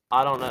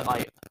 I don't know.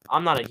 Like,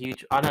 I'm not a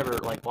huge. I never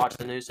like watched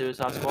the new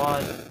Suicide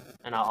Squad,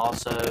 and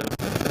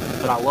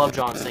but I love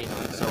John Cena.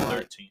 So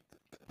like, 13th.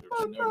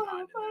 There's no 9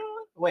 in there.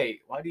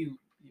 Wait, why do you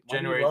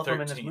January love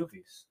him in his 13th.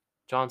 movies?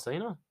 John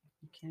Cena.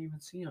 You can't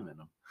even see him in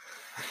them.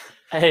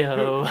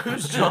 Heyo.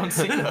 Who's John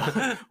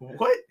Cena?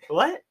 What?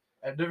 What?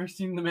 I've never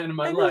seen the man in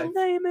my And life. his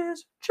name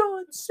is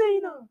John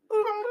Cena.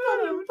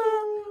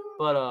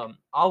 But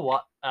I'll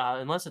watch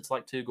unless it's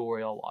like too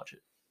gory. I'll watch it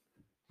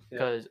Yeah.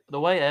 because the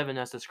way Evan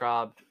has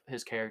described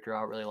his character,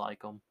 I really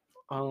like him.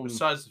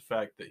 Besides the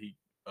fact that he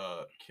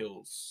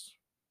kills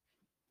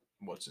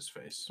what's his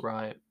face.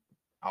 Right.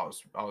 I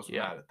was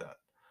Yeah. mad at that.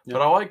 Yeah.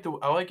 But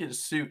I like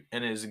his suit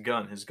and his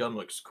gun. His gun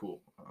looks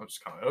cool. I was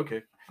kind of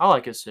okay. I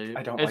like his suit.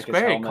 I don't It's like his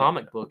very helmet.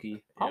 comic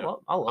booky. I Yeah.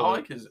 love I it.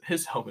 like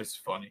his helmet's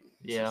funny.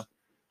 It's Yeah. just-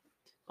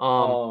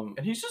 And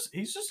and he's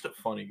just a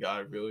funny guy,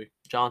 really.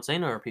 John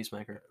Cena or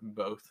Peacemaker?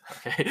 Both.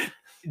 Okay.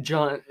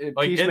 John in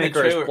the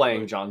Peacemaker trailer- is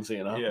playing John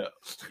Cena.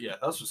 Yeah,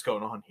 that's what's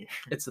going on here.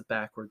 It's the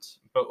backwards.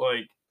 But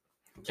like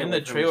Can't in the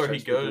wait for him to trailer, start he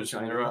speaking goes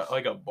and they're Chinese. at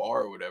like a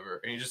bar or whatever,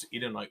 and he's just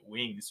eating like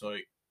wings.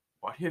 Like,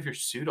 why do you have your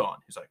suit on?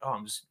 He's like, oh,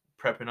 I'm just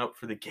prepping up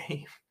for the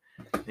game.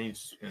 And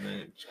then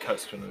it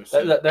cuts to another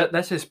suit.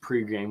 That's his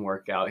pre-game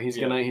workout. He's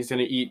Yeah.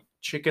 gonna eat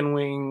chicken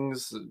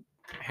wings,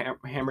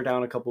 hammer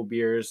down a couple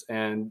beers,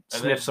 and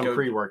then sniff some go-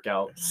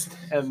 pre-workout,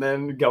 and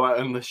then go out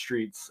in the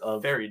streets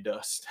of. Fairy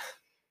dust.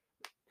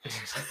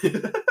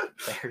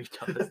 Very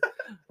tough.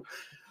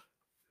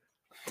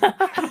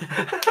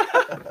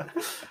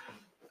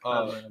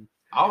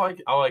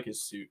 I like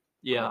his suit.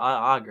 Yeah,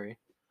 I agree.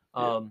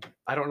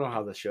 I don't know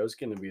how the show's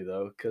gonna be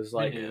though, because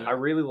like neither. I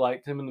really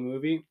liked him in the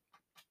movie,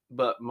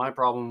 but my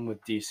problem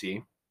with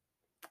DC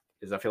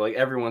is I feel like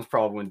everyone's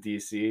problem with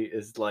DC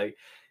is like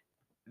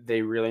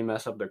they really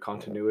mess up their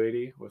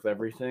continuity with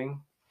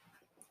everything.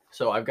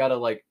 So I've got to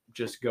like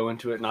just go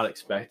into it not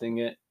expecting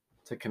it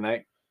to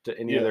connect to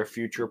any of Yeah, their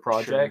future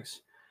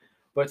projects.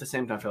 But at the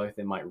same time, I feel like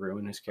they might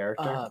ruin his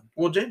character.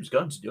 Well, James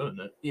Gunn's doing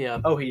it.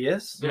 Yeah. Oh, he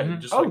is? Yeah, Mhm.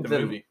 just Oh, like the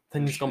then- movie.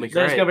 Then it's gonna be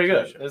Then it's great. gonna be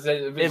good. Sure. It's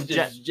If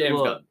just James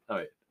look- Gunn. Oh,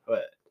 wait.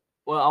 What?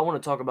 Well, I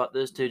want to talk about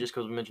this too, just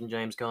because we mentioned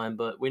James Gunn.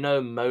 But we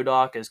know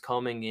MODOK is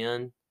coming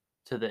in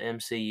to the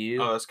MCU.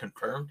 Oh, that's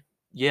confirmed?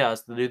 Yeah,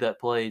 it's the dude that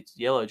played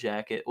Yellow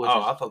Jacket, which I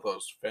is thought that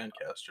was fan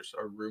casters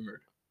or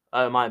rumored.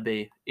 it might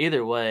be.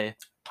 Either way,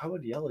 Why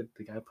would the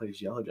guy who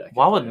plays Yellow Jacket?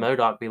 why would play him?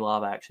 MODOK be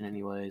live action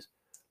anyways?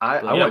 I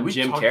Yeah, want we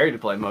Jim talked- Carrey to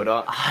play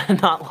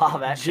MODOK. Not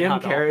live action. Jim I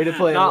don't. Carrey to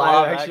play Not live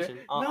live action.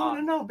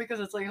 action. No, because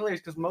it's like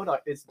hilarious. Because MODOK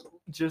is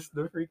just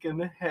the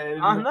freaking head,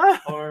 I and know.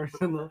 arms,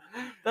 and the...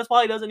 That's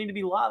why he doesn't need to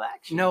be live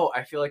action. No,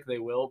 I feel like they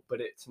will,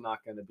 but it's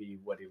not going to be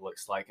what he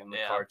looks like in the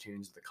Yeah.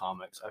 cartoons, the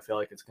comics. I feel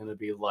like it's going to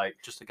be like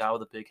Just a guy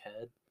with a big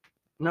head.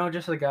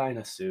 just a guy in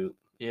a suit.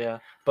 Yeah.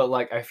 But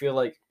like, I feel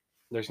like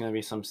there's going to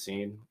be some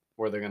scene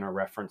where they're going to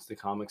reference the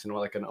comics and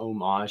like an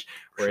homage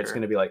where it's Sure.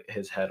 going to be like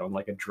his head on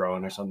like a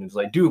drone or something. It's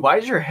like, dude, why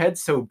is your head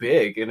so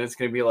big? And it's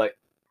going to be like,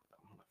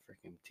 oh, my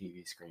freaking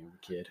TV screen,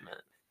 kid.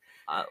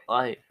 I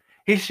like.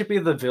 He should be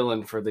the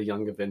villain for the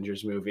Young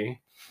Avengers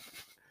movie.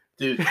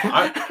 Dude, the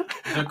I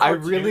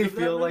cartoon really of that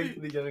feel like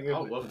movie? the Young I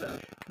Avengers. love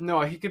that.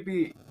 No, he could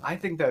be. I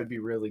think that would be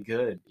really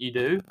good. You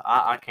do?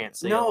 I can't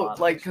see. a No, live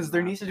like, action because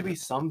there now. needs to be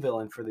some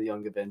villain for the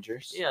Young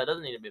Avengers. Yeah, it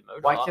doesn't need to be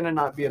MODOK. Why can it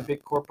not be a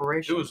big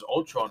corporation? It was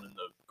Ultron in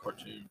the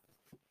cartoon.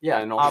 yeah,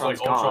 and It was Ultron's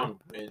like gone. Ultron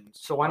wins.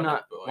 So why on it,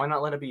 not? but, like, Why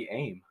not let it be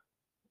AIM?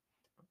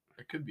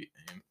 It could be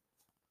AIM.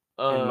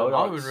 And Uh,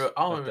 MODOK's I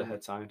don't like the even-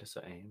 head scientist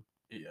at AIM.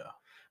 Yeah.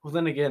 Well,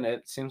 then again,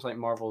 it seems like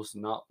Marvel's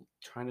not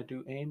trying to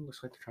do AIM.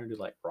 Looks like they're trying to do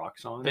like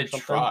Roxxon They or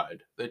something.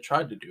 tried. They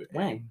tried to do it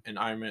When? in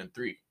Iron Man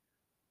 3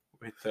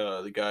 with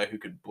the guy who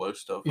could blow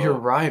stuff You're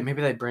up. right.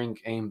 Maybe they bring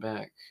AIM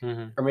back,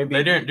 mhm. or maybe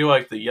They didn't do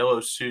like the yellow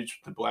suits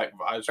with the black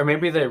visor. or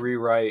maybe they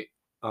rewrite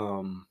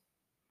MODOK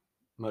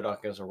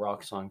as a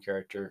Roxxon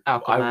character. I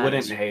Alchemax.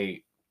 wouldn't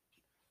hate.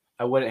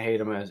 I wouldn't hate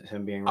him as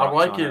him being. I'd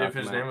like Roxxon it or if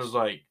his name Alchemax. was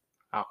like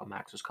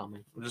Alchemax is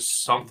coming.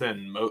 just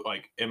something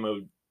like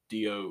MODOK,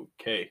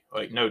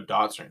 like no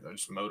dots or anything,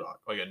 just MODOK,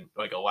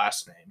 like a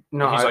last name.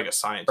 No, He's I- like a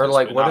scientist, or,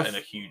 like, but what not if- in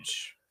a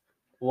huge.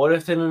 What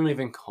if they don't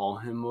even call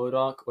him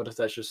MODOK? What if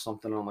that's just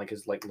something on like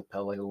his like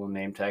lapel, like a little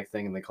name tag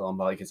thing, and they call him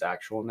by like his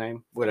actual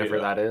name, whatever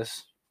Yeah. that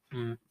is?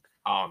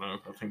 I don't know.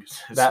 I think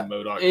it's That-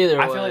 MODOK. Either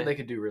way, I feel like they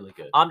could do really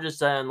good. I'm just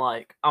saying,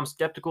 like, I'm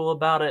skeptical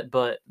about it,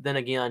 but then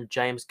again,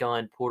 James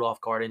Gunn pulled off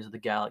Guardians of the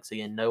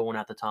Galaxy, and no one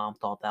at the time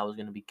thought that was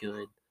going to be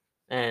good.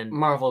 And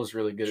Marvel is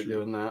really good at True.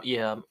 doing that.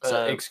 yeah,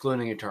 so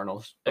Excluding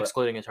Eternals. but-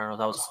 excluding Eternals,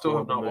 that was a Still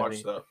have horrible not movie.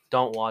 watched that.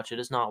 Don't watch it;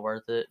 it's not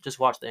worth it. Just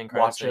watch the end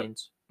credit Watch it.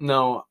 scenes.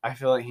 No, I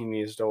feel like he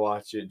needs to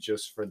watch it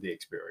just for the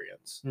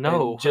experience.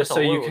 No, And just that's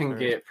so a you horrible can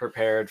experience. get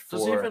prepared for.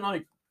 Does it even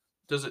like?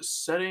 Does it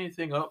set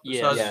anything up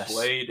Yeah. besides Yes.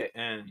 Blade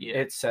and? Yeah.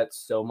 It sets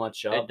so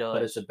much up,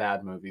 but it's does. a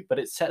bad movie. But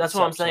it sets. That's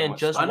what I'm up so saying. much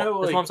Just I stuff.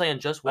 know, that's what I'm like, saying.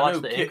 Just I watch know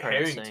the Kit end credit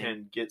Harington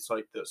scene. gets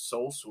like the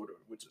Soul Sorter,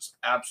 which is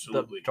The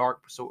absolutely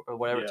dark sword or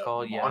whatever it's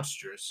called. Yeah,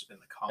 monstrous in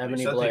the comics.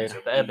 Ebony That thing's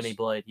Blade. a the Ebony beast.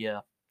 Blade. Yeah,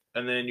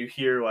 And then you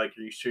hear like,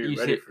 "Are you sure you're You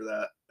ready see- for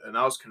that?" And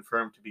that was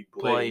confirmed to be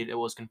Blade. Blade. It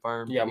was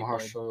confirmed. Yeah, to be Blade.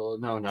 Marshall.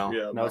 No,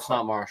 Yeah, no, it's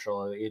not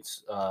Marshall.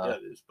 It's Yeah,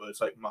 it is, but it's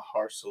like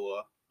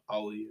Mahershala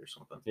Ali or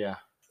something. yeah.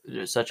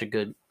 It's such a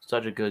good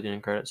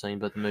end credit scene,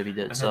 but the movie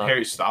did And then suck.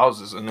 Harry Styles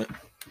is in it.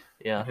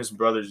 Yeah, His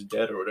brother's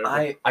dead or whatever.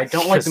 I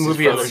don't like Just the his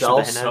movie brother's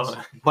itself,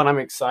 son. but I'm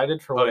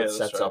excited for Oh, what yeah, it that's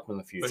sets right. up in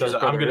the But future. So he's his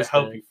like, I'm brother gonna is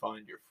help dead. you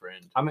find your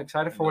friend. I'm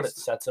excited And for what it that's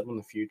the- sets up in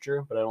the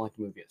future, but I don't like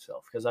the movie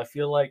itself because I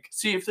feel like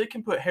See, if they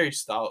can put Harry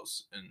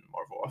Styles in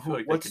Marvel, I feel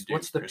like they could do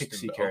what's the Kristen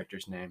pixie Bell.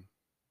 character's name?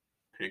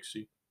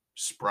 Pixie,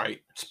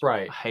 Sprite.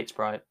 Sprite. I hate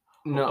Sprite.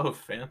 No, Oh,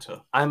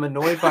 Fanta. I'm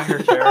annoyed by her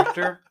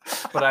character,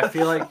 but I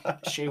feel like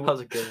she That was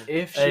a good one.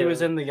 if she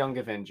was in the Young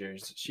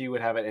Avengers, she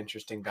would have an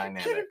interesting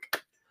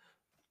dynamic.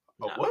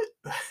 Oh, No. what?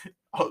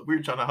 Oh, we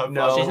were trying to hug.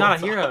 No. She's not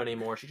a hero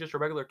anymore. She's just a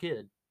regular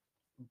kid.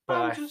 But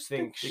I I just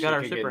think think she she got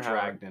her could get superpower.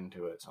 dragged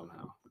into it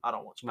somehow. I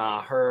don't want Sprite.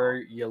 Nah,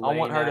 her, Yelena,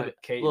 want her to be-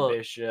 Kate look,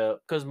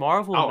 Bishop. Because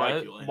Marvel I like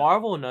knows Yelena.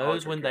 Marvel I like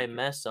knows her when they character.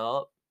 mess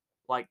up,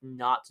 like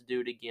not to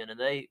do it again, and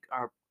they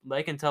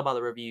can tell by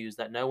the reviews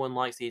that no one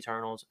likes the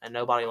Eternals and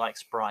nobody likes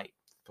Sprite.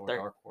 Thor they're-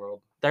 Dark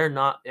World. They're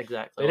not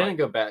exactly. They like, didn't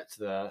go back to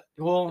that.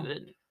 Well, they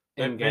didn't.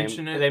 They Endgame.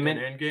 mention it They in meant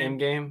Endgame.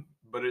 Endgame.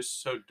 But it's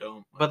so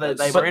dumb. But they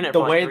That's- were in it But the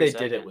for, like, way 3 they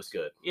did it seconds. was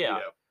good. Yeah.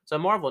 So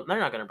Marvel, they're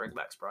not going to bring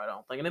back Sprite, I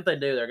don't think. And if they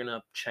do, they're going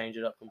to change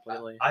it up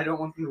completely. I don't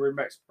want them to bring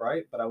back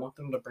Sprite, but I want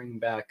them to bring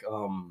back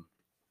oh,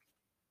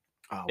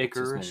 what's his name?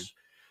 Icarus,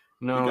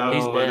 No, The guy no,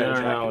 He's with dead. the no,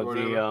 jacket no, or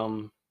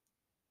whatever?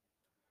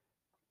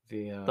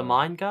 the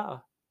Mind guy,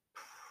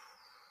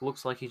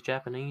 looks like he's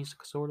Japanese,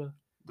 sort of.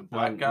 The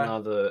black guy.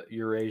 No, the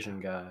Eurasian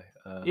guy.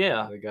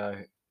 Yeah. the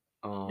guy.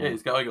 Yeah,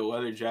 he's got like a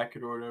leather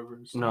jacket or whatever.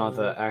 And No, stuff.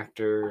 the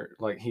actor,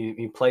 like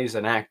he plays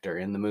an actor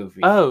in the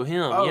movie. Oh,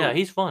 him. Oh, Yeah,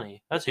 he's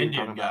funny. That's who you're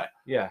Indian talking guy. about.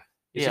 Yeah.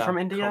 Is he Yeah. from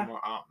India? Come on,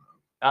 I don't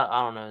know.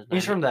 I don't know his name.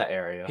 He's from that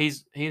area.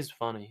 He's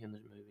funny in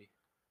this movie.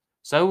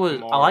 So was I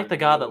Kumar like the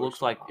guy that Miller or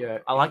looks like something. Yeah.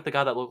 I like the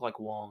guy that looked like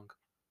Wong.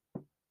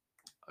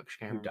 I just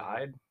can't Who remember.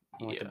 died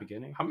at the Yeah.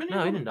 beginning How many? No,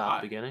 of he them didn't die at died?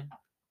 the beginning.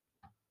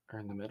 or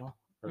in the middle?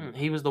 Or-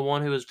 He was the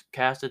one who was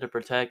casted to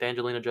protect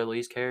Angelina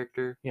Jolie's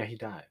character. Yeah, he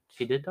died.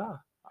 He did die.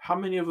 How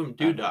many of them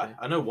do That die? movie.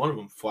 I know one of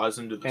them flies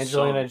into the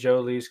Angelina sun.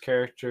 Jolie's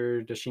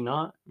character, does she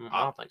not?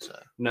 I don't think so.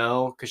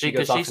 No, because she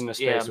Because goes off she's- into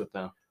space yeah. with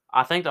them.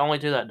 I think the only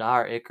two that die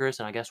are Icarus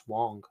and I guess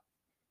Wong.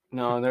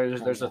 No,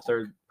 there's a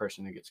third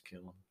person who gets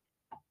killed.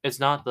 It's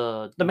not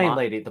the The main mo-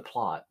 lady, the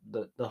plot,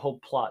 the whole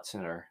plot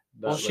center.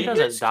 Well, She she gets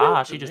doesn't killed,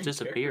 die. the She just main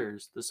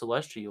disappears. The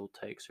Celestial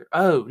takes her.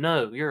 Oh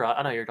no, you're right.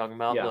 I know who you're talking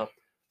about Yeah.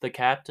 the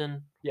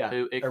captain Yeah,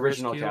 who Icarus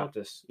original killed.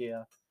 Captus.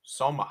 Yeah,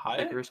 Salma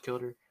Hayek. Icarus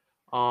killed her.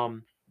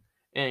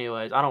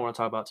 Anyways, I don't want to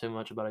talk about too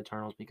much about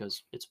Eternals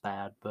because it's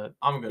bad. But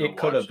I'm gonna. It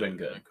could watch have been it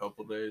good. in a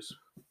couple days.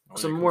 when it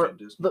some comes more on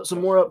Disney some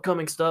Plus. more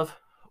upcoming stuff.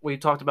 We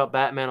talked about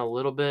Batman a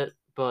little bit,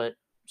 but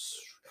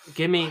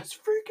give me Let's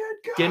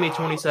freaking give me go.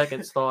 20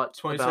 seconds thoughts.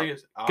 20 about,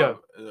 seconds. Go.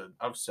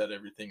 I've said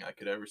everything I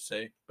could ever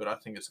say, but I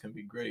think it's gonna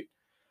be great.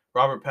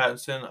 Robert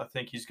Pattinson, I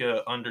think he's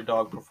gonna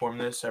underdog perform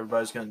this.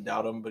 Everybody's gonna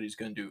doubt him, but he's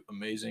gonna do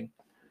amazing.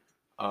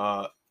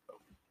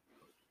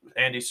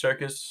 Andy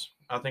Serkis,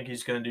 I think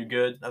he's gonna do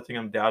good. I think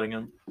I'm doubting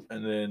him.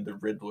 And then the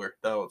Riddler,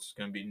 that was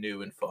gonna be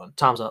new and fun.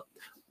 Time's up.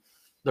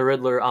 The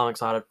Riddler. I'm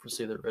excited to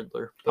see the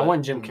Riddler. I but-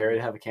 want Jim Carrey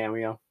to have a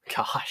cameo.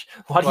 Gosh,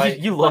 why do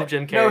Like- you love like-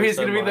 Jim Carrey? No, he's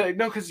so gonna be much? the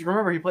no, because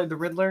remember he played the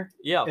Riddler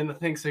Yeah. in the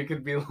thing, so he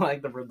could be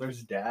like the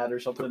Riddler's dad or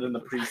something in the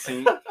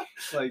precinct.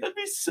 Like That'd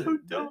be so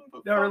dumb.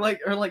 But no, or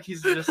fun. like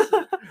he's just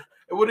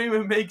It wouldn't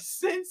even make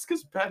sense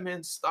because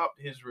Batman stopped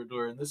his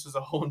Riddler, and this is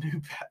a whole new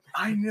Batman.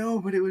 I know,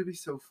 but it would be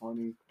so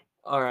funny.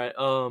 All right.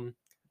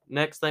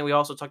 Next thing we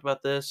also talked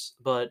about this,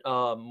 but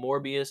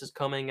Morbius is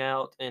coming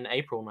out in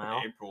April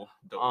now, April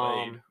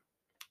delayed.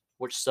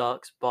 which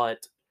sucks.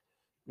 But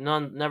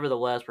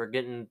nevertheless, we're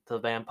getting the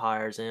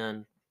vampires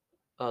in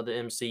the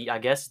MC. I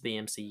guess the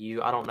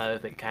MCU. I don't know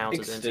if it counts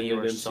as MCU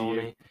or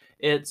Extended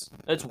Sony.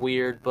 It's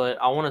weird, but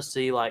I want to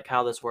see like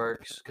how this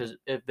works because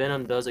if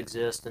Venom does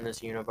exist in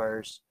this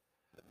universe,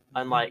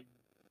 and like,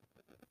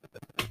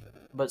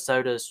 but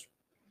so does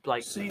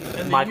like See,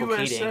 in Michael the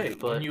USA, Keating,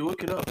 but- when you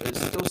look it up, it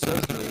still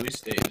says the release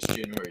date is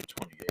January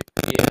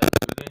 28th. yeah.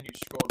 But then you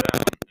scroll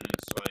down, and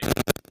it's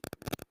like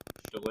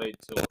delayed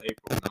till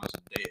April, and that was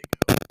a day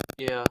ago.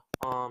 Yeah.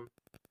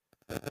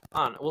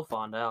 I don't know. We'll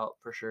find out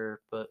for sure.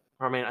 But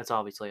I mean, it's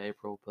obviously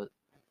April. But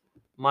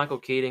Michael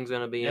Keating's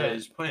gonna be Yeah, in it.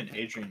 he's playing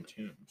Adrian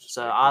Toomes.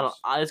 So I don't.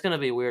 It's gonna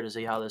be weird to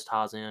see how this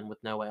ties in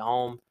with No Way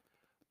Home.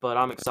 But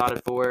I'm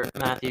excited for it.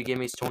 Matthew, give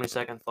me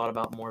 20-second thought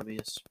about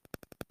Morbius.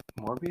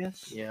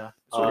 Morbius? Yeah.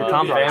 So your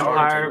time's already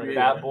vampire, started.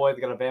 Yeah. Bat Boy.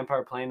 They got a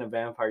vampire playing a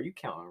vampire. You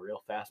counting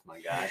real fast, my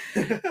guy.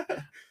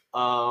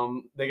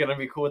 They're gonna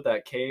be cool with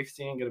that cave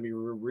scene. Gonna be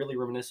really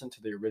reminiscent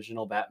to the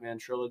original Batman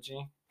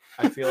trilogy.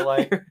 I feel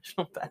like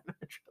Original Batman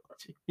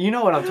trilogy. you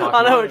know what I'm talking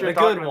I about. know what you're the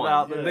talking good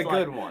about, one. but The it's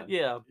good like- one.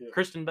 Yeah. Yeah.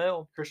 Christian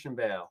Bale. Christian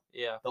Bale,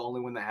 Yeah. the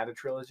only one that had a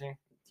trilogy,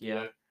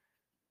 Yeah.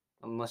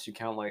 unless you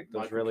count like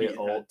those Michael really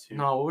Keaton had old. two.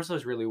 No, what was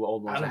those really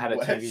old ones that Adam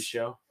had a TV West.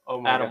 show? Oh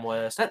my Adam god,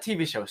 West. that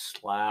TV show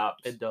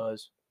slaps. It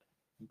does.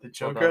 The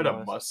Joker had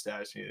a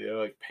mustache, and they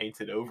like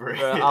painted over it.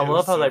 Bro, It I was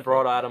love how so they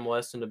brought funny. Adam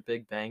West into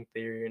Big Bang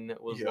Theory, and it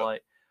was Yeah.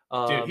 like,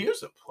 Dude, he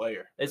was a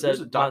player. it's There's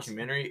a a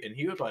documentary, and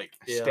he would like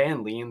Yeah.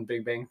 Stan Lee in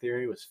Big Bang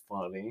Theory was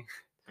funny.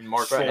 and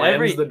Mark Bro, Wahlberg.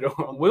 every- Slams the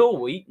door. Will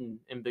Wheaton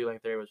in Big Bang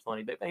Theory was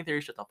funny. Big Bang Theory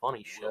is just a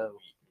funny show.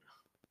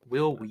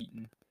 Will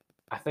Wheaton.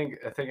 I think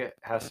it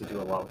has to do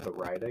a lot with the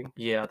writing.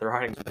 Yeah, the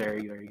writing's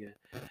very, very good.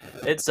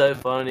 It's so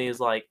funny. It's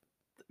like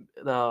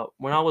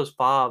when I was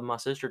 5, my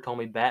sister told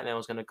me Batman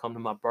was going to come to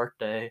my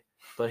birthday,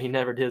 but he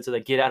never did. So they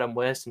get Adam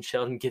West, and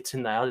Sheldon gets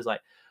in the house. He's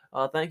like,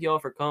 "Thank you all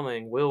for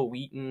coming." Will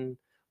Wheaton,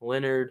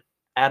 Leonard,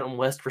 Adam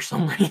West for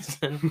some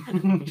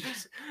reason.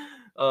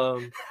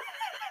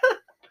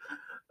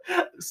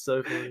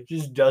 So funny.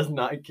 Just does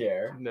not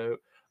care. No.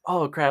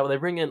 Oh crap! They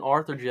bring in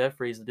Arthur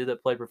Jeffries, the dude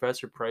that played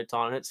Professor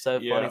Proton, and it's so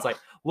funny. Yeah. It's like,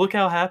 look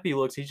how happy he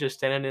looks. He's just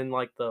standing in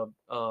like the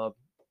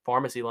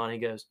pharmacy line. He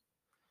goes,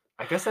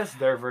 I guess that's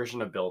their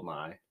version of Bill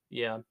Nye.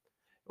 "Yeah."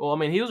 Well, I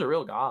mean, he was a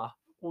real guy,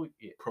 Well,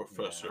 yeah.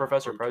 Professor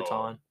Professor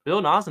Proton.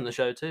 Bill Nye's in the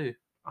show too.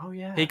 Oh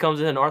yeah. He comes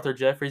in, and Arthur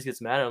Jeffries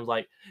gets mad at him.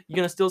 Like, "You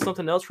gonna steal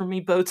something else from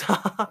me,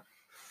 Bowtie?"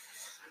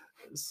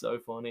 It's so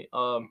funny.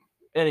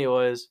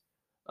 Anyways,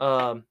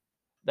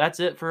 that's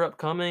it for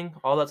upcoming.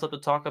 All that's left to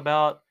talk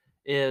about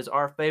is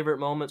our favorite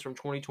moments from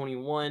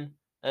 2021.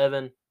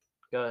 Evan,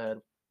 go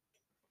ahead.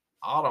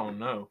 I don't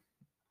know.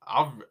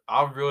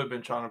 I've really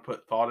been trying to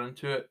put thought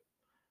into it,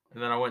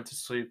 and then I went to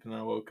sleep, and then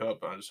I woke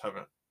up, and I just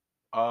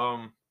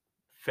haven't.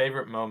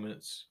 Favorite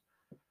moments.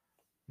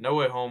 No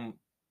Way Home.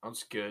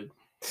 That's good.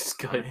 It's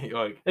I good. mean,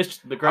 like, It's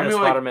the greatest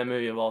like- Spider-Man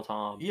movie of all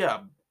time. yeah,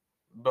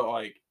 but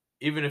like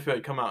even if it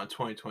had come out in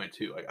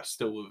 2022, like I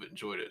still would have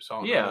enjoyed it. So I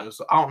don't Yeah. know.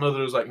 I don't know that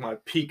it was like my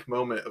peak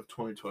moment of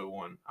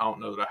 2021. I don't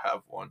know that I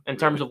have one. In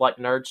terms of like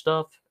nerd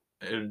stuff,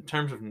 in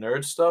terms of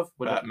nerd stuff,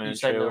 would Batman you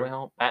say No trailer. Way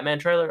Home? Batman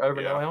trailer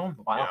over No Yeah. Way Home?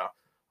 Wow.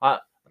 Yeah.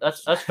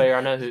 That's fair.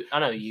 I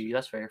know you.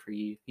 That's fair for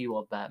you. You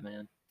love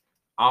Batman.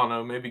 I don't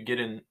know. Maybe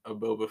getting a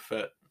Boba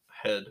Fett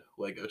head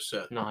Lego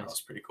set. Nice. That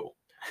was pretty cool.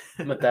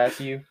 But that's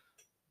you.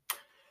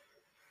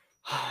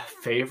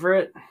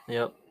 Favorite?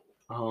 Yep.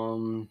 I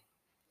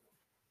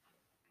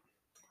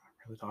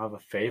really don't have a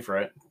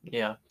favorite.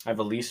 Yeah. I have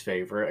a least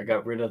favorite. I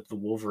got rid of the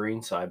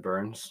Wolverine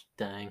sideburns.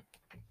 Dang.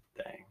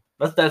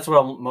 That's what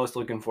I'm most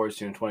looking forward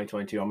to in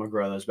 2022. I'm gonna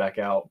grow those back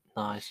out.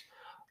 Nice.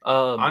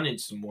 I need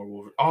some more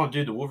Wolverine. Oh,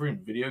 dude, the Wolverine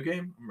video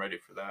game. I'm ready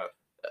for that.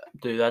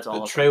 Dude, that's The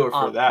awesome. trailer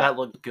for that. That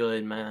looked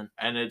good, man.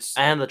 And it's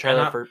And the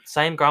trailer and for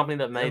same company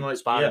that made like,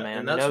 Spider-Man.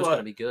 and You that's know it's why-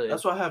 gonna be good.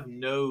 That's why I have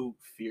no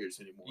fears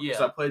anymore. Because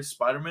Yeah. I played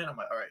Spider-Man. I'm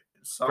like, all right,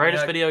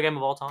 Greatest video game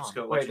of all time. Just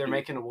gonna let Wait, you they're do-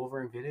 making a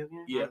Wolverine video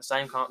game? Yeah.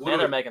 Same company. What And are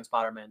they're we- making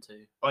Spider-Man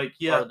too. Like,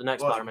 yeah, Or the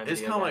next like, Spider-Man It's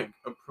video kind of game.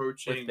 like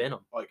approaching With Venom.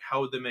 like how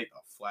would they make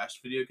a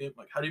Flash video game?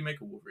 Like, how do you make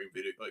a Wolverine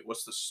video? Like,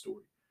 what's the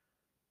story?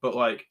 But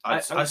like,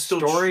 I still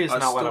story is I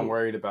not what I'm still-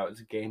 worried about.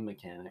 It's game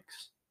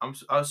mechanics.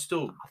 I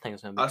still I think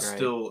it's gonna be I great.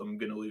 still am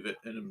gonna leave it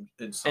in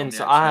Insomniac's and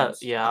so hands.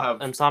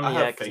 Insomniac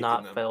faith has in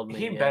not them. failed me.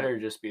 He yet. better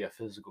just be a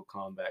physical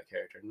combat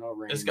character. No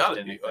range. It's got to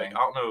be anything. like I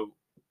don't know.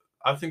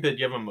 I think they'd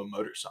give him a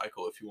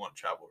motorcycle if you want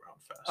to travel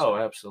around fast. Oh,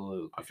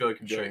 absolutely. I feel like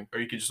it'd be True. like, or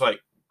you could just like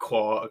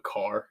claw a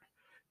car.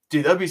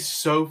 Dude, that'd be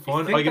so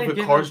fun. think Like if they'd a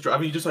give car's him-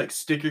 driving, you just like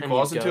stick your And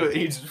claws you into go. it,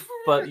 and you just.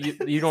 But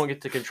you don't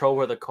get to control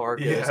where the car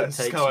goes. Yeah, It it's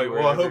takes kind of you like,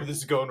 well, I wherever. hope this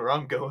is going where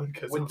I'm going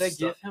because Would they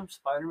give him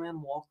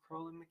Spider-Man wall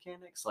crawling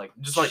mechanics? Like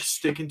just like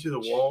sticking to the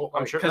wall?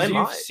 I'm sure because they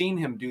you've might. seen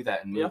him do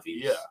that in Yeah.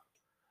 movies. Yeah,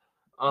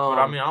 but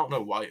I mean, I don't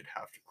know why you'd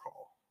have to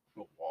crawl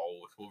a wall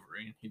with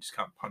Wolverine. He just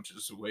kind of punches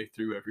his way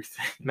through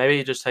everything. maybe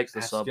he just takes the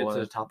Has to get to subway.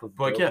 the top of a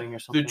But yeah, building or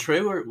something. the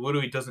trailer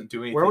literally doesn't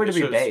do anything. Where would it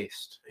be shows-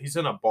 based? He's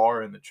in a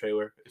bar in the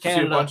trailer. You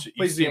Canada. see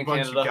Please be in a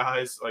bunch Canada. of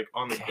guys like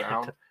on the Canada.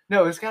 ground.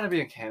 No, it's got to be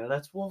in Canada.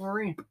 It's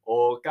Wolverine.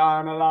 Oh,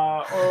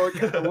 Canada.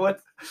 Oh,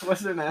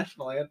 what's their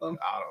national anthem?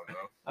 I don't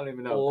know. I don't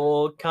even know.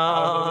 Oh,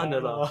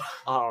 Canada.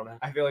 I don't know.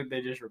 I feel like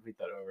they just repeat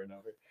that over and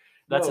over.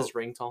 That's No. his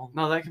ringtone.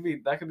 No, that could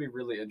be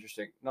really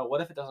interesting. No, what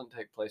if it doesn't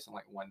take place in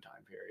like one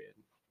time period?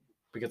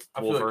 Because it's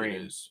I feel like Wolverine.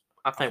 it is.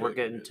 I think feel we're like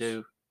it getting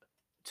is.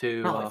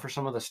 to Not like for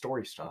some of the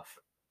story stuff.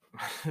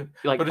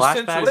 like But flashbacks. essentially,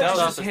 and that What if was it's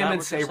stuff, just is him that and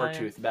what you're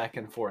saying? Sabretooth back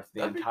and forth the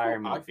That'd be entire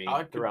cool. movie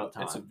I could- throughout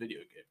It's a time? video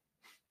game.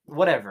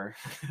 Whatever.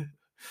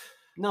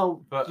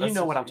 No, But you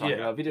know what I'm essentially- talking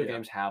yeah, about. Video yeah.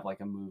 games have like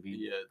a movie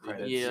Yeah,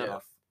 credits Yeah.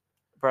 stuff.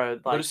 Bro,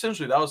 But like,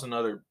 essentially, that was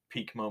another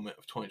peak moment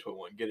of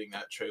 2021, getting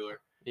that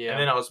trailer. yeah. And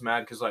then I was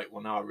mad because, like,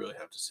 well, now I really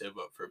have to save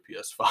up for a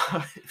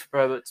PS5.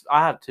 Bro, but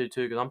I have two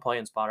too because I'm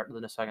playing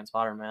the second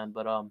Spider-Man.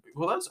 But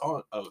well, that's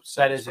on. Oh,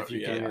 That is sorry, if you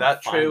yeah, can even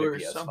that find a trailer.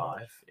 PS5. Somehow,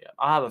 yeah,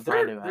 I have a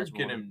friend they're who has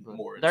getting one. but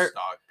more in they're-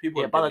 stock.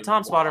 People Yeah, are by the getting time more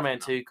often Spider-Man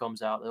now. 2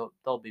 comes out,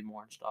 they'll be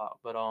more in stock.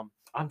 But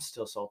I'm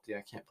still salty.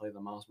 I can't play the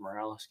Miles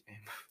Morales game.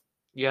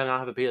 you not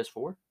have a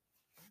PS4?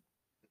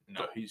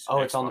 No, he's.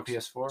 Oh, it's on the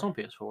Xbox. PS4. It's on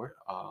PS4.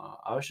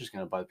 I was just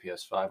gonna buy the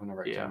PS5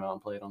 whenever it Yeah. came out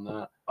and play it on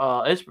that.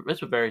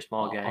 It's a very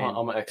small I'm- game.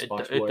 I'm an It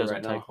Xbox it boy doesn't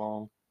right take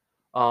now.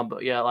 long.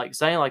 But yeah, like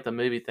saying like the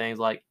movie things,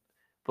 like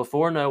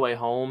before No Way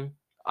Home,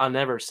 I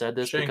never said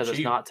this because it's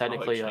Shang-Chi, not I like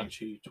technically a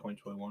Shang-Chi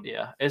 2021.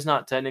 yeah, it's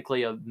not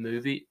technically a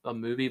movie,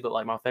 but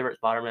like my favorite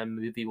Spider-Man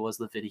movie was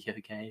the video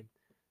game,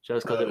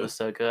 just because it was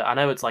so good. I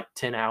know it's like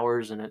 10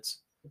 hours and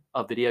it's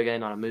a video game,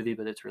 not a movie,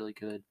 but it's really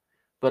good.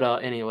 But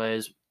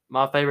anyways,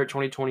 my favorite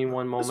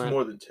 2021 It's moment.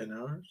 more than 10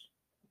 hours,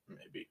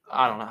 maybe.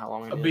 I don't know how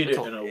long I it is. beat It's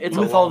it a- in a it's week.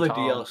 a With all long the time.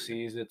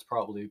 DLCs, it's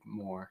probably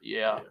more.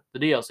 Yeah, Yeah. the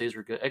DLCs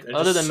were good. They're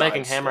Other just than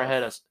making side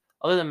Hammerhead stuff.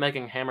 other than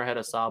making Hammerhead a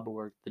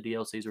cyborg, the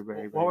DLCs were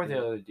very, What very were good.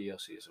 the other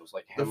DLCs? It was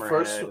like The Hammerhead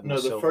first, and no,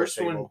 the Silver first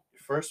Sable.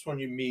 one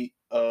you meet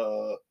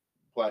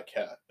Black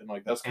Cat, and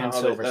like that's kind And of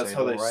Silver that's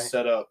how they Sable, right?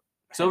 set up.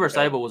 Silver Hammerhead.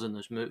 Sable was in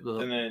this movie,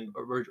 And then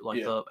like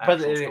yeah. the But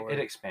actual it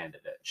story.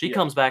 expanded it. She yeah.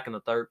 comes back in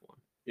the third one.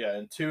 yeah,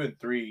 in 2 and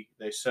 3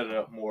 they set it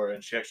up more,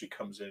 and she actually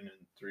comes in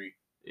 3.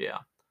 Yeah.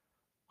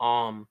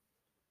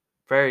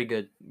 Very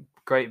good.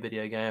 Great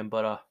video game.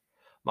 But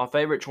my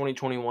favorite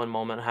 2021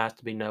 moment has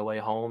to be No Way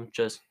Home.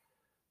 Just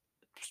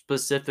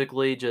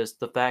specifically just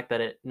the fact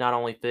that it not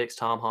only fixed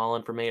Tom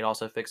Holland for me, it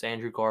also fixed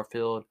Andrew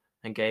Garfield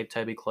and gave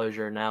Toby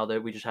closure. Now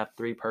that we just have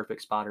 3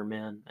 perfect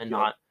Spider-Men and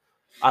Yeah.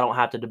 I don't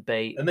have to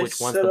debate And they which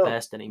one's set the up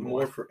best anymore.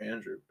 More for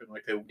Andrew, and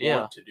like they want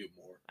Yeah. to do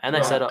more. And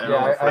they set up- And Yeah,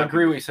 I'm I happy.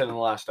 agree. What you said in the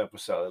last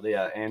episode.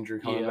 Yeah,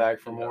 Andrew coming Yeah. back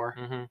for Yeah. more.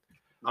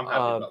 Mm-hmm. I'm happy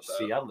about that.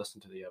 See, I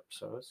listened to the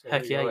episodes.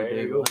 Heck yeah, you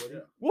do. Yeah.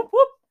 Whoop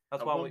whoop.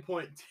 That's At why we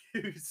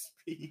 1.2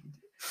 speed.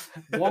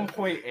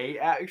 1.8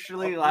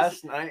 actually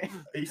last night.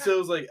 He said it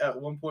was like at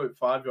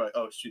 1.5. You're like,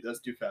 oh shoot,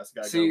 that's too fast.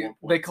 Gotta See, go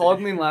 1.2. they called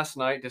me last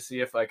night to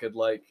see if I could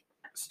like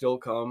still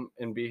come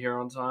and be here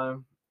on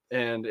time,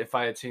 and if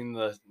I had seen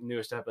the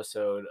newest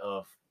episode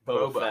of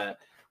Boba Boba. Fett,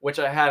 which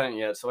I hadn't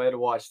yet, so I had to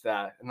watch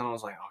that. And then I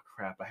was like, oh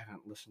crap, I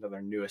haven't listened to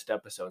their newest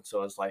episode. So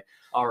I was like,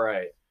 all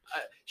right,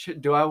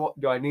 Do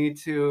I need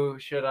to?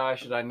 Should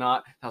I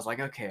not? I was like,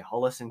 okay,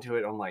 I'll listen to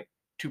it on like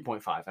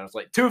 2.5. And I was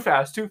like, too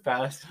fast.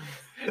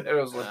 And it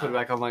was like put it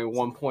back on like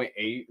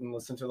 1.8 and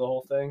listen to the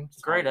whole thing.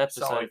 Great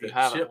episode Sound if you the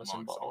haven't listened,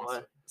 Chipmunks, by the way.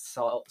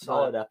 honestly.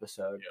 Solid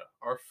episode.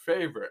 Yeah, our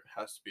favorite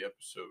has to be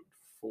episode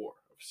 4 of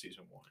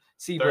season 1.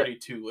 See, but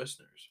 32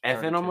 listeners.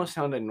 Evan 32. almost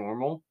sounded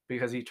normal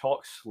because he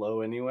talks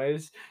slow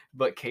anyways.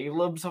 But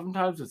Caleb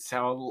sometimes would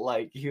sound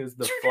like he was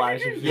the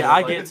Flash. Yeah,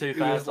 I get too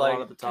fast a like,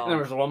 lot of the time. There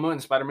was one moment in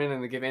Spider-Man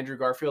and they give Andrew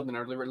Garfield, and I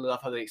really love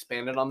how they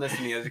expanded on this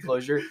and he has a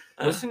closure.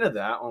 Listen to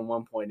that on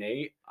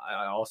 1.8.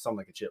 I all sound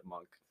like a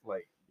chipmunk,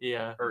 like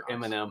Yeah. or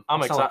Eminem.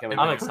 I'm I sound like excited. Eminem.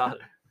 I'm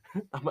excited.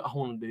 I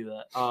want to do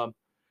that.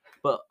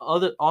 But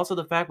also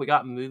the fact we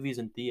got movies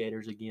in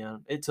theaters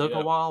again. It took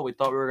a while. We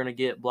thought we were gonna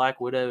get Black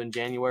Widow in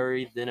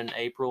January, then in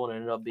April, and it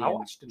ended up being I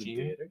watched it in June.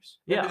 theaters.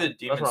 Yeah, Maybe the that's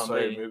Demon what I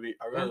Slayer mean. movie.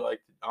 I really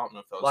liked it. I don't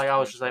know if that was Like I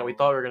was too just saying, we much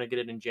thought we were gonna get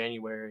it in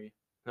January,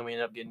 then we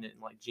ended up getting it in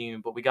like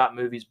June. But we got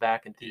movies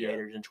back in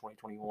theaters in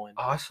 2021.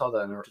 Oh, I saw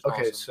that. is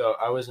Okay, awesome. so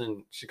I was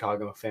in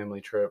Chicago, family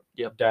trip.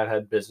 Yep. Dad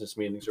had business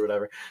meetings or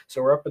whatever.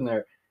 So we're up in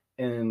there,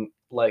 and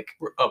like,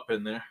 We're up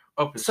in there.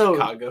 Up in so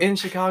Chicago. in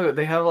Chicago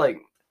they have like,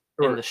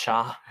 In the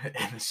Shaw. in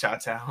the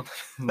Chi-Town.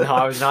 no,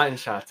 I was not in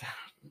Chi-Town.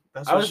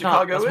 That's I what was not-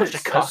 Chicago that's is.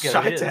 what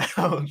Chicago That's is.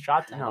 Chi-Town.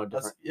 Shot No,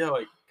 That's, different. yeah,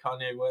 like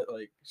Kanye West,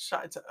 like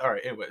Chi-Town. All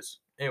right,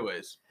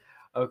 anyways.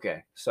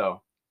 Okay,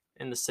 so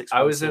In the 6.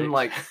 I was in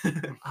like,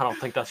 I don't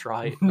think that's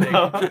right.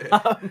 no,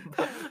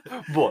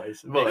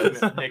 boys.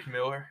 Nick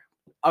Miller.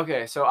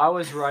 Okay, so I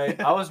was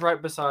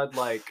right beside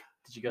like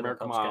Did you go to the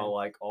American Cubs game? Mile,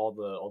 like all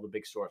the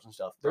big stores and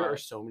stuff. There are Right.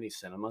 so many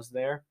cinemas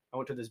there. I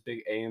went to this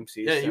big AMC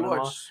Yeah, you cinema,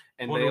 watched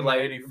and Wonder they Woman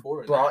like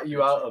 84 in brought there, you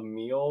didn't out you? a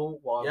meal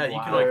while Yeah, you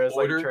while could, like, there was,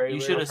 order- trailers. You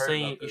should have I've heard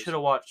seen. about You those. should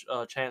have watched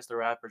Chance the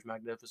Rapper's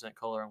Magnificent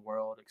Color and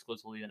World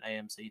exclusively in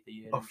AMC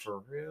theaters. Oh, for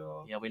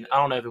real? Yeah, I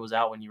don't know if it was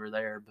out when you were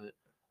there, but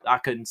I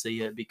couldn't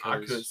see it because I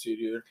couldn't see it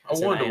either. I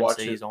it's in wanted to watch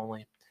AMC's it.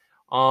 only.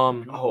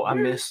 Oh, I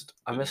Where? missed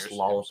Been there since.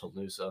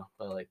 Lollapalooza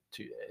by like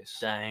 2 days.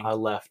 Dang. I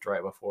left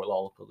right before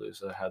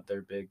Lollapalooza had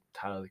their big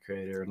Tyler the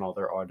Creator and all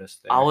their artists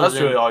there. I was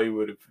That's really in- all you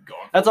would have gone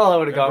for. That's all I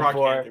would have gone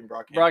for.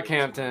 Brockhampton.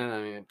 Brockhampton,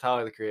 I mean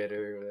Tyler the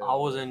Creator. I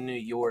was in New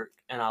York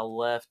and I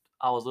left.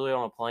 I was literally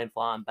on a plane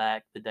flying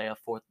back the day of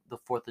the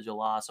 4th of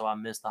July, so I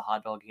missed the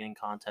hot dog eating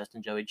contest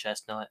and Joey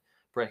Chestnut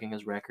breaking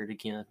his record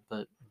again.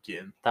 But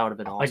Again. that would have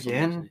been awesome.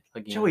 Again?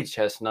 Again. Joey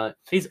Chestnut.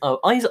 He's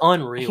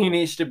unreal. He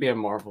needs to be a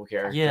Marvel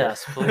character.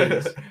 Yes,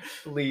 please.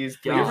 please.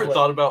 Have you ever God.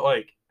 thought about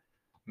like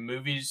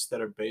movies that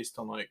are based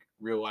on like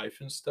real life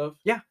and stuff?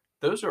 Yeah.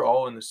 Those are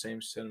all in the same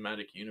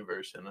cinematic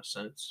universe in a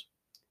sense.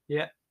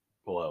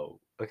 Whoa.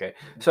 Okay.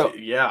 So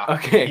Yeah.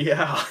 okay.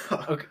 Yeah.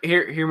 Okay,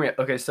 hear me.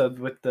 Okay, so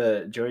with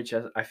the Joey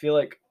Chestnut, I feel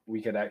like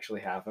we could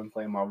actually have him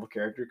play a Marvel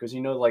character because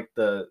you know, like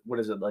what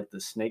is it, like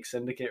the Snake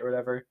Syndicate or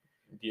whatever?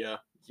 Yeah.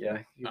 Yeah,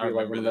 he'd I be like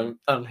one of remember them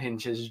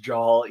unhinge his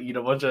jaw, eat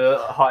a bunch of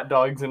hot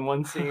dogs in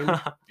one scene.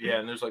 Yeah,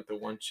 and there's like the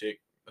one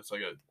chick that's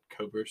like a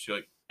cobra. She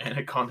like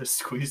anaconda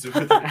squeezed it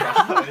with her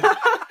eyes.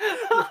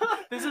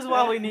 This is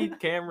why we need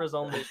cameras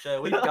on this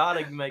show. We've got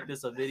to make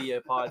this a video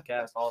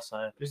podcast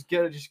also. just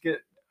get.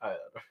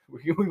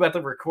 We about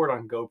to record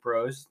on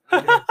GoPros.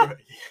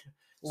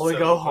 When we So,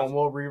 go home,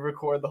 we'll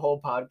re-record the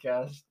whole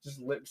podcast. Just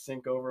lip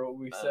sync over what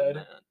we Oh, said.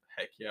 man.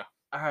 Heck yeah.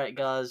 All right,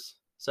 guys.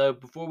 So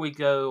before we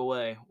go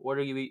away, what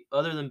are you,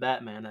 other than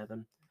Batman,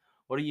 Evan,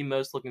 what are you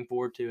most looking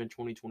forward to in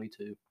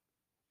 2022?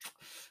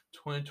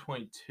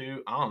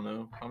 2022. I don't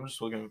know. I'm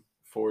just looking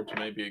forward to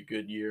maybe a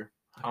good year.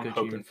 I'm Good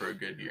hoping year. for a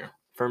good year.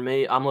 For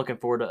me, I'm looking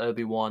forward to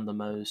Obi-Wan the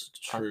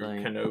most. True. I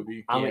think.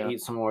 Kenobi. I'm Yeah. gonna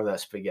eat some more of that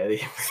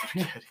spaghetti.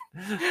 Me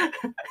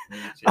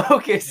too.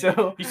 Okay,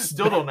 so You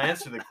still don't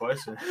answer the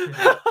question.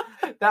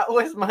 that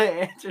was my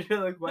answer to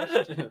the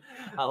question.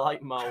 I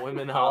like my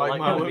women. I like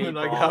my women.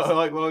 I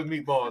like my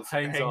meatballs.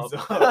 Hangs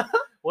up. up.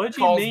 What did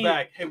you Calls mean?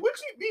 back. Hey, what'd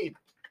you mean?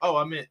 Oh,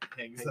 I meant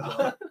hangs Hangs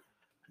up.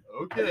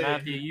 Okay.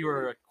 Matthew, you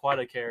are quite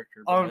a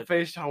character. On bud.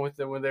 FaceTime with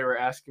them when they were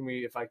asking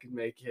me if I could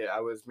make it,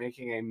 I was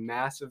making a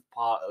massive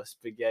pot of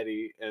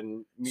spaghetti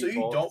and meatballs. So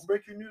you don't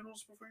break your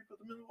noodles before you put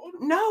them in the water?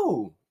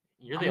 No.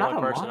 You're I'm the not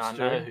only a person I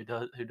monster.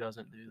 know who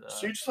doesn't do that.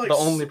 So you just like The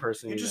only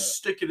person you you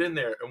just know. stick it in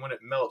there, and when it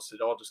melts,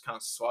 it all just kind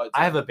of slides.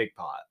 I have out. a big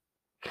pot.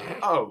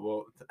 Oh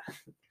well,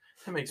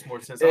 that makes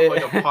more sense. I have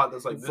like a pot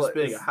that's like It's this like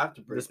big. this- I have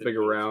to break This the big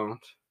noodles. around.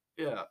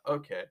 Yeah.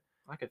 Okay.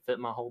 I could fit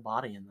my whole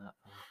body in that.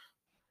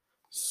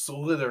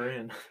 Slither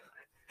in.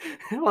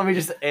 Let me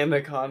just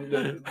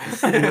anaconda.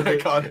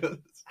 Anaconda.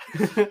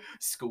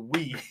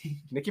 Squeeze.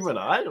 Nicki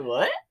Minaj?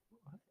 What?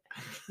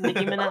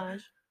 Nicki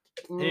Minaj.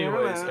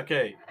 Anyways,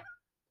 okay.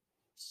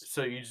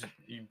 So you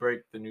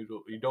break the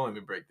noodle. You don't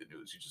even break the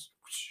noodles. You just.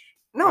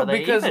 No, Are they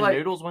because even like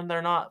noodles when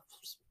they're not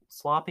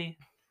sloppy,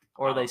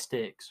 or are Oh. they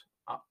sticks?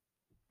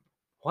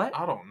 what?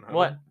 I don't know.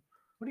 What?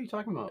 What are you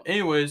talking about?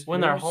 Anyways,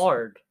 When they're noodles-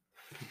 hard.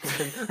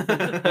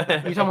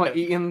 You talking about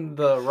eating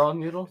the raw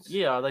noodles?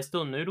 Yeah, are they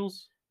still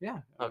noodles? Yeah.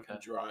 Okay,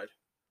 dried.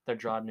 they're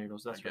dried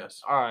noodles. That's right.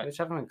 guess. All They right. just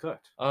haven't been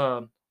cooked.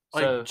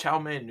 Like So chow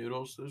mein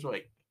noodles. Those are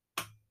like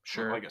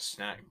sure, like a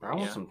snack. I Bro.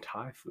 want Yeah. some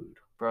Thai food.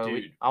 bro.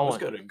 Dude, I let's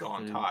want go to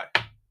Gone food. Thai.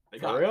 They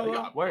For real? they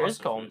got Where is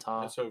pasta Golden food.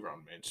 Top? It's over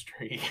on Main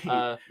Street. They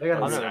got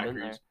I've a never been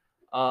there. Zachary's.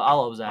 I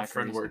love My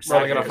friend Zachary's. works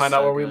Probably gonna Zachary's find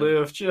out so where we good.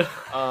 live. Chill.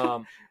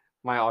 My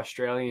My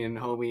Australian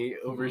homie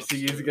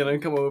overseas is Australian. gonna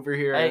come over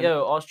here. Hey, and-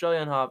 yo,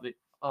 Australian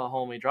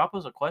homie, drop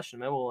us a question.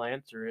 Maybe we'll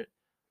answer it.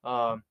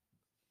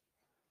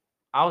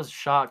 I was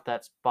shocked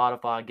that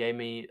Spotify gave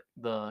me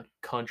the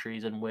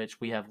countries in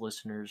which we have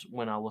listeners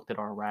when I looked at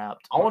our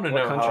Wrapped. I want to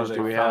What know how countries they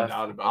do we found have?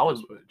 out I about was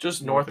this, but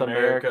just North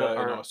America and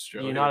or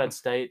Australia. United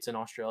States and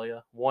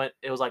Australia.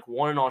 It was like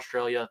 1 in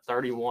Australia,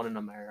 31 in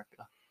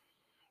America.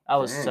 That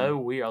was Dang. so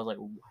weird. I was like,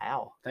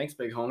 wow. Thanks,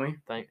 big homie.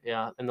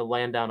 In the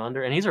land down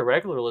under. And he's a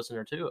regular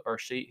listener too. Or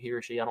he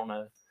or she, I don't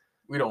know.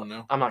 We don't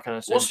know. I'm not going to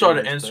assume. We'll start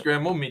an genders,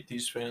 Instagram. We'll meet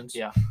these fans.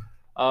 Yeah.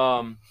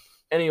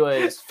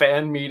 Anyways,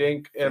 Fan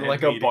meeting in Fan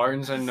like meeting. a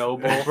Barnes and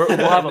Noble We'll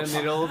have in a the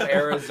middle of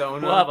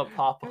Arizona. we'll have a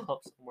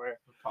pop-up somewhere.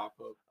 Pop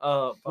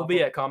up. We'll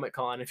be at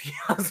Comic-Con if you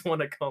guys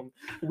want to come.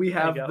 we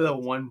have hang out the with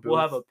us. one booth. We'll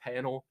have a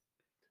panel.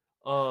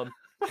 a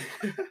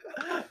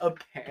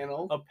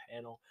panel. A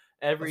panel.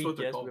 Every what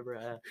they're guest we've called.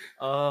 ever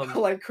had.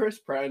 Like Chris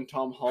Pratt and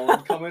Tom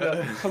Holland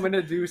coming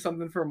to do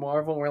something for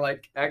Marvel, and we're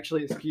like,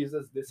 actually, excuse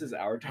us, this is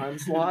our time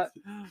slot.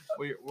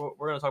 We're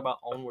gonna talk about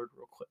Onward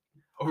real quick.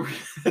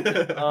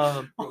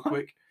 Real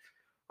quick.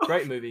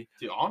 Great movie.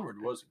 Dude, Onward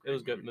was It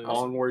was a good movie.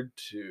 Onward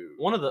 2.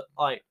 One of the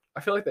I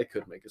feel like they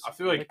could make us. I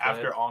feel like They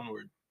after could.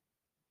 Onward.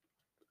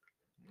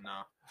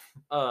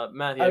 Nah.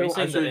 Matthew, have you I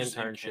seen the should've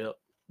seen internship?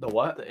 The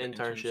what? The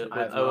Internship. internship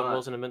I with have Owen not.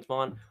 Wilson and Vince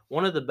Vaughn.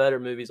 One of the better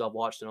movies I've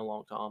watched in a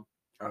long time.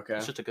 Okay.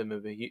 It's just a good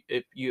movie.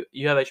 If you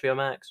have HBO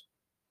Max,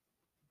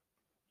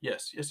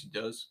 Yes, he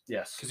does.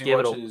 Yes. Because he give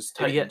it watches if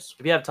Titans.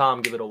 you have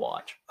time, give it a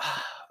watch.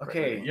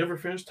 Okay. You ever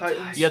finished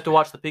Titans? You have to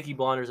watch the Peaky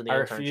Blinders and the I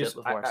internship refuse.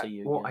 before I see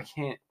you. Well, again. I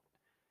can't.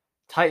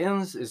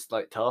 Titans is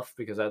like tough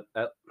because that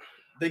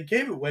They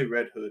gave away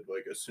Red Hood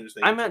like as soon as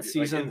they. I'm at introduced-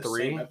 season in the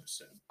same 3.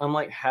 episode. I'm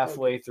like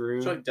halfway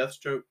through. So like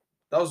Deathstroke.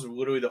 That was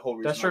literally the whole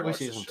reason. Deathstroke I was watched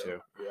the season show.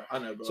 Yeah, I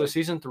know. But So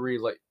season 3,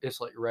 like it's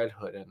like Red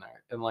Hood in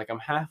there, and like I'm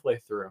halfway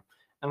through,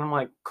 and I'm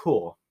like,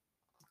 cool.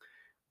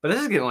 But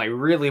this is getting like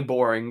really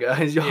boring,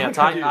 guys. Y'all Yeah, gotta-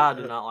 Titan. I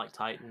did not like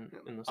Titan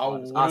in the I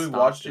slightest. literally stopped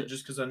watched it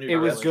just because I knew It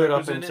was Deathstroke good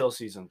up in it, until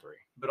season 3.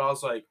 But I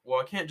was like, well,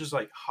 I can't just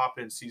like hop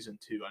in season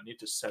 2. I need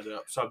to set it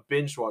up. So I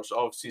binge watched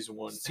all of season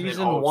 1. and then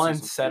Season all of 1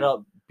 season set 2.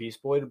 up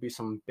Beast Boy to be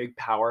some big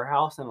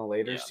powerhouse in a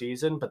later Yeah.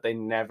 season, but they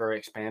never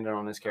expanded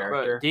on his Bro,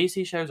 character.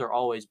 DC shows are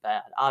always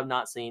bad. I've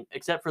not seen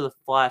except for the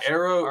Flash.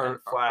 Arrow or- and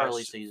or Flash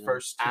early season.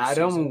 first 2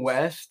 Adam seasons.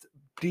 West,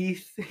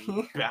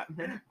 DC,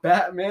 Batman.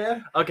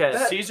 Batman, Okay,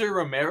 That- Caesar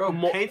Romero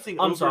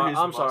painting I'm over sorry. his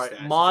I'm sorry. mustache is,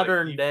 like,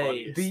 Modern the day.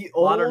 funniest. the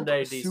Modern old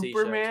day DC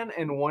Superman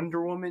and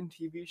Wonder Woman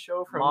TV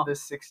show from Mo- the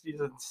 60s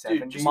and Dude,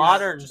 70s. just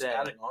Modern just day.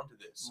 adding on to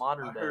this.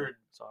 modern I day. heard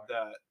Sorry.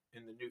 that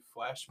in the new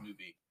Flash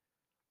movie,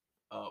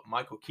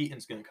 Michael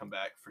Keaton's gonna come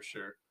back for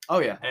sure. Oh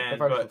yeah, And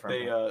they've already but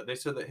confirmed that. they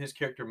said that his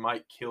character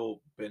might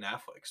kill Ben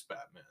Affleck's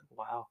Batman,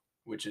 Wow.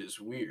 which is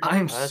weird.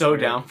 I'm That's so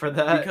weird. down for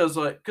that. because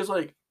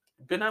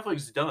Ben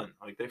Affleck's done.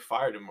 Like they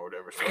fired him or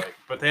whatever. So like,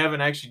 but they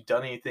haven't actually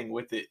done anything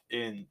with it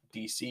in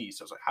DC.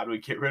 So I was like, how do we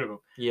get rid of him?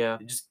 Yeah.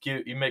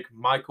 You make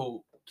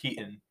Michael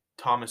Keaton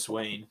Thomas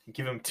Wayne,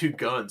 give him 2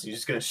 guns. He's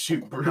just gonna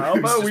shoot Bruce. How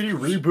about we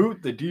Just-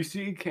 reboot the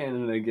DC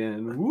canon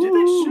again? Dude,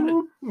 they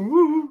should.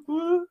 Woo,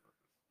 woo.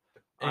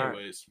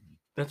 Anyways,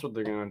 That's what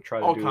they're gonna try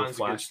to All do kinds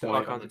with of good stuff.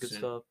 All Flashpoint. kinds of good soon.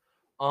 stuff.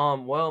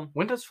 Well,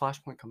 When does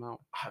Flashpoint come out?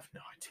 I have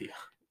no idea.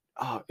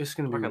 Oh, it's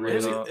gonna be Fucking And, really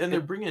look and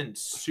they're bringing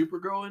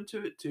Supergirl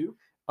into it too.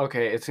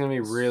 okay. It's gonna be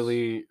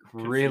really,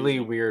 really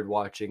confusing. weird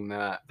watching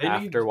that They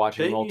after need-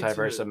 watching they need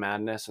Multiverse to- of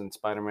Madness and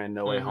Spider-Man: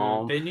 No Way Mhm.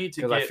 Home. They need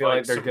to Because get I feel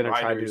like they're some gonna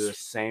try to do writers- the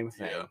same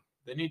thing. Yeah,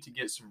 they need to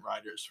get some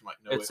writers from like.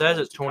 No it Way says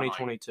Home it's to kinda, like-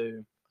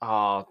 2022.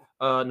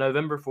 Oh,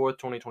 November 4th,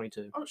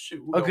 2022. Oh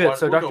shoot! oh, good.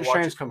 So we'll Doctor go watch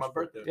Strange it for comes my for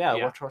birthday. Yeah,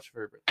 Yeah. watch for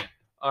your birthday.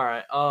 All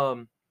right.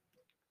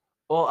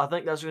 Well, I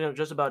think that's gonna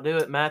just about do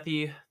it.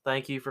 Matthew,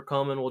 thank you for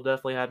coming. We'll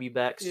definitely have you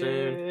back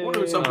soon. I wonder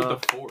what's up Uh,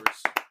 with the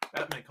 4s.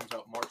 Batman comes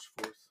out March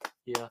 4th.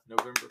 Yeah.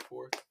 November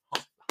 4th.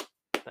 Huh.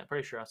 I'm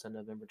pretty sure I said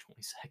November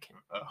 22nd.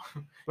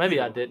 Oh. Maybe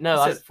I did. No,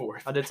 I I said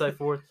 4th. did say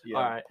 4th. Yeah,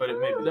 All right. but it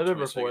may be the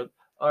November 22nd. 4th.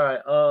 All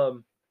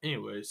right.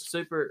 Anyways,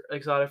 Super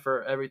excited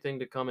for everything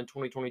to come in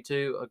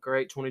 2022. A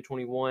great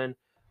 2021.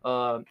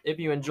 If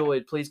you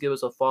enjoyed, please give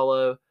us a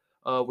follow.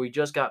 We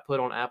just got put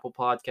on Apple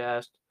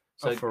Podcast.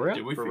 So Oh, for real?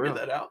 did we for figure real.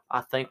 that out?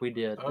 I think we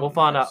did. Oh, we'll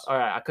find out. nice. All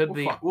right.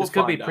 We'll This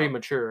could be find out.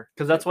 premature.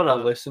 Because that's what I Uh,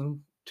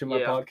 listen to my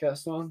yeah.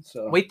 podcast on.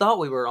 So We thought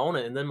we were on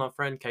it, and then my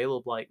friend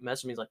Caleb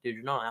messaged me. He's like, "Dude,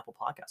 you're not on Apple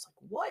Podcasts." Like,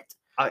 what?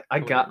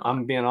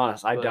 I'm being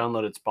honest. I But-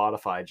 downloaded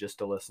Spotify just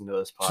to listen to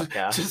this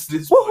podcast. Just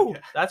this Woo!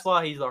 podcast. That's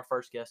why he's our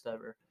first guest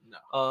ever. No.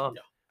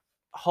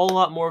 A whole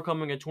lot more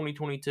coming in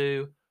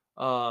 2022.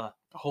 A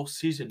whole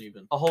season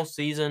even. A whole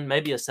season,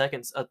 maybe a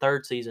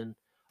third season.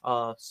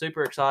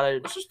 Super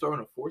excited. Let's just throw in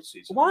a 4th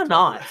season. Why on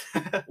top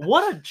of that.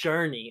 What a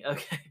journey.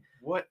 Okay.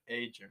 What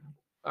a journey.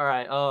 All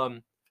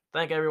right.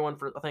 Thank everyone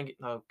for.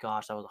 Oh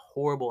gosh, that was a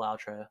horrible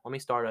outro. Let me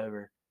start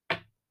over.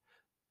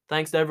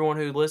 Thanks to everyone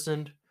who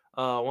listened.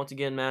 Once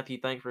again, Matthew,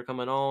 thanks for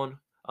coming on.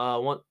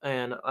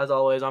 And as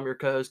always, I'm your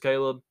co-host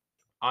Caleb.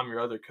 I'm your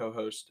other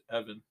co-host,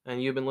 Evan.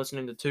 And you've been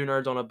listening to Two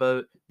Nerds on a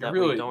Boat You're that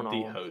really we don't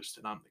the own. host,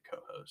 and I'm the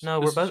co-host. No,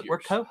 This is we're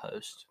yours.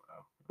 co-hosts.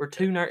 Wow. We're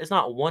two nerds. It's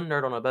not one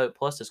nerd on a boat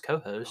plus his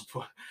co-host.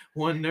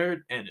 One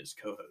nerd and his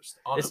co-host.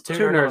 It's a two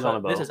boat. nerds on a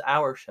boat. This is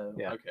our show.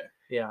 Yeah. Okay.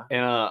 Yeah.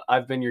 And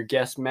I've been your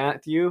guest,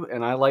 Matthew,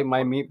 and I like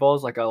my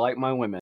meatballs like I like my women.